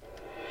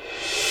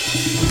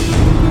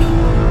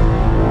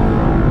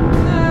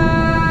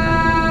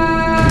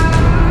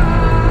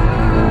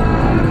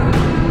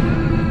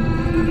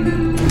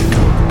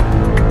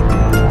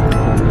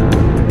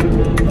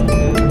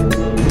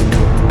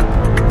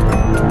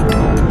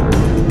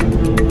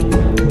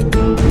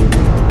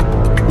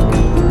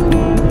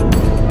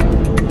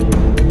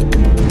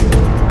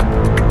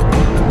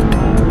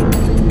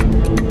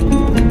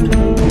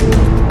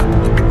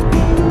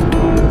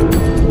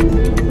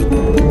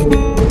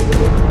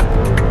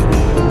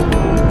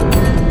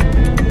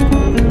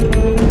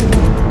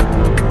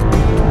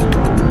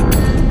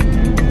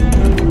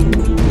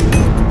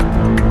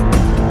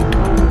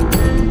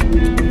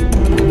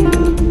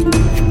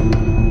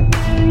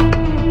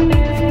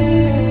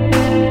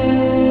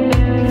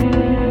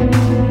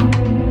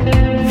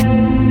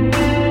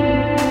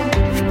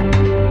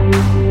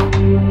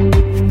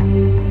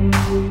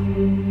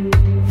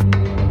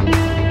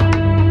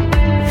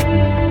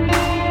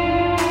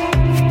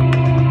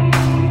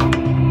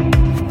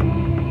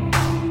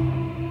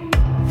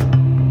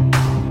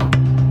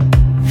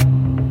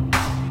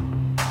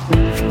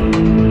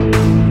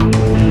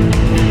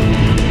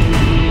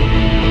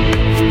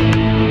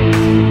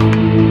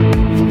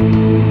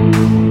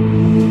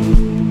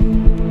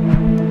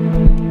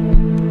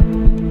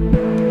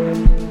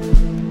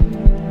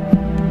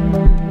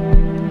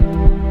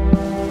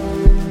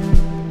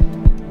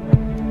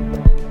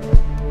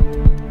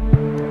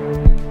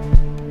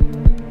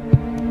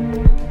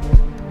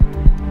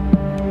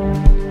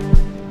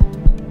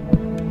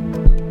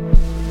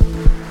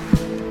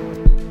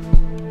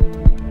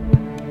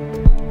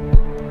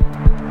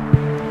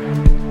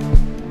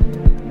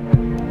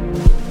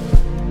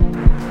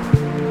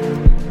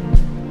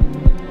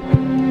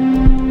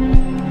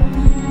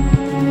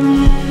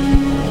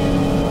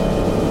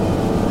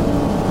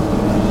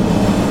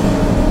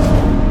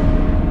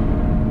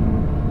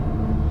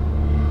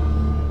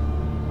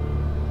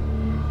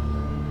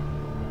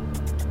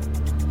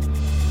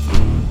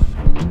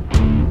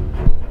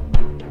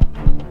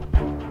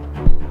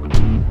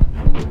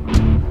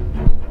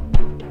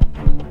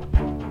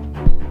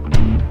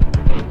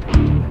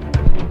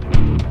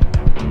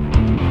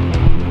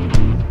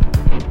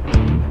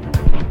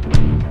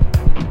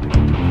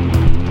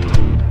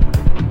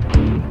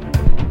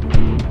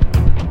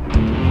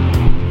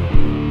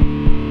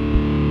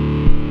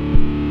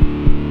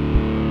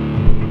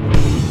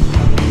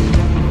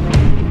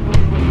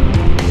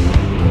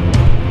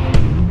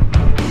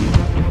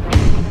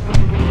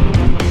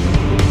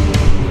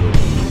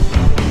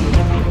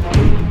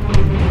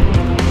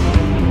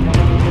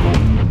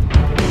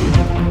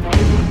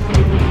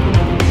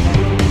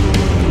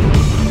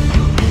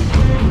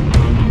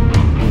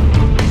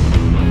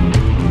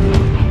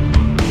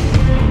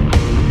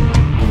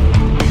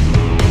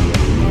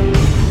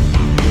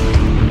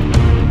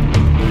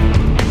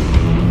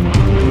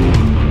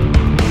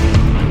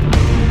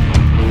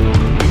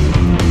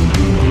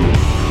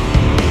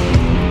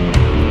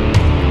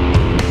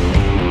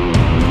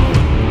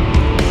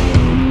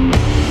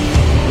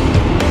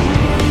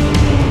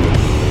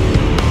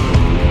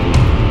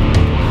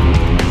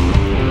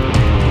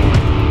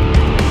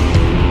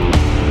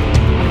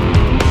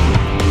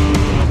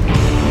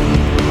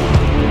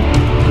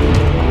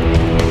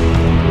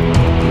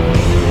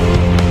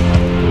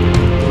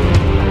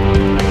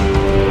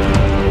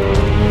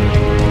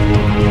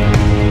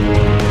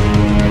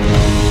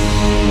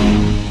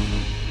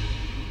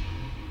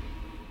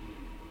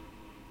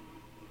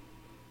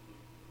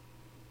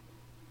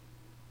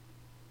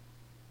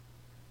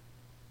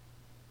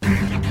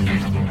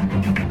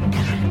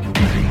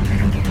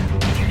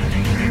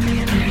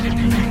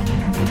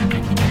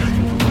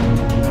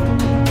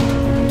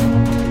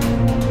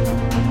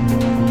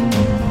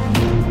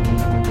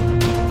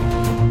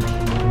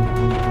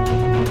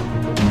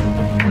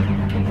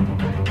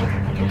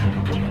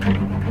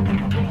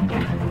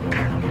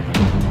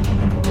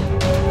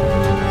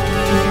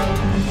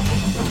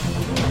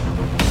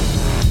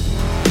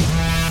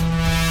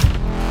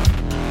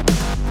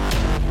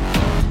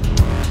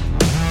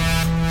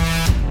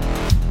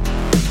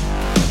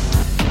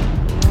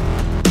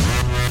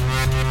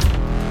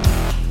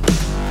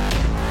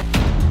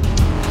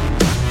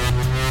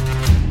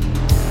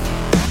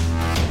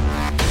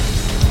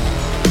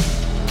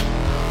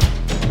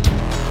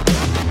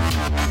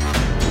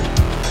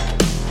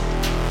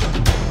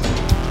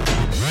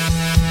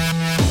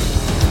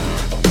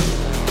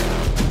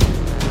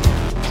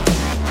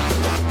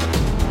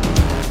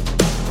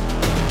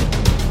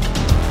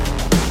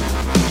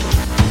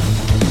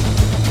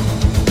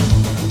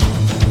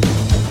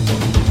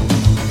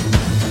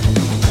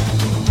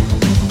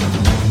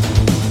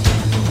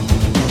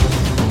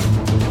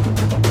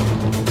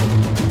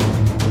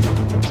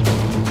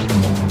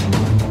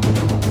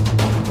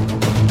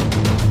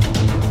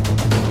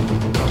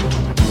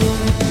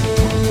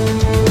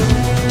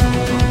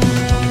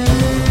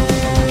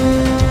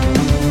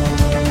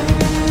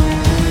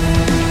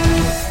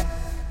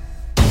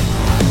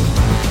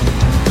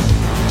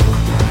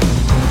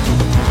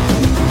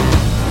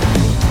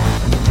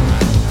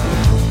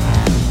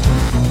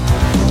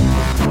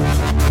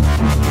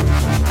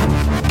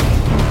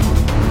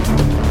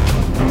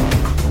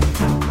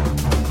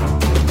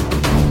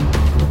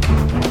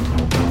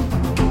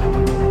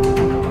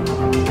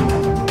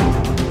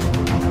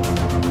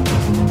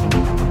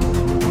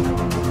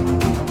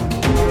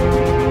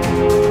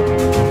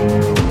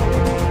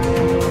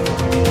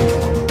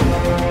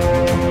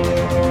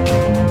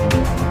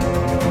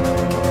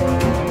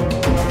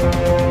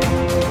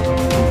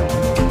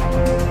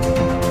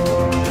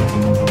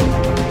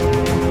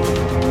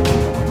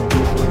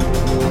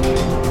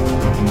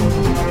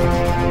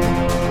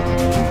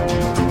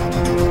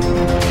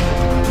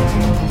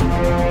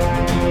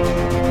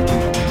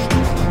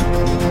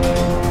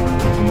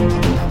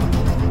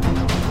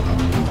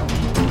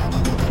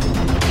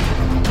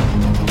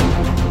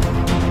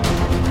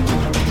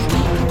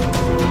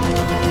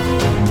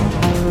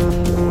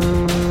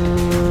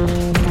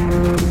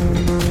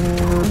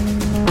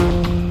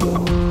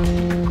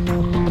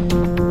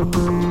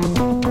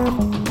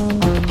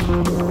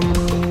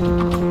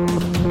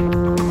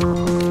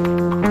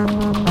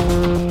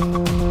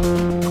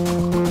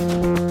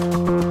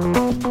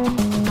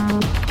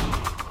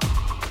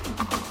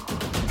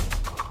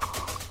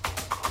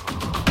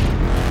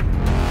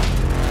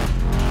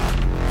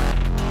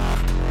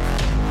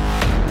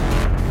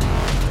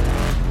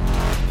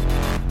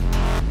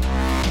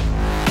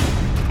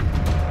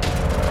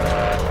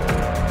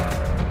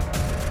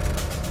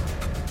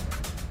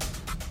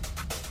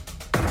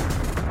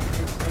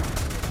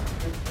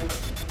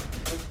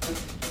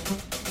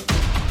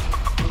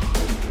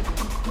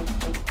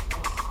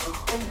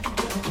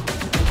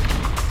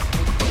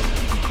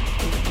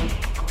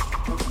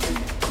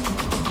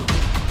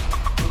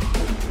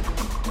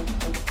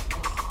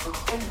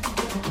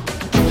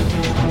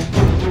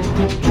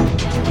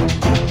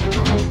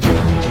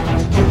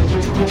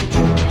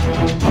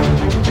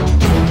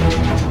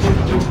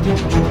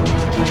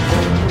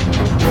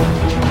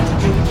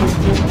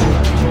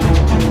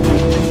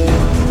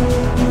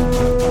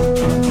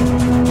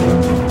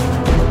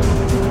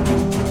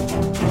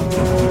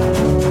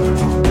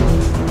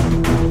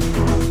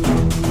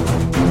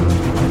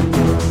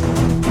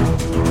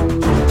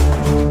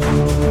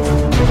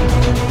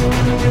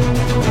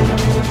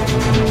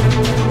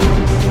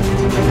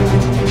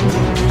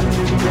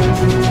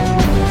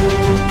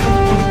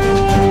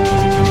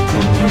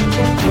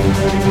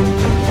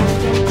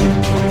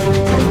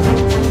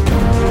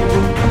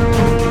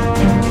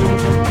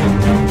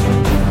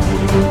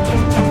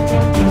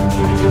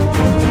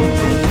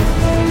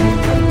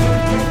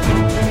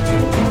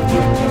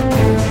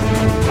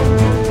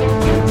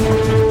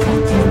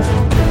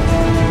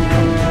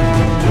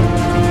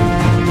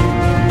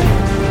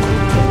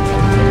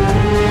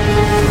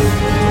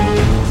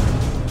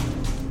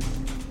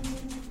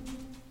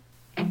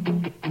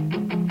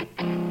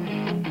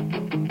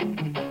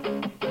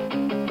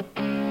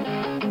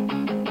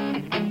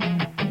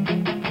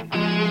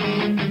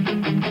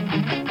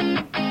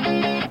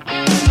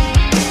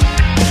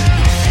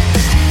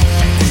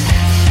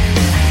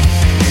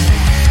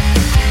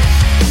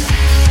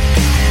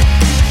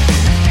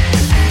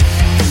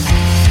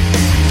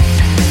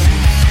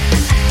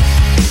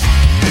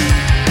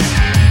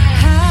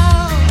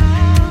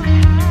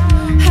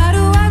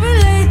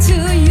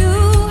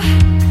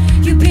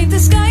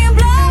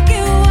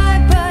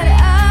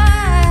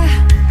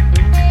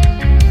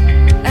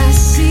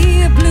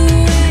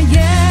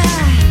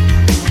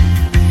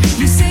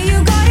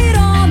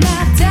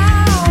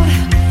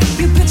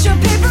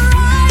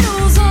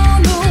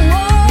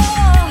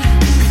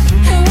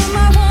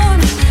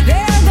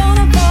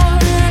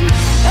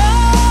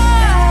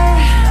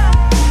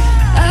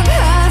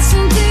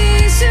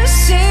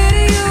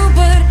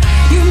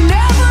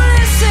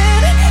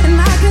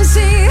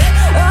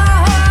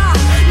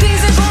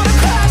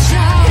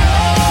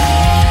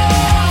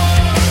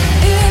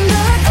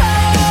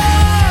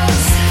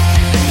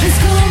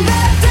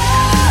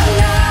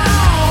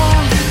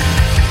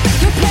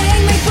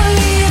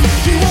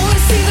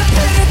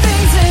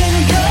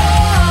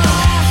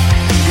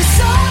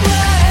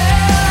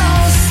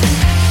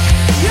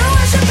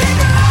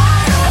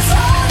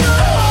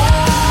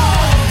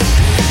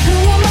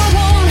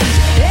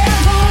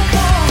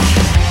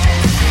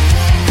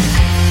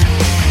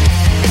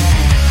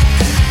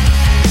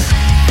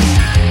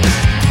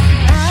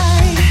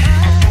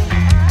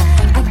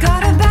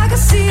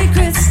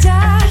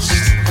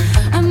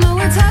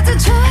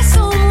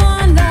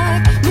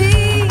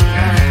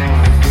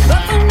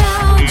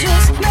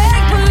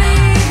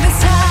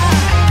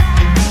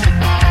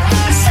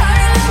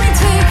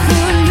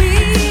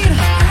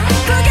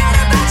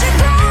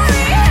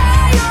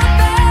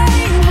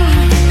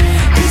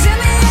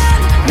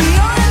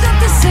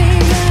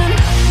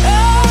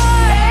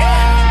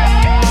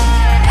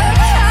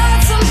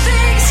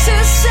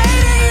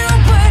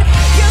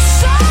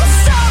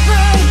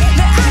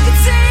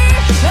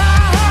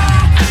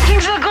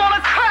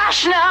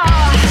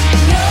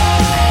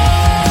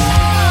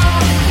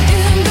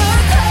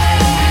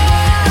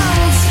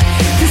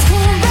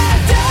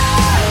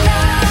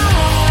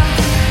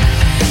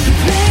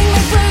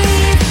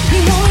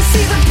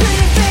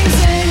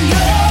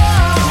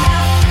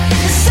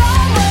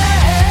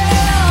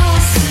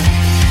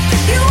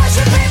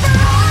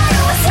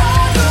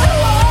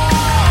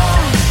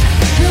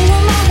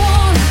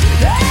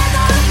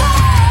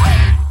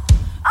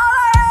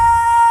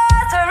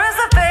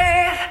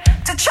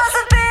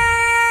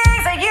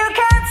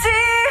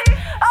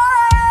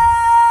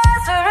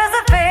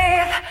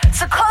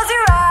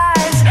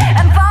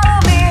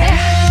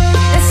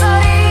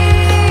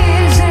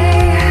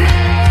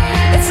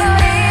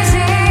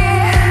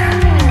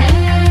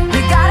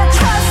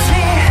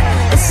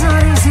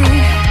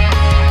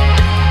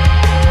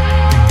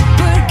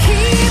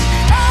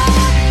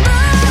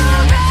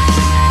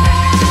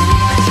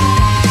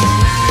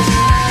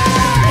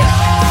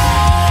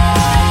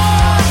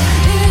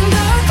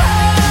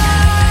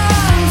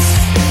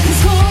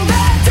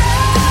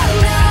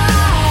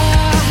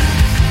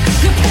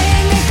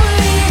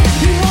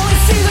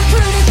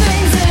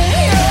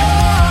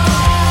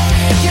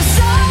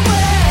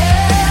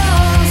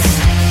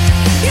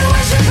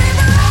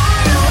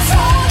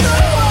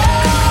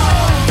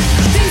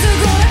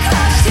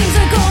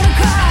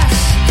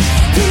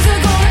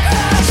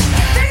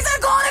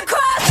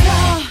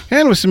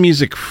 And with some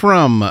music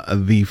from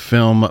the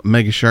film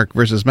Mega Shark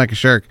vs. Mecha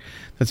Shark.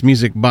 That's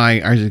music by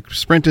Isaac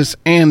Sprintus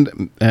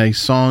and a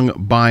song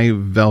by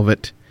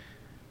Velvet.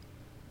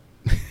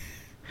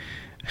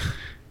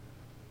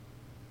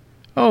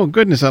 Oh,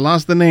 goodness, I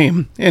lost the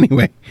name.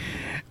 Anyway,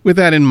 with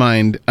that in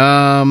mind,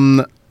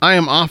 I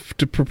am off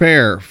to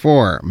prepare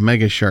for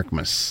Mega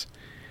Sharkmas.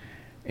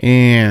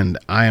 and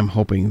I am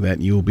hoping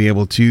that you will be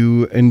able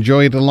to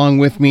enjoy it along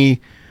with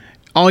me.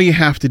 All you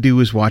have to do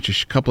is watch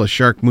a couple of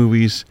shark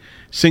movies,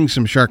 sing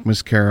some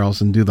Sharkmas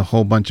carols, and do the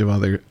whole bunch of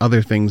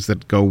other things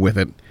that go with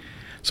it.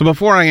 So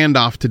before I end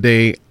off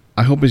today,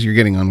 I hope as you're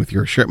getting on with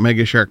your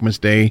Mega Sharkmas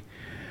Day,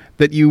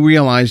 that you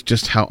realize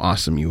just how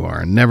awesome you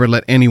are and never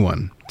let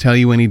anyone tell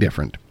you any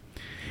different.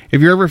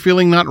 If you're ever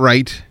feeling not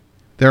right,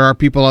 there are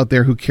people out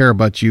there who care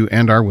about you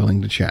and are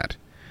willing to chat.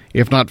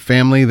 If not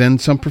family, then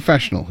some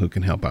professional who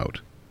can help out.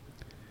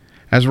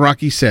 As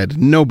Rocky said,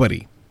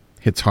 nobody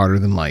hits harder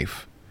than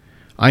life.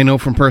 I know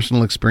from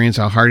personal experience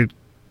how hard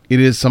it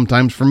is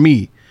sometimes for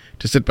me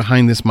to sit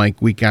behind this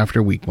mic week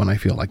after week when I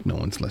feel like no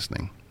one's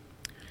listening.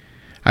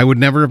 I would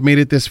never have made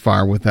it this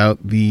far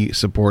without the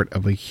support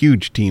of a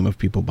huge team of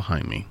people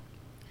behind me.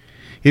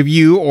 If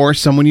you or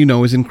someone you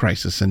know is in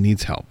crisis and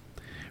needs help,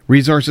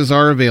 resources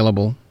are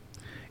available.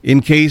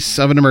 In case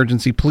of an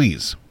emergency,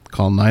 please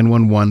call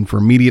 911 for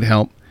immediate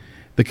help.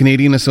 The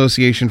Canadian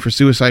Association for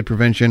Suicide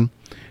Prevention,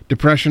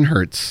 Depression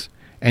Hurts,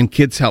 and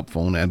Kids Help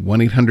Phone at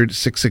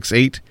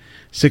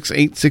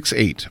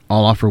 1-800-668-6868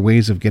 all offer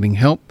ways of getting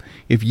help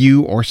if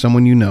you or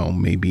someone you know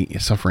may be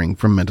suffering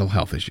from mental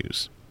health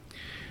issues.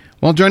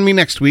 Well, join me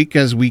next week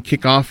as we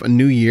kick off a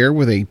new year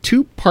with a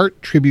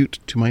 2-part tribute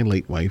to my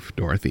late wife,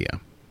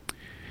 Dorothea.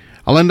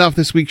 I'll end off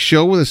this week's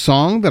show with a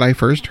song that I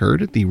first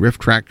heard at the Riff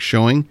Track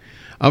showing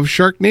of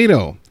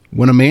Sharknado,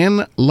 When a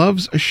Man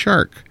Loves a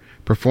Shark,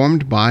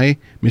 performed by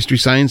Mystery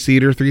Science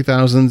Theater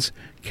 3000's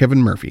Kevin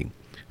Murphy.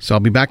 So I'll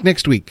be back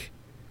next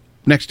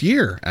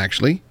year,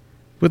 actually,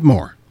 with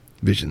more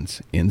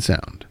Visions in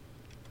Sound.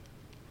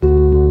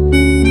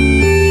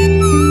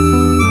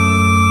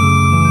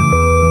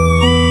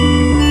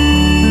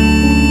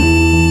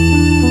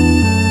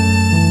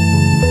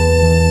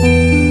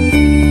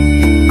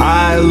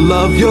 I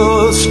love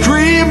your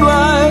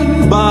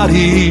streamlined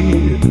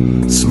body,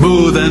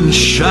 smooth and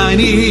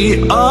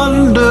shiny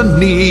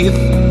underneath.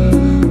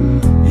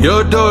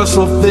 Your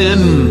dorsal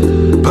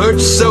fin,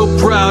 perched so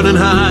proud and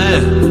high,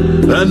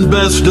 and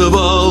best of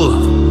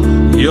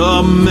all,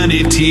 your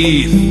many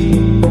teeth.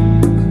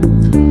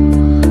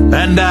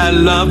 And I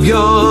love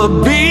your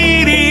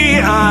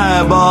beady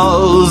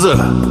eyeballs.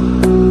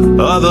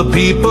 Other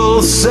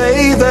people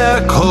say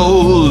they're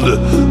cold.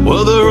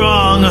 Well, they're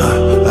wrong,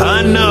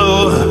 I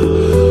know.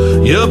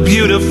 You're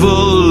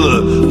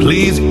beautiful,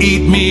 please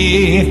eat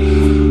me,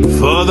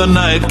 for the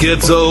night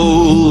gets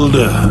old.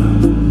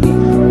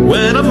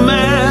 When a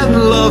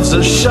man loves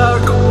a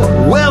shark,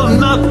 well,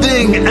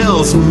 nothing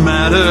else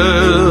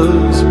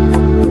matters.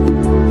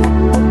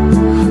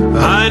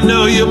 I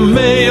know you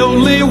may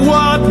only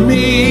want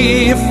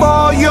me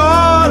for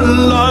your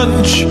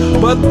lunch,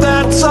 but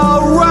that's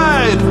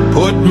alright,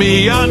 put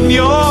me on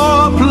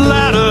your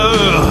platter.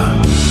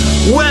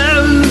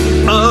 When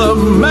a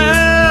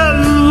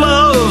man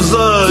loves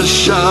a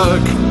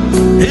shark,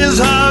 his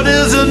heart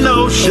is an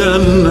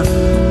ocean.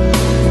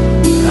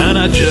 And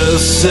I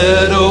just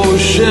said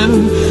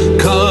ocean,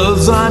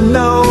 'cause I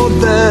know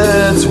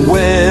that's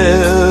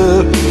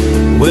where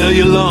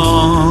you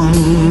long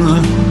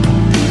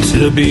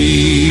to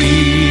be.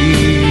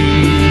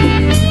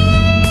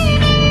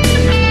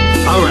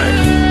 Alright,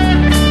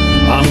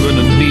 I'm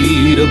gonna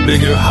need a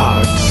bigger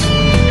heart.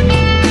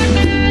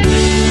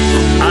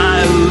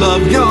 I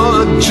love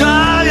your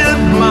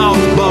giant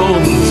mouth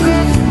bones.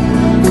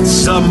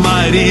 Some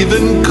might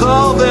even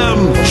call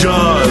them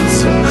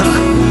jaws.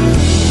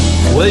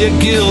 Well, your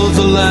gills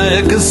are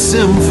like a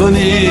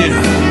symphony,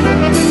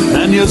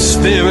 and your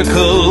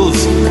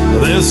sphericals,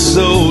 they're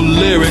so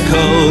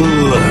lyrical.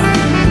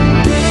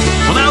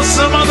 Well, now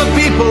some other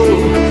people,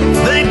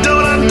 they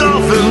don't have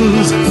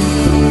dolphins.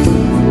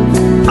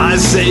 I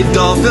say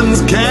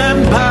dolphins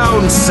can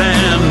pound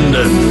sand.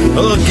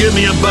 Oh, give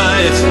me a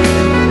bite,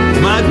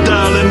 my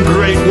darling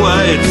great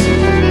white.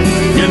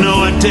 You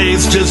know it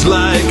tastes just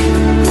like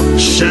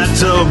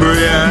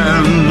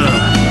Chateaubriand.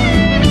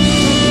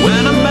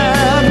 When a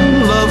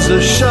man loves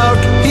a shark,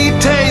 he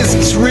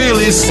tastes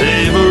really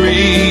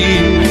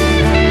savory.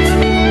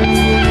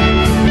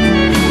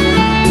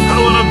 I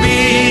wanna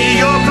be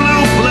your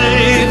blue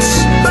plate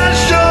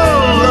special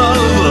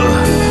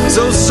love,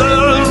 so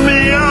serve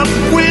me up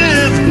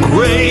with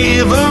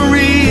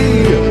bravery.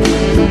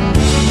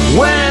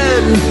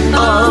 When a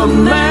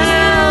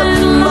man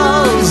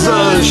loves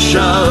a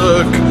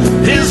shark,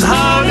 his heart